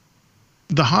this?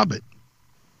 The Hobbit.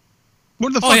 Where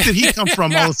the fuck did he come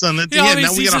from all of a sudden at the end?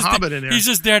 Now we got a Hobbit in there. He's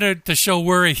just there to show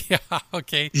worry. Yeah,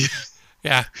 okay.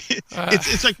 Yeah.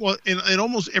 It's like, well, in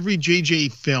almost every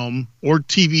JJ film or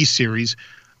TV series,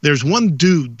 there's one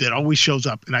dude that always shows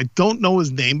up, and I don't know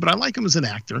his name, but I like him as an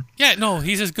actor. Yeah, no,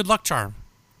 he's his good luck charm.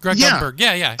 Greg Lundberg.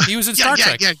 Yeah. He was in Star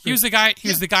Trek. Yeah. He was the guy. He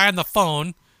was the guy on the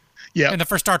phone. Yeah. In the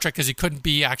first Star Trek, because he couldn't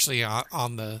be actually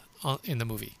in the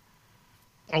movie.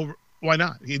 Oh, why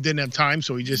not? He didn't have time,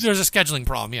 so he just. There's a scheduling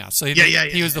problem. Yeah. So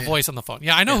he was the voice on the phone.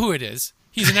 Yeah, I know who it is.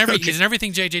 He's in he's in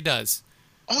everything JJ does.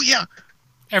 Oh yeah.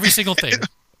 Every single thing,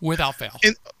 without fail.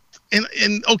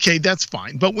 And okay, that's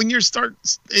fine. But when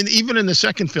and even in the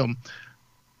second film,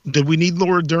 did we need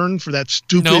Laura Dern for that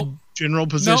stupid general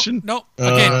position? No.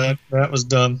 Again, that was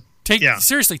dumb.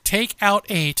 Seriously, take out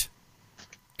 8,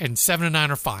 and 7 and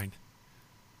 9 are fine.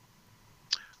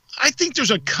 I think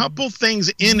there's a couple things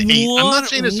in 8. I'm not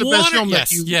saying it's the best film that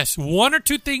you. Yes, 1 or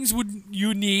 2 things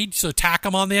you need. So tack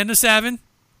them on the end of 7,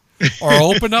 or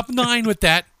open up 9 with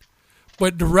that.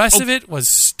 But the rest of it was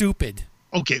stupid.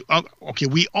 Okay.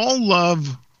 We all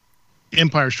love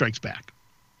Empire Strikes Back.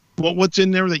 What's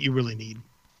in there that you really need?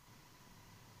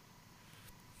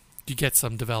 You get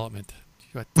some development.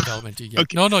 What development do you get?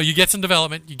 Okay. No, you get some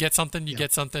development. You get something. You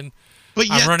get something. But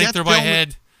I'm running through my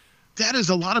head. That is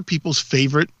a lot of people's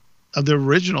favorite of the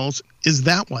originals. Is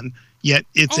that one? Yet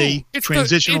it's a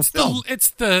transitional film. It's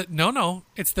the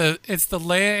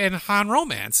Leia and Han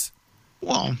romance.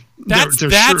 Well, that's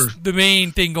sure. The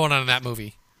main thing going on in that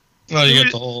movie. Well, you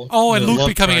got the whole. Oh, and Luke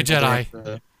becoming a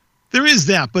Jedi. There is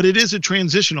that, but it is a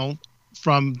transitional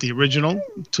from the original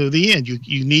to the end.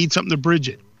 You need something to bridge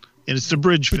it, and it's the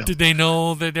bridge film. Did they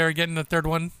know that they were getting the third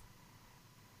one?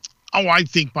 Oh, I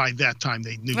think by that time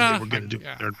they knew they were going to do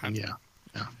the third one. Yeah.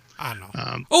 I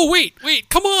don't know. Wait!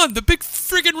 Come on! The big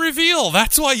friggin' reveal.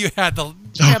 That's why you had the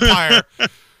Empire.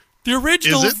 The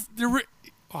original. Is it?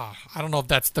 I don't know if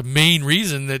that's the main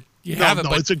reason that you have it. No,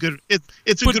 but it's a good.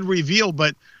 It's a good reveal,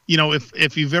 but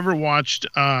if you've ever watched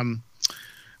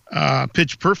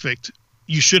Pitch Perfect,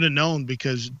 you should have known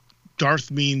because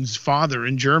Darth means father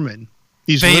in German.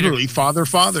 He's Vader. Literally father.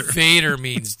 Vader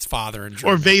means father in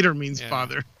German. Or Vader means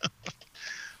father.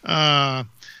 Well,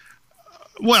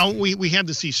 we had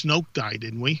to see Snoke die,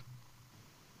 didn't we?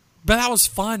 But that was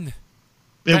fun.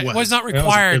 It was not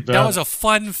required. That was a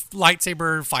fun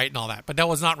lightsaber fight and all that, but that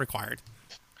was not required.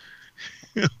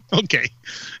 Okay.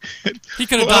 He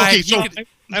could have died. Okay, so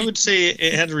I would say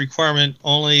it had a requirement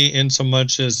only in so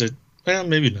much as it. Well,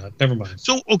 maybe not. Never mind.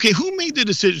 So, okay, who made the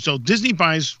decision? So Disney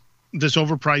buys this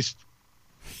overpriced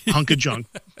hunk of junk,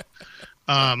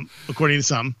 according to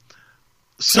some.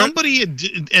 Somebody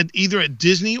at either at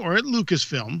Disney or at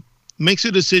Lucasfilm makes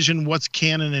a decision what's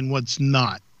canon and what's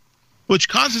not, which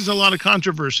causes a lot of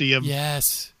controversy of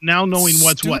now knowing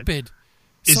what's what.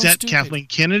 Is So that stupid. Kathleen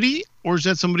Kennedy or is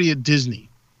that somebody at Disney?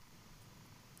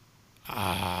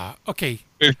 Okay,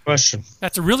 Good question.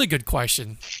 that's a really good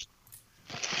question.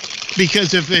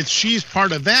 Because if she's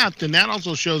part of that, then that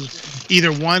also shows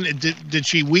either one, did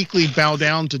she weekly bow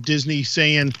down to Disney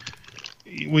saying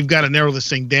we've got to narrow this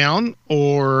thing down,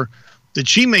 or did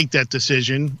she make that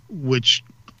decision, which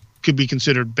could be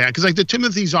considered bad? Because like the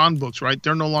Timothy Zahn books, right?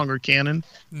 They're no longer canon.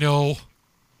 No,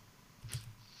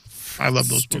 I love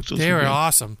those books. Those they were were good.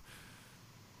 awesome.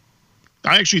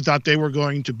 I actually thought they were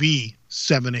going to be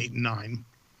 7, 8, and 9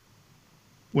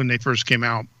 when they first came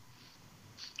out.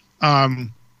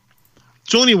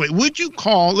 So anyway, would you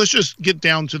call, let's just get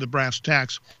down to the brass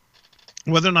tacks,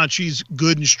 whether or not she's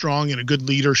good and strong and a good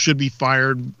leader, should be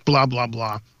fired, blah, blah,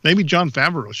 blah. Maybe Jon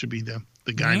Favreau should be the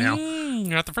guy now.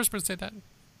 You're not the first person to say that.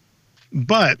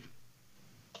 But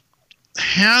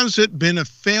has it been a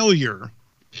failure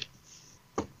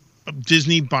of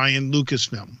Disney buying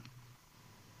Lucasfilm?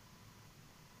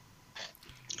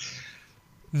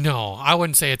 No, I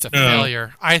wouldn't say it's a No.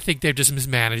 failure. I think they've just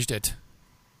mismanaged it.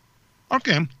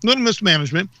 Okay, little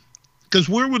mismanagement. Because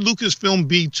where would Lucasfilm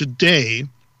be today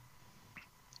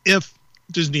if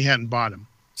Disney hadn't bought him?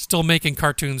 Still making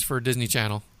cartoons for Disney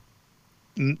Channel.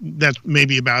 That's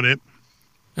maybe about it.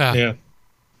 Yeah.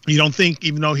 You don't think,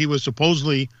 even though he was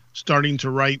supposedly starting to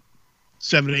write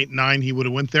 7, 8, 9, he would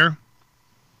have went there?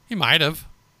 He might have,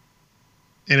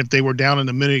 And if they were down in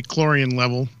the midi-chlorian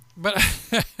level but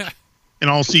and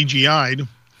all CGI'd,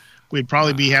 we'd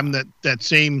probably be having that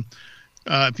same...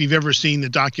 if you've ever seen the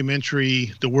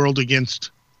documentary The World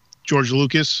Against George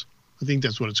Lucas, I think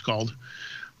that's what it's called.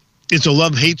 It's a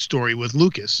love-hate story with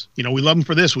Lucas. You know, we love him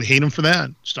for this, we hate him for that.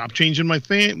 Stop changing my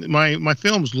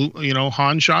films. You know,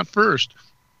 Han shot first.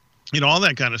 You know, all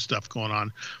that kind of stuff going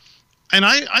on. And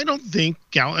I don't think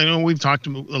I know we've talked a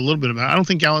little bit about it. I don't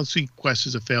think Galaxy Quest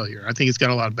is a failure. I think it's got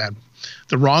a lot of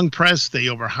the wrong press. They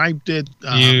overhyped it.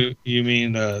 You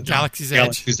mean Galaxy's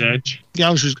Edge.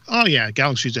 Galaxy's Edge?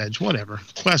 Galaxy's Edge, whatever.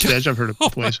 Quest Edge, I've heard it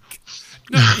both ways.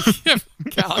 Galaxy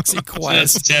That's a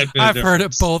Quest. tad bit I've heard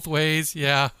it difference. both ways.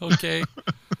 Yeah, okay.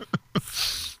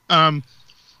 And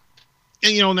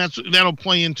you know, and that'll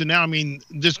play into now. I mean,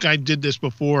 this guy did this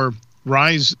before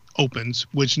Rise opens,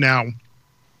 which now,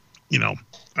 you know,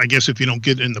 I guess if you don't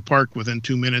get in the park within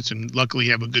 2 minutes and luckily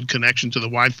have a good connection to the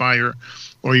Wi-Fi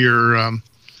or your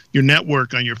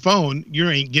network on your phone, you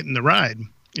ain't getting the ride,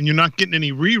 and you're not getting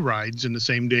any re-rides in the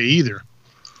same day either.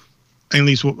 At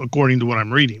least according to what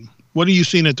I'm reading. What are you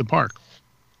seeing at the park?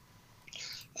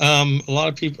 A lot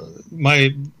of people.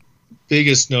 My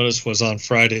biggest notice was on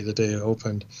Friday, the day it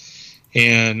opened,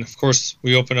 and of course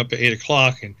we open up at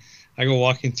 8:00, and I go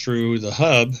walking through the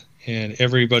hub, and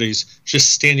everybody's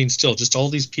just standing still. Just all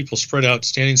these people spread out,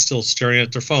 standing still, staring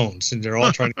at their phones, and they're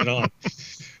all trying to get on.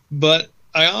 But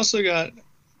I also got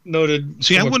noted.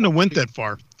 See, I wouldn't have went that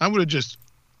far. I would have just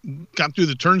got through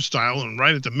the turnstile and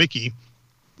right at the Mickey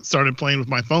started playing with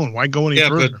my phone. Why go any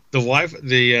further? But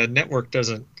the network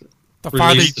doesn't. The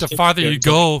Release the farther you certificate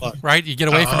go, until 8:00. right? You get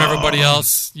away from everybody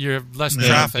else. You have less Yeah.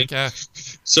 traffic. Yeah.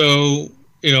 So,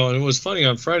 you know, and it was funny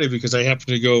on Friday because I happened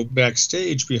to go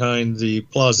backstage behind the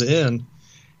Plaza Inn,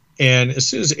 and as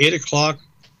soon as 8:00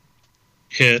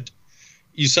 hit,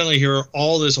 you suddenly hear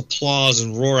all this applause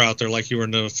and roar out there like you were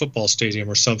in a football stadium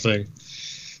or something.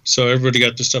 So everybody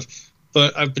got this stuff.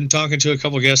 But I've been talking to a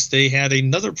couple of guests. They had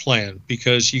another plan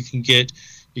because you can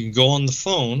go on the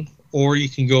phone or you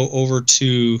can go over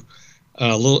to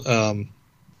Buzz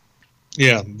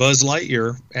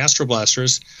Lightyear Astro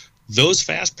Blasters. Those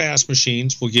fast pass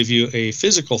machines will give you a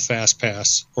physical fast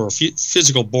pass or a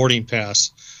physical boarding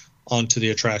pass onto the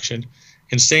attraction.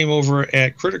 And same over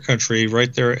at Critter Country,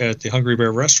 right there at the Hungry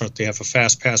Bear restaurant, they have a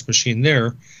fast pass machine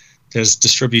there that's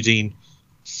distributing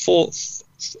full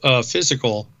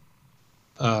physical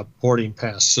boarding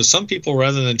pass. So some people,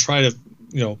 rather than try to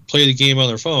play the game on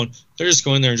their phone, they're just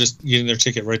going there and just getting their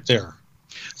ticket right there.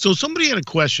 So somebody had a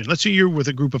question. Let's say you're with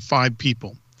a group of 5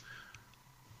 people.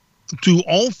 Do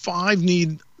all 5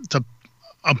 need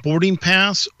a boarding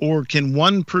pass, or can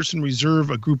one person reserve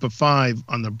a group of 5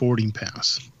 on the boarding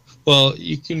pass? Well,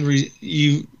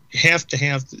 you have to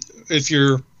have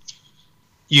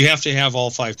you have to have all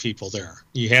 5 people there.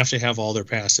 You have to have all their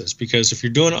passes, because if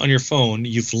you're doing it on your phone,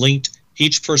 you've linked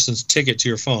each person's ticket to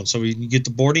your phone, so you can get the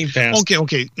boarding pass.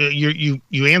 Okay.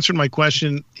 You answered my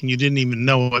question, and you didn't even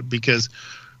know it, because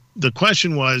the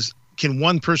question was, can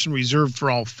one person reserve for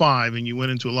all 5? And you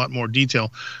went into a lot more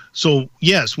detail. So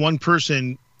yes, one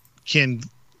person can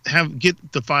get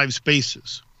the 5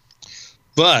 spaces.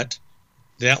 But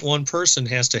that one person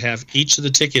has to have each of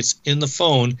the tickets in the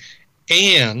phone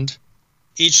and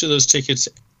each of those tickets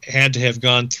had to have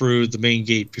gone through the main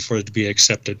gate before it to be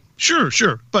accepted. Sure.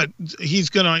 But he's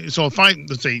gonna. So if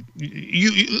let's say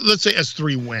let's say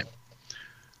S3 went,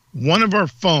 one of our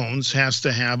phones has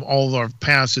to have all of our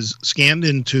passes scanned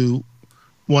into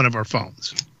one of our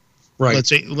phones. Right. Let's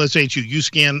say it's you. You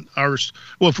scan ours.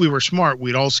 Well, if we were smart,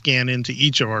 we'd all scan into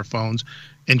each of our phones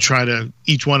and try to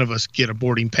each one of us get a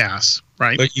boarding pass.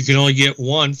 Right. But you can only get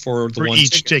one for one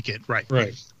each ticket. Right.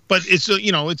 Right. But it's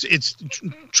it's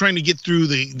trying to get through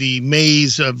the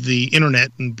maze of the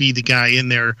internet and be the guy in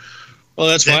there. Well,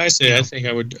 that's why I say I think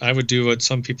I would do what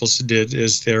some people did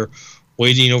is they're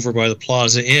waiting over by the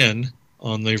Plaza Inn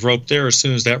on the rope there. As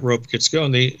soon as that rope gets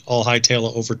going, they all hightail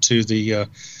it over to the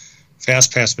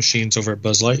Fast Pass machines over at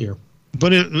Buzz Lightyear.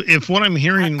 But if what I'm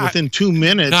hearing within 2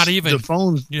 minutes, not even the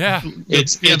phones,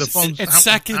 it's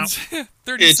seconds,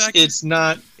 30 seconds.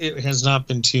 It has not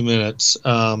been 2 minutes.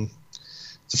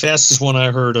 The fastest one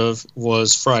I heard of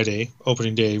was Friday,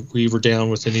 opening day. We were down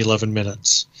within 11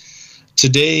 minutes.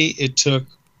 Today, it took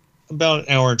about an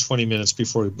hour and 20 minutes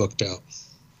before we booked out.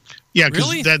 Yeah, because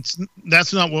really?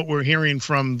 that's not what we're hearing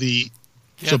from the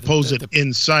supposed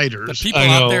insiders. The people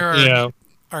out there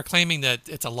are claiming that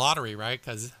it's a lottery, right?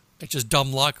 Because it's just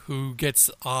dumb luck who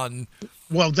gets on.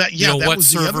 Well, that what was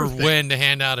server the other thing. when to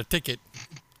hand out a ticket.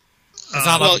 It's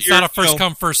not a first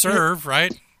come first serve,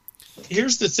 right?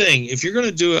 Here's the thing: if you're going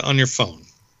to do it on your phone,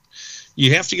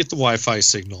 you have to get the Wi-Fi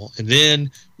signal, and then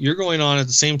you're going on at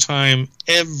the same time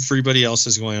everybody else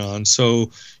is going on. So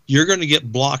you're going to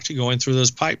get blocked going through those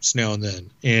pipes now and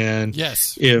then. And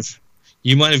yes, if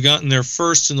you might have gotten there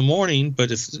first in the morning,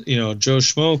 but if Joe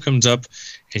Schmo comes up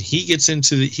and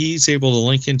he's able to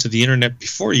link into the internet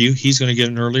before you, he's going to get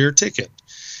an earlier ticket.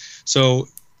 So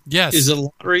yes, is it a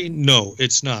lottery? No,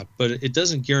 it's not. But it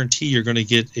doesn't guarantee you're going to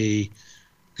get a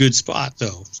good spot,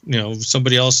 though.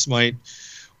 Somebody else might.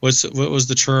 What was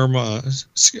the term on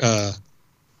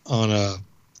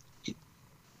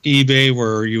eBay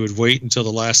where you would wait until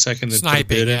the last second to sniping?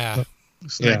 Bid Yeah,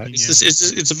 sniping,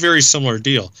 it's a very similar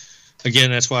deal.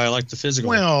 Again, that's why I like the physical.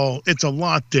 Well, it's a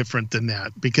lot different than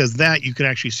that because that you could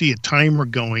actually see a timer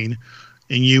going,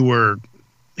 and you were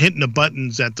hitting the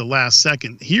buttons at the last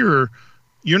second. Here,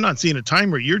 you're not seeing a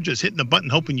timer; you're just hitting the button,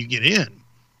 hoping you get in.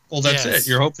 Well, that's it.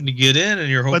 You're hoping to get in, and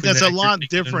you're hoping. But that's a lot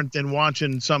different than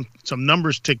watching some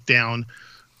numbers tick down,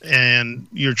 and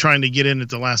you're trying to get in at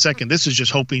the last second. This is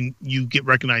just hoping you get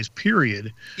recognized.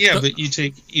 Period. Yeah, but you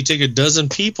take a dozen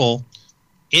people,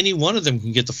 any one of them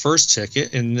can get the first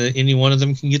ticket, and any one of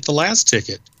them can get the last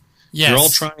ticket. Yes. You're all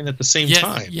trying at the same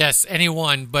time. Yes,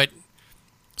 anyone. But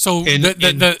so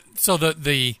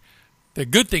the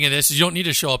good thing of this is you don't need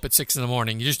to show up at 6 a.m.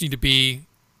 You just need to be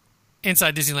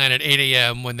inside Disneyland at 8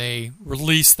 a.m. when they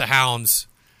release the hounds,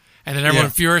 and then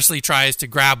everyone furiously tries to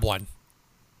grab one.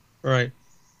 Right.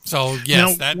 So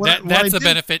yes, that's the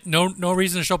benefit. No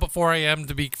reason to show up at 4 a.m.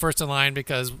 to be first in line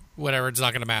because whatever, it's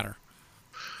not going to matter.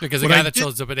 Because the guy that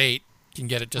shows up at 8 can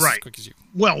get it just as quick as you.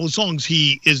 Well, as long as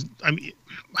he is. I mean,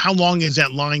 how long is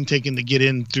that line taken to get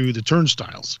in through the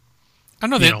turnstiles? I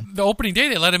know the opening day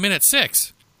they let him in at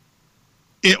 6.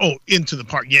 Into the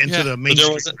park, into the main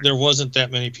street. There wasn't that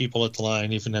many people at the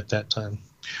line even at that time.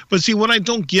 But see, what I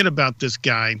don't get about this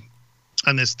guy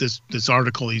on this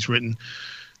article he's written.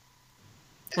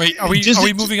 Wait, are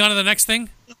we moving on to the next thing?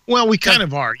 Well, we kind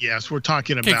of are. Yes, we're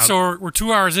talking about. Okay, so we're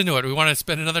 2 hours into it. We want to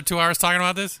spend another 2 hours talking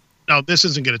about this? No, this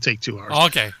isn't going to take 2 hours. Oh,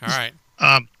 okay, all right.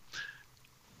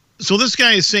 So this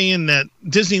guy is saying that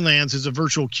Disneyland's is a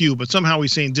virtual queue, but somehow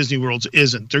he's saying Disney World's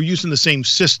isn't. They're using the same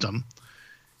system.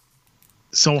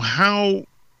 So how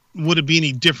would it be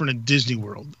any different in Disney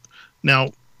World? Now,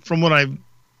 from what I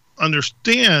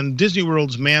understand, Disney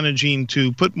World's managing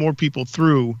to put more people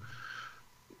through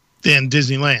than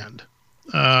Disneyland.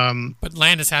 But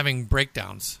Land is having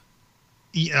breakdowns.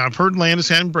 Yeah, I've heard Land is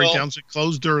having breakdowns. It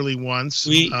closed early once.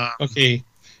 Okay.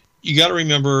 You got to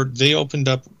remember, they opened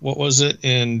up, what was it,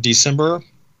 in December?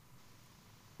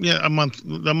 Yeah, a month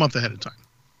ahead of time.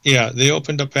 Yeah, they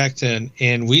opened up back then,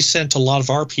 and we sent a lot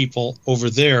of our people over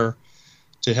there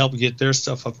to help get their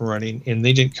stuff up and running, and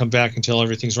they didn't come back until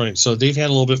everything's running. So they've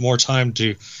had a little bit more time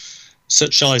to,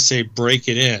 shall I say, break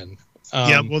it in.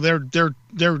 Well,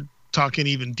 they're talking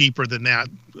even deeper than that.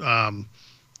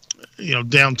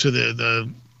 Down to the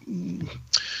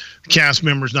cast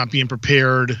members not being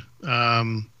prepared.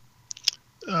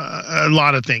 A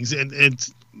lot of things, and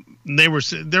they're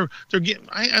getting.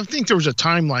 I think there was a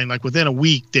timeline, like within a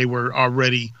week they were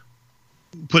already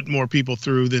putting more people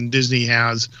through than Disney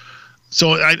has.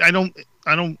 So I don't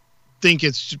think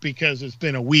it's just because it's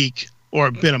been a week or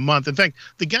been a month. In fact,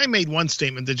 the guy made one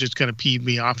statement that just kind of peeved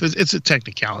me off. It's a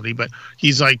technicality, but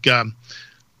he's like,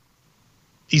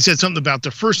 he said something about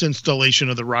the first installation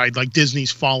of the ride, like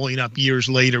Disney's following up years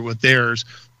later with theirs.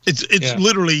 It's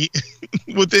literally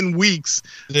within weeks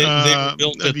they were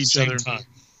built of at the each same other. time.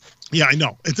 Yeah, I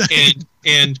know.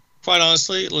 And quite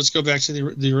honestly, let's go back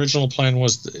to the original plan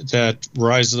was that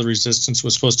Rise of the Resistance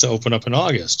was supposed to open up in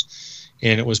August,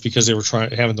 and it was because they were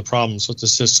having the problems with the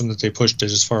system that they pushed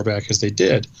it as far back as they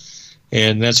did,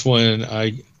 and that's when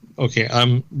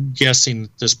I'm guessing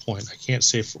at this point, I can't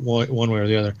say one way or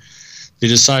the other, they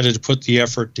decided to put the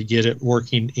effort to get it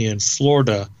working in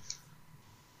Florida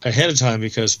ahead of time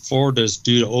because Florida is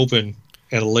due to open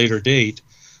at a later date.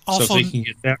 Also, so if they can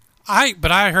get that.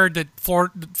 But I heard that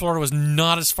Florida was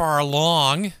not as far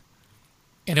along,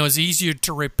 and it was easier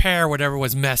to repair whatever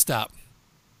was messed up.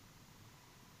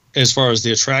 As far as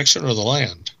the attraction or the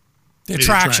land? The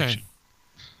attraction.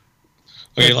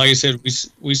 Okay, like I said,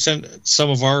 we sent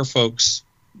some of our folks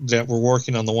that were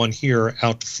working on the one here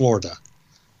out to Florida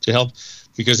to help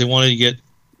because they wanted to get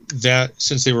that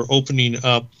since they were opening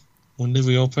up. When did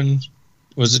we open?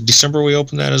 Was it December we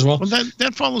opened that as well? Well,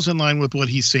 that follows in line with what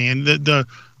he's saying. The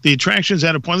attraction's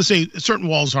at a point. Let's say certain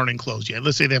walls aren't enclosed yet.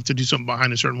 Let's say they have to do something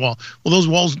behind a certain wall. Well, those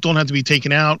walls don't have to be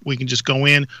taken out. We can just go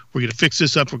in. We're going to fix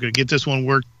this up. We're going to get this one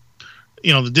worked.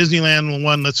 You know, the Disneyland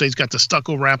one, let's say it's got the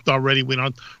stucco wrapped already. We're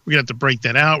going to have to break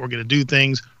that out. We're going to do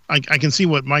things. I can see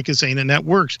what Mike is saying, and that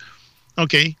works.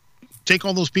 Okay, take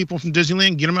all those people from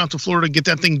Disneyland, get them out to Florida, get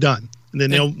that thing done. And then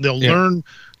they'll learn.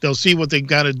 They'll see what they've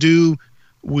got to do.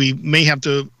 We may have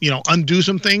to, undo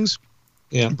some things,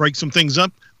 break some things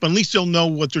up, but at least they'll know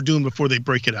what they're doing before they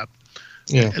break it up.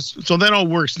 Yeah. So that all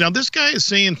works. Now, this guy is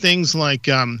saying things like,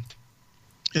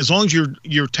 as long as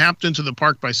you're tapped into the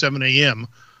park by 7 a.m.,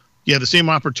 you have the same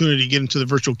opportunity to get into the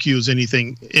virtual queue as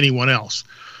anyone else.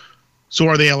 So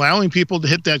are they allowing people to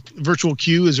hit that virtual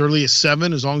queue as early as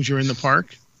 7 as long as you're in the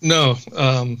park? No.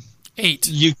 8.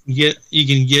 You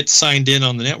can get signed in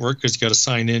on the network because you got to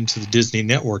sign in to the Disney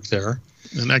network there.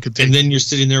 And that could take. And then you're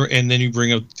sitting there, and then you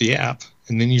bring up the app,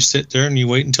 and then you sit there and you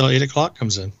wait until 8 o'clock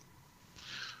comes in.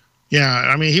 Yeah,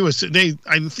 I mean,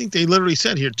 I think they literally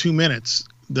said here 2 minutes.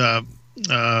 But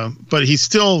he's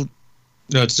still.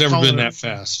 No, it's never been that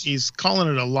fast. He's calling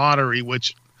it a lottery,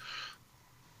 which,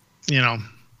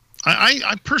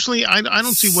 I personally, I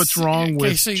don't see what's wrong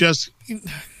with just.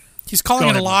 He's calling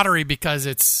it a lottery because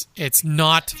it's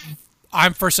not.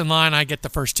 I'm first in line. I get the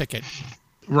first ticket.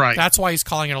 Right. That's why he's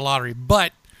calling it a lottery.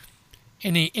 But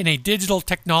in a digital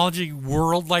technology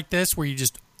world like this, where you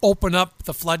just open up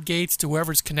the floodgates to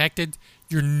whoever's connected,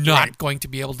 you're not going to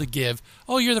be able to give.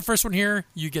 Oh, you're the first one here.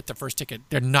 You get the first ticket.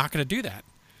 They're not going to do that.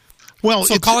 Well,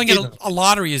 so calling it a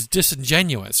lottery is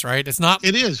disingenuous, right? It's not.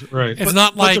 It is right. It's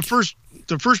not like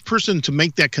the first person to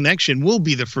make that connection will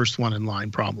be the first one in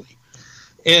line, probably.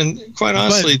 And quite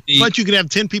honestly, but you could have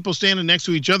 10 people standing next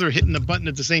to each other hitting the button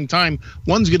at the same time.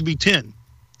 One's going to be 10.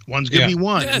 One's going to be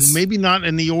 1. Yes. And maybe not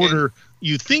in the order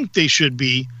you think they should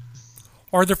be.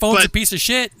 Or their phone's a piece of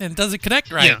shit and it doesn't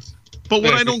connect right. Yeah. But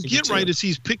what I don't get right is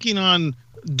he's picking on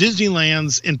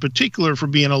Disneyland's in particular for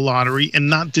being a lottery and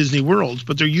not Disney World's,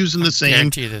 but they're using the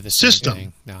same system.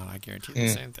 Thing. No, I guarantee the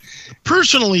same thing.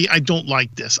 Personally, I don't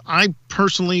like this. I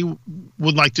personally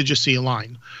would like to just see a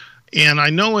line. And I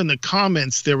know in the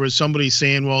comments there was somebody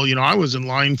saying, well, I was in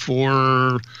line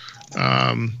for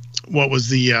what was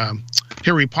the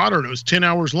Harry Potter, and it was 10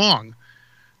 hours long.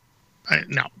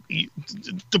 Now,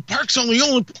 the park's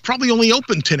probably only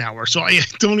open 10 hours, so I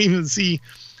don't even see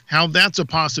how that's a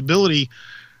possibility.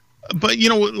 But,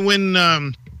 when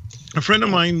a friend of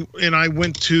mine and I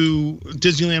went to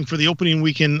Disneyland for the opening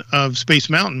weekend of Space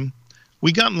Mountain,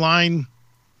 we got in line.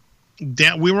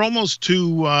 We were almost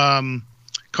to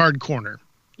Card Corner.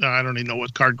 I don't even know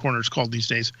what Card Corner is called these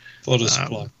days. Photo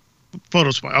Supply.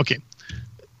 Photo Supply, okay.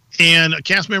 And a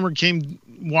cast member came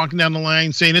walking down the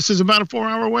line saying, this is about a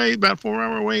 4-hour wait,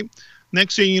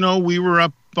 Next thing you know, we were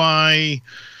up by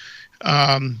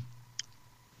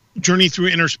Journey Through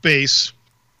Inner Space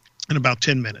in about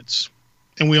 10 minutes.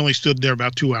 And we only stood there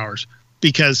about 2 hours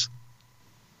because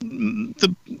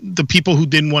the people who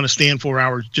didn't want to stand 4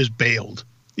 hours just bailed.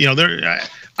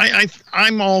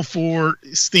 I'm all for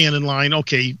stand in line.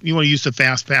 Okay, you want to use the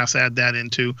fast pass, add that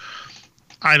into.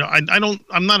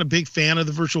 I'm not a big fan of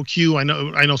the virtual queue. I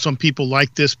know some people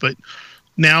like this, but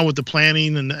now with the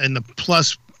planning and the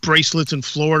plus bracelets in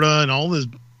Florida and all this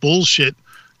bullshit,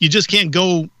 you just can't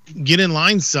go get in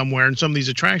line somewhere in some of these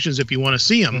attractions if you want to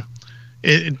see them.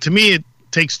 To me, it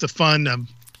takes the fun of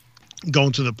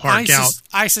going to the park out.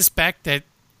 I suspect that,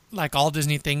 like all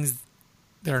Disney things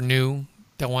that are new,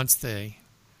 that once the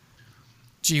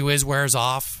gee whiz wears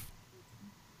off,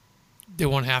 they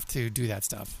won't have to do that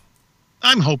stuff.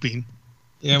 I'm hoping.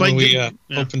 Yeah, But when we yeah.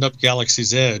 opened up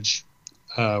Galaxy's Edge,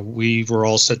 we were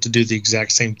all set to do the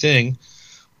exact same thing.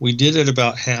 We did it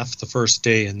about half the first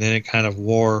day, and then it kind of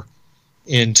wore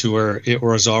into where it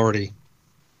was already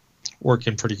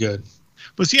working pretty good.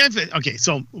 But see, okay,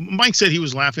 so Mike said he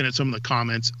was laughing at some of the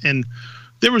comments, and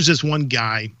there was this one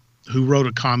guy who wrote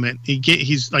a comment.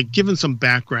 He's like giving some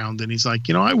background, and he's like,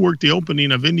 I worked the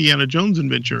opening of Indiana Jones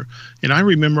Adventure, and I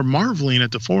remember marveling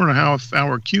at the 4.5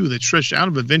 hour queue that stretched out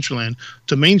of Adventureland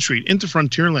to Main Street into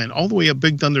Frontierland, all the way up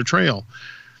Big Thunder Trail.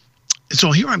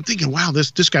 So here I'm thinking, wow,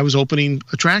 this guy was opening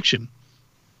attraction.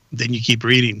 Then you keep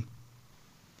reading.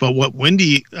 But what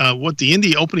the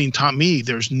Indy opening taught me,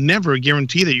 there's never a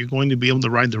guarantee that you're going to be able to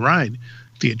ride the ride.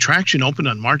 The attraction opened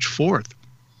on March 4th.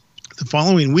 The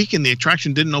following weekend, the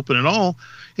attraction didn't open at all,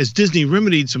 as Disney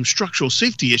remedied some structural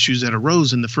safety issues that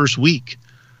arose in the first week.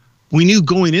 We knew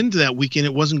going into that weekend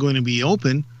it wasn't going to be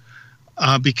open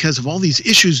because of all these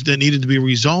issues that needed to be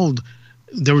resolved.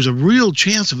 There was a real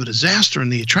chance of a disaster in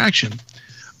the attraction.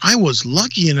 I was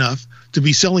lucky enough to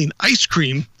be selling ice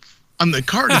cream on the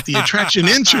cart at the attraction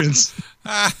entrance.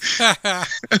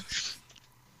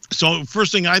 So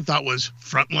first thing I thought was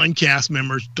frontline cast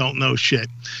members don't know shit.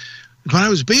 But I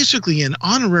was basically an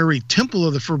honorary Temple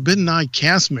of the Forbidden Eye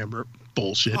cast member.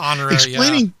 Bullshit. Honorary,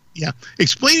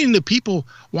 explaining to people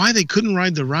why they couldn't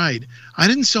ride the ride. I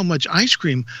didn't sell much ice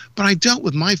cream, but I dealt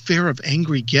with my fare of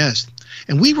angry guests.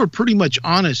 And we were pretty much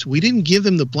honest. We didn't give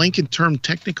them the blanket term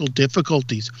technical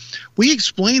difficulties. We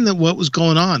explained that what was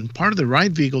going on. Part of the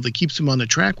ride vehicle that keeps them on the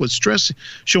track was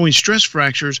showing stress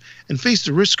fractures and faced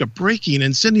the risk of breaking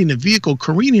and sending the vehicle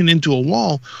careening into a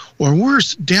wall, or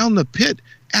worse, down the pit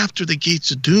after the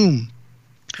gates of doom.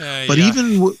 But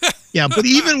even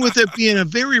with it being a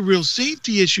very real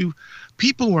safety issue,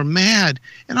 people were mad,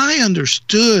 and I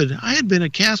understood. I had been a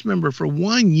cast member for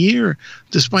 1 year,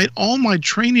 despite all my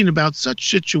training about such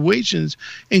situations,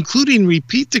 including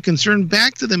repeat the concern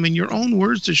back to them in your own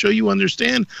words to show you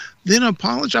understand, then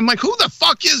apologize. I'm like, who the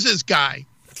fuck is this guy?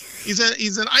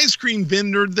 He's an ice cream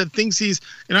vendor that thinks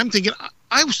and I'm thinking,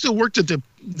 I still worked at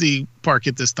the park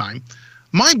at this time.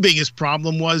 My biggest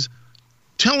problem was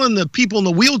telling the people in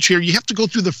the wheelchair you have to go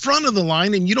through the front of the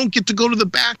line and you don't get to go to the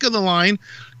back of the line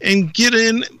and get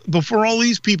in before all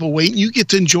these people wait, and you get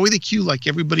to enjoy the queue like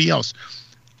everybody else.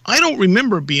 I don't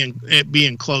remember it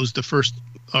being closed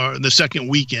the second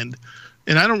weekend,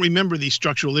 and I don't remember these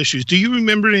structural issues. Do you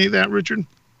remember any of that, Richard?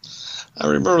 I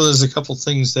remember there's a couple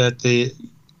things that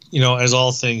as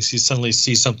all things, you suddenly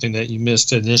see something that you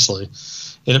missed initially,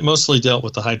 and it mostly dealt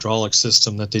with the hydraulic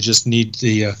system, that they just need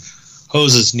the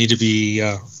hoses need to be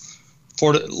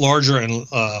larger and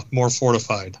more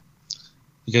fortified,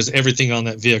 because everything on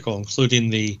that vehicle, including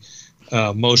the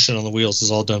motion on the wheels,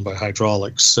 is all done by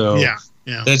hydraulics. So yeah.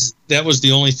 That was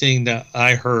the only thing that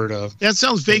I heard of. That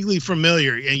sounds vaguely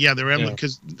familiar. Yeah, they're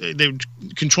because they're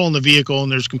controlling the vehicle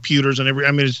and there's computers and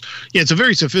it's a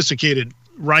very sophisticated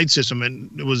ride system, and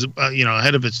it was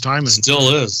ahead of its time. And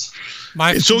still is.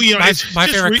 My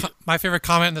favorite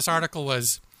comment in this article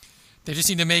was, they just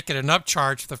need to make it an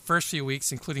upcharge for the first few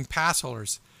weeks, including pass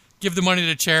holders. Give the money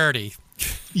to charity.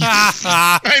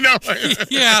 I know.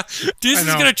 Yeah,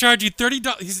 Disney's going to charge you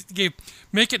 $30.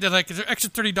 Make it like an extra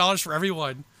 $30 for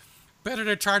everyone. Better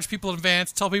to charge people in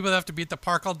advance. Tell people they have to be at the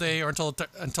park all day or until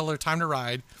their time to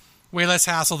ride. Way less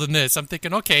hassle than this. I'm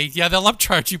thinking, okay, yeah, they'll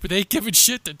upcharge you, but they ain't giving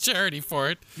shit to charity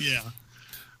for it. Yeah.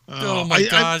 Oh my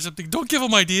gosh! I'm thinking, don't give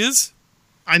them ideas.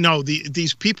 I know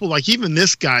these people, like even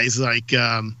this guy's like.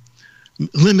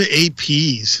 Limit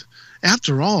APs.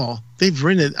 After all, they've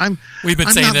written it. We've been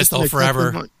saying this though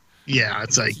forever. Yeah,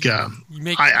 it's like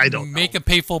I don't make a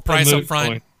pay full price up front.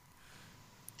 Point.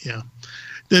 Yeah,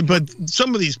 but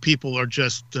some of these people are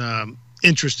just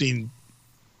interesting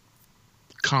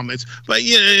comments. But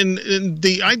yeah, and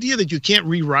the idea that you can't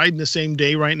re-ride in the same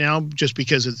day right now just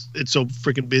because it's so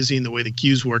freaking busy and the way the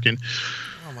queue's working,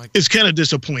 is kind of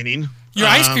disappointing. Your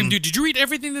ice cream dude. Did you read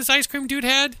everything this ice cream dude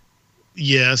had?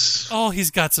 Yes. Oh,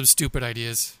 he's got some stupid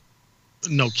ideas.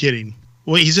 No kidding.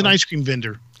 Well, he's an ice cream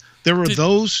vendor. There are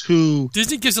those who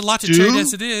Disney gives a lot to charity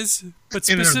as it is, but specifically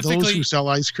and there are those who sell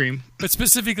ice cream. But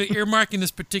specifically earmarking this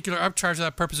particular upcharge for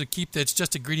that purpose would keep it's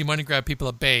just a greedy money grab people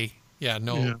at bay. Yeah,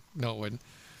 no, it wouldn't.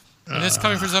 And it's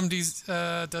coming from somebody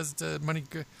does the money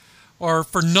or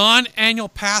for non-annual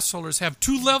pass holders have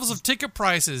 2 levels of ticket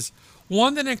prices.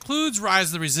 One that includes Rise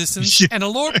of the Resistance and a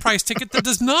lower price ticket that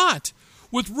does not.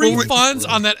 With refunds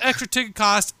on that extra ticket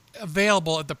cost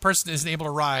available if the person isn't able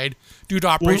to ride due to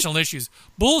operational issues.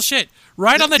 Bullshit.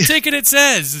 Right on the ticket it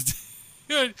says.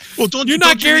 You're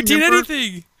not guaranteed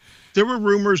anything. There were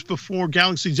rumors before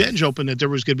Galaxy's Edge opened that there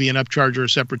was going to be an upcharge or a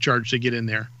separate charge to get in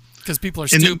there. Because people are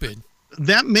And stupid.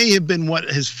 That may have been what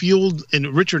has fueled, and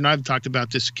Richard and I have talked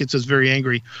about this, gets us very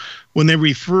angry, when they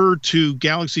refer to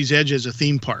Galaxy's Edge as a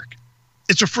theme park.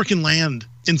 It's a freaking land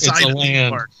inside a theme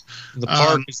park. The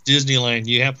park is Disneyland.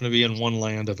 You happen to be in one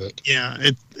land of it. Yeah,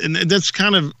 and that's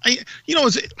kind of,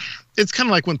 it's kind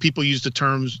of like when people use the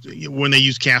terms, when they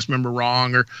use cast member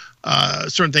wrong or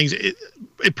certain things. It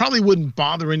probably wouldn't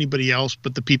bother anybody else,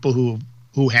 but the people who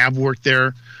have worked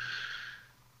there.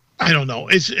 I don't know.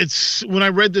 It's when I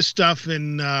read this stuff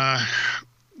and how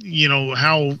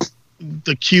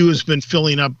the queue has been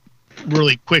filling up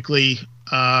really quickly.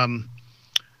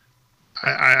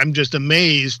 I'm just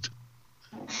amazed.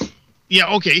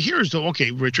 Yeah.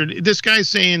 Okay. Richard, this guy's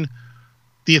saying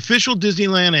the official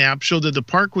Disneyland app showed that the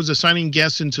park was assigning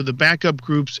guests into the backup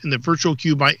groups in the virtual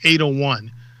queue by 8:01,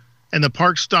 and the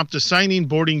park stopped assigning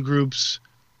boarding groups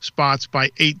spots by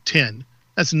 8:10.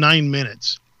 That's 9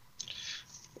 minutes.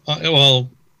 Well,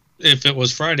 if it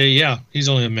was Friday, yeah, he's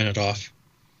only a minute off.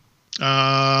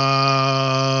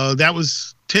 That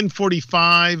was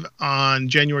 10:45 on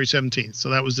January 17th. So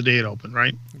that was the day it opened,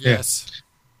 right? Yes.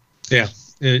 Yeah.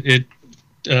 It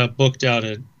booked out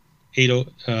at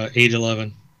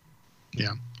 8:11. Yeah.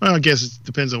 Well, I guess it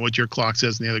depends on what your clock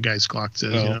says and the other guy's clock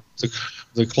says. Well,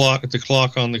 the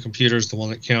clock on the computer is the one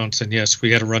that counts, and yes,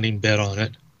 we had a running bet on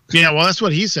it. Yeah, well, that's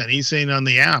what he said. He's saying on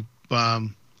the app.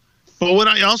 But what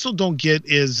I also don't get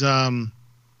is, what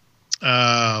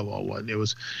it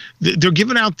was, they're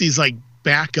giving out these like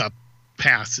backup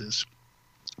passes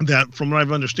that, from what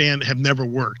I understand, have never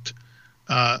worked.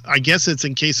 I guess it's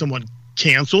in case someone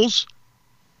cancels.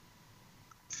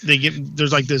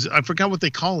 There's like this. I forgot what they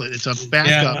call it. It's a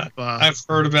backup. Yeah, I've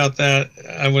heard about that.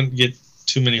 I wouldn't get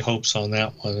too many hopes on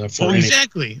that one.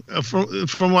 Exactly.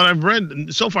 From what I've read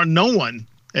so far, no one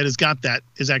that has got that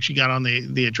has actually got on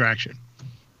the attraction.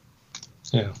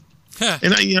 Yeah.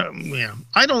 And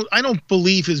I don't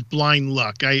believe his blind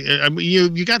luck. I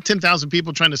mean, you got 10,000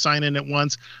 people trying to sign in at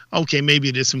once. Okay, maybe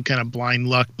it is some kind of blind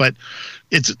luck, but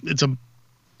it's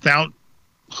about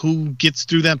who gets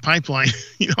through that pipeline.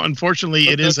 Unfortunately,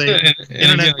 it is a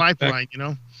internet pipeline.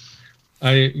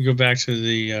 I go back to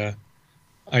the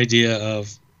idea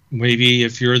of maybe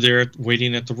if you're there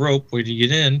waiting at the rope, waiting to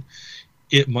get in,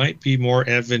 it might be more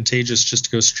advantageous just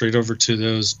to go straight over to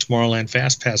those Tomorrowland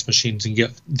Fast Pass machines and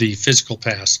get the physical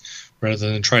pass rather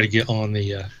than try to get on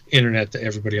the internet that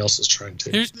everybody else is trying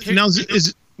to.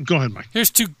 Go ahead, Mike. Here's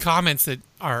two comments that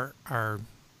are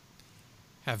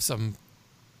have some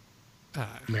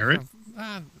merit.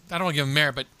 I don't want to give them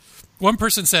merit, but one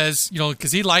person says,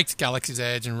 because he liked Galaxy's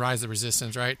Edge and Rise of the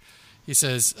Resistance, right? He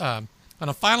says, on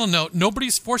a final note,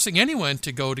 nobody's forcing anyone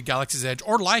to go to Galaxy's Edge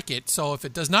or like it, so if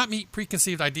it does not meet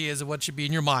preconceived ideas of what should be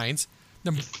in your minds,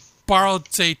 then borrow,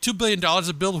 say, $2 billion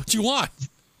to build what you want.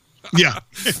 Yeah.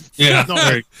 Yeah.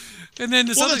 No, and then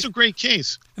that's a great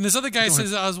case. And this other guy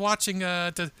says, I was watching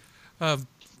the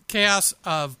chaos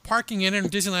of parking in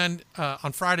Disneyland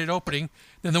on Friday at opening,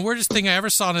 and the weirdest thing I ever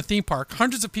saw in a theme park,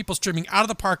 hundreds of people streaming out of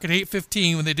the park at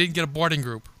 8:15 when they didn't get a boarding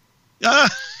group. Wow.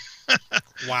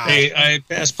 Hey, I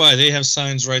passed by. They have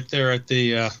signs right there at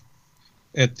the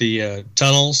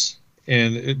tunnels,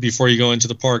 and before you go into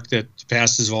the park, that the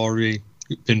passes have already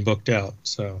been booked out.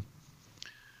 So,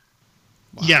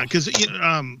 wow. Yeah, because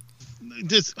some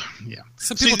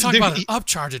people talk about an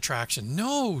upcharge attraction.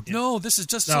 No, this is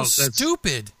just so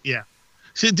stupid. Yeah.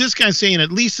 See, this guy's saying at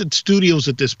least at studios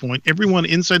at this point, everyone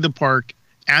inside the park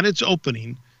at its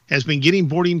opening has been getting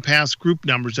boarding pass group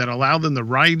numbers that allow them to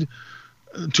ride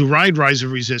Rise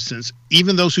of Resistance.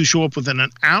 Even those who show up within an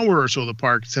hour or so of the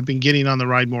parks have been getting on the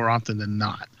ride more often than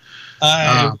not.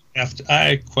 I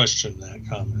question that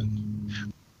comment.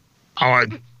 I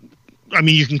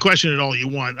mean, you can question it all you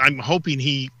want. I'm hoping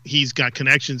he's got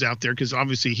connections out there because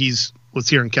obviously was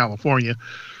here in California.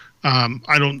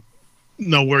 I don't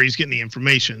know where he's getting the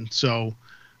information. So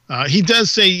he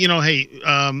does say, hey,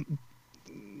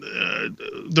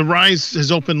 the Rise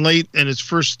has opened late in its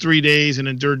first 3 days and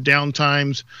endured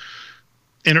downtimes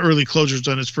and early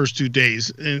closures on its first 2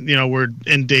 days. And, we're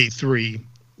in day 3.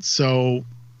 So,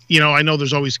 I know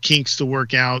there's always kinks to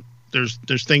work out. There's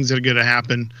things that are going to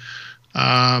happen.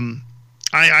 I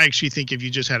actually think if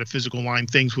you just had a physical line,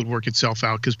 things would work itself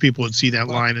out because people would see that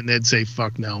line and they'd say,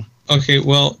 fuck no. Okay,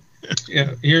 well,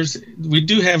 yeah, we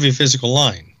do have a physical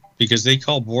line because they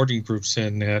call boarding groups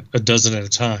in at a dozen at a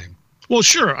time. Well,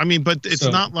 sure. I mean, but it's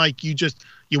not like you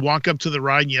walk up to the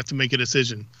ride and you have to make a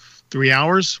decision. 3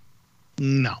 hours?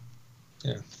 No.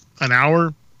 Yeah. An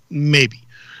hour? Maybe.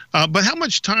 But how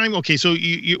much time? Okay, so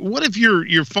what if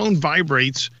your phone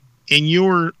vibrates and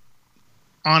you're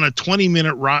on a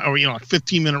 20-minute ride or, a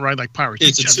 15-minute ride like Pirates.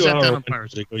 It's a 2-hour window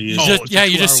to go use.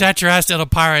 You just sat your ass down on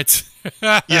Pirates.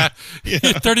 Yeah.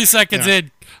 30 seconds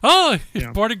in. Oh,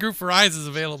 boarding group for Rise is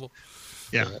available.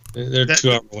 Yeah. They're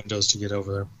 2-hour windows to get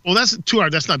over there. Well, that's 2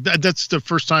 hours. That's the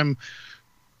first time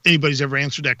anybody's ever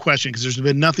answered that question, because there's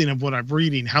been nothing of what I'm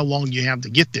reading how long you have to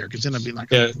get there, because then I'd be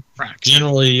like,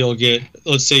 generally you'll get,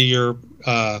 let's say you're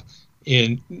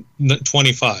in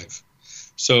 25.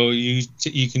 So you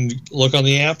can look on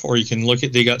the app, or you can look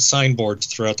at, they got signboards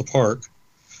throughout the park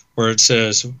where it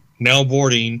says now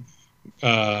boarding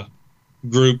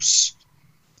groups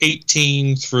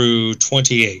 18 through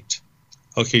 28.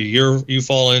 Okay, you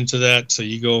fall into that, so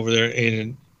you go over there,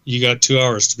 and you got 2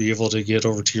 hours to be able to get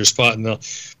over to your spot, and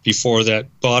before that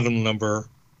bottom number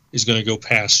is going to go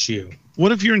past you.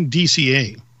 What if you're in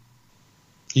DCA?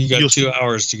 You got 2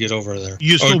 hours to get over there.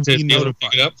 You still be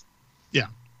notified. Pick it up? Yeah.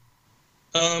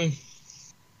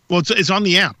 Well, it's on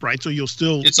the app, right? So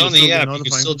it's on the app. You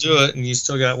can still do it, and you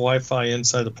still got Wi-Fi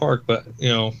inside the park. But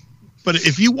But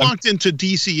if you walked into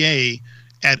DCA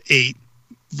at 8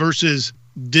 versus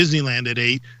Disneyland at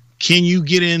 8, can you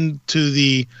get into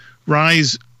the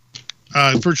Rise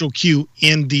virtual queue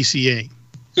in DCA?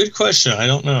 Good question. I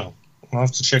don't know. I'll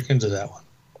have to check into that one.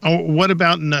 Oh, what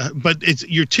about? But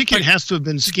your ticket has to have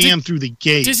been scanned through the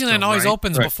gate. Disneyland always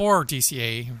opens before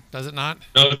DCA, does it not?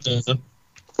 No, it doesn't.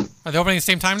 Are they opening at the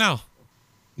same time now?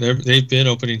 They've been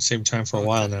opening the same time for a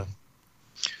while now.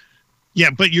 Yeah,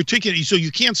 but your ticket, so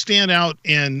you can't stand out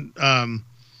in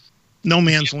no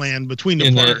man's land between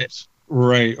the parks.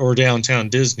 Right, or downtown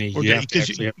Disney. You have to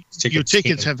actually have your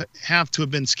tickets have to have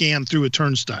been scanned through a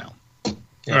turnstile.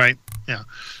 Yeah. All right, yeah.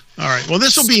 All right. Well,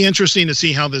 this will be interesting to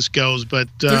see how this goes. But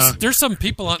there's some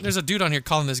people. There's a dude on here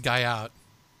calling this guy out.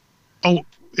 Oh,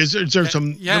 is there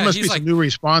some? Yeah, there must be some new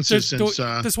responses since.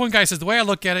 This one guy says, the way I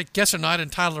look at it, guests are not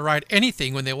entitled to ride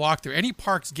anything when they walk through any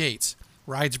park's gates.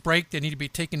 Rides break, they need to be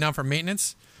taken down for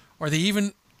maintenance, or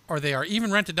they are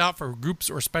even rented out for groups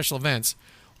or special events.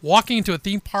 Walking into a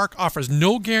theme park offers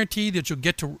no guarantee that you'll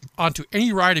get onto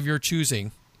any ride of your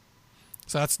choosing.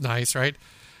 So that's nice, right?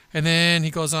 And then he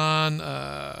goes on,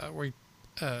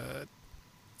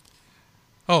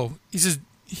 he says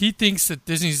he thinks that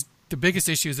Disney's, the biggest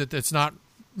issue is that it's not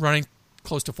running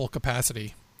close to full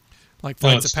capacity. Like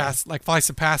Flights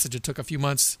of Passage, it took a few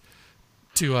months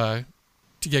to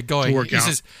get going. He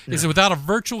says without a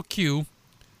virtual queue,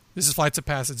 this is Flights of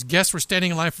Passage, guests were standing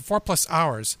in line for 4+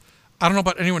 hours. I don't know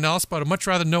about anyone else, but I'd much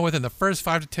rather know within the first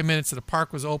 5 to 10 minutes that the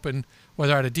park was open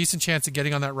whether I had a decent chance of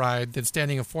getting on that ride than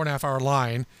standing a 4.5-hour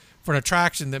line for an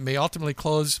attraction that may ultimately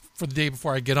close for the day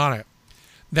before I get on it.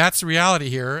 That's the reality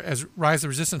here, as Rise of the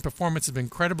Resistance performance has been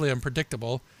incredibly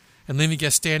unpredictable, and leaving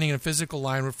guests standing in a physical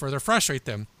line would further frustrate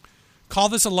them. Call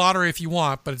this a lottery if you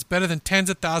want, but it's better than tens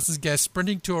of thousands of guests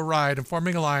sprinting to a ride and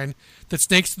forming a line that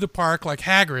snakes through the park like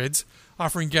Hagrid's,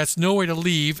 offering guests no way to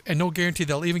leave and no guarantee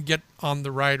they'll even get on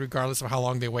the ride regardless of how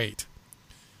long they wait.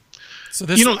 So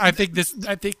this, I think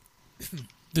that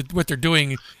what they're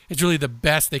doing is really the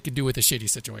best they can do with a shitty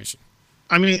situation.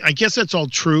 I mean, I guess that's all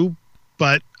true,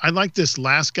 but I like this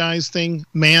last guy's thing.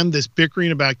 Man, this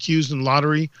bickering about queues and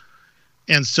lottery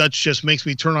and such just makes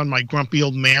me turn on my grumpy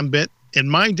old man bit. In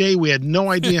my day, we had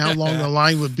no idea how long the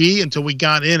line would be until we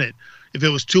got in it. If it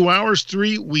was 2 hours,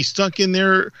 3, we stuck in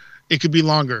there, it could be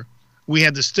longer. We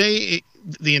had to stay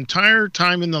the entire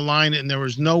time in the line, and there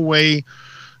was no way.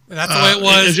 That's the way it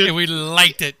was, and we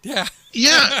liked it. Yeah.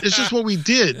 Yeah, it's just what we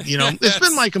did. It's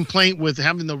been my complaint with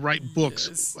having the right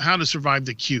books, How to Survive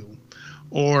the Queue,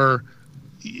 or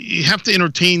you have to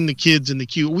entertain the kids in the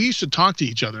queue. We used to talk to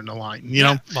each other in the line,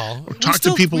 or talk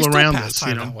to people around us.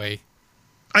 That way.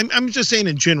 I'm just saying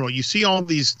in general, you see all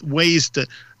these ways that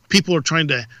people are trying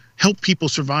to help people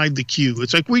survive the queue.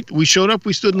 It's like we showed up,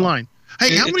 we stood in line.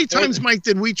 Hey, how many times, Mike,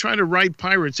 did we try to ride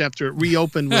Pirates after it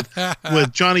reopened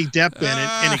with Johnny Depp in it,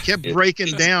 and it kept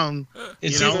breaking down?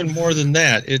 It's even more than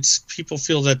that. It's people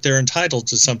feel that they're entitled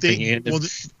to something.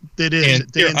 That is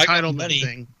the entitlement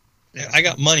thing. I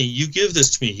got money. You give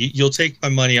this to me. You'll take my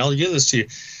money. I'll give this to you.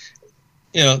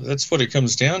 That's what it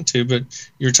comes down to. But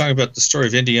you're talking about the story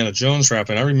of Indiana Jones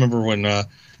rapping. I remember when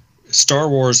Star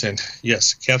Wars and,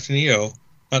 Captain EO,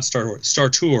 not Star Wars, Star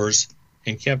Tours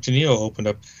and Captain EO opened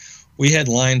up. We had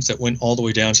lines that went all the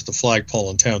way down to the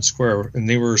flagpole in Town Square, and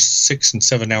they were 6 and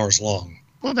 7 hours long.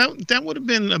 Well, that would have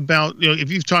been about, if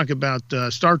you talk about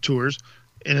Star Tours,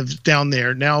 and it's down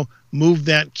there, now move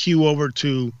that queue over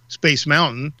to Space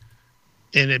Mountain,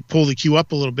 and it pulled the queue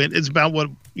up a little bit. It's about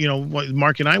what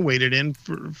Mark and I waited in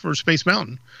for Space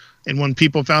Mountain. And when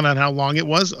people found out how long it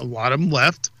was, a lot of them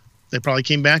left. They probably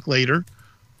came back later.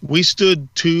 We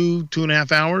stood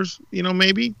 2.5 hours,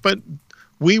 maybe, but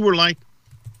we were like,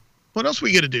 what else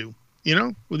we got to do?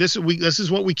 Well, this is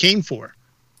what we came for.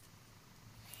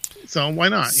 So why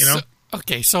not?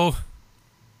 Okay, so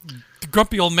the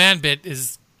grumpy old man bit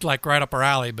is like right up our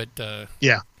alley, but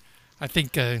yeah, I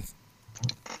think it's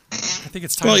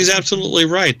time. Well, he's absolutely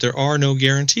right. There are no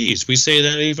guarantees. We say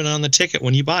that even on the ticket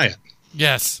when you buy it.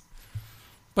 Yes,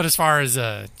 but as far as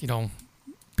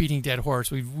beating dead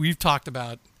horse, we've talked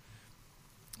about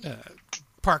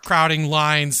park crowding,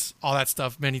 lines, all that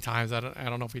stuff many times. I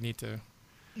don't know if we need to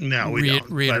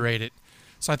reiterate it.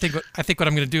 So I think what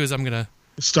I'm going to do is I'm going to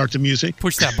start the music,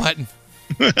 push that button,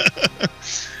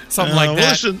 something like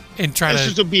that, and try to.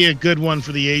 This will be a good one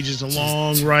for the ages. A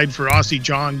long ride for Aussie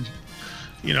John,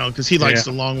 because he likes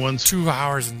the long ones. 2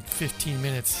 hours and 15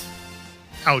 minutes.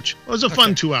 Ouch! It was a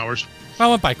fun 2 hours. Well,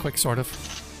 it went by quick, sort of.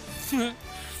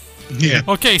 Yeah.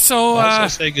 Okay, so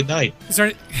say goodnight. Is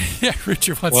there?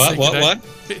 Richard wants to say goodnight.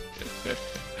 What?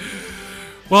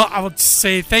 Well, I would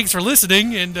say thanks for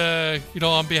listening, and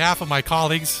on behalf of my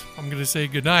colleagues, I'm going to say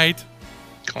goodnight.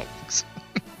 Colleagues.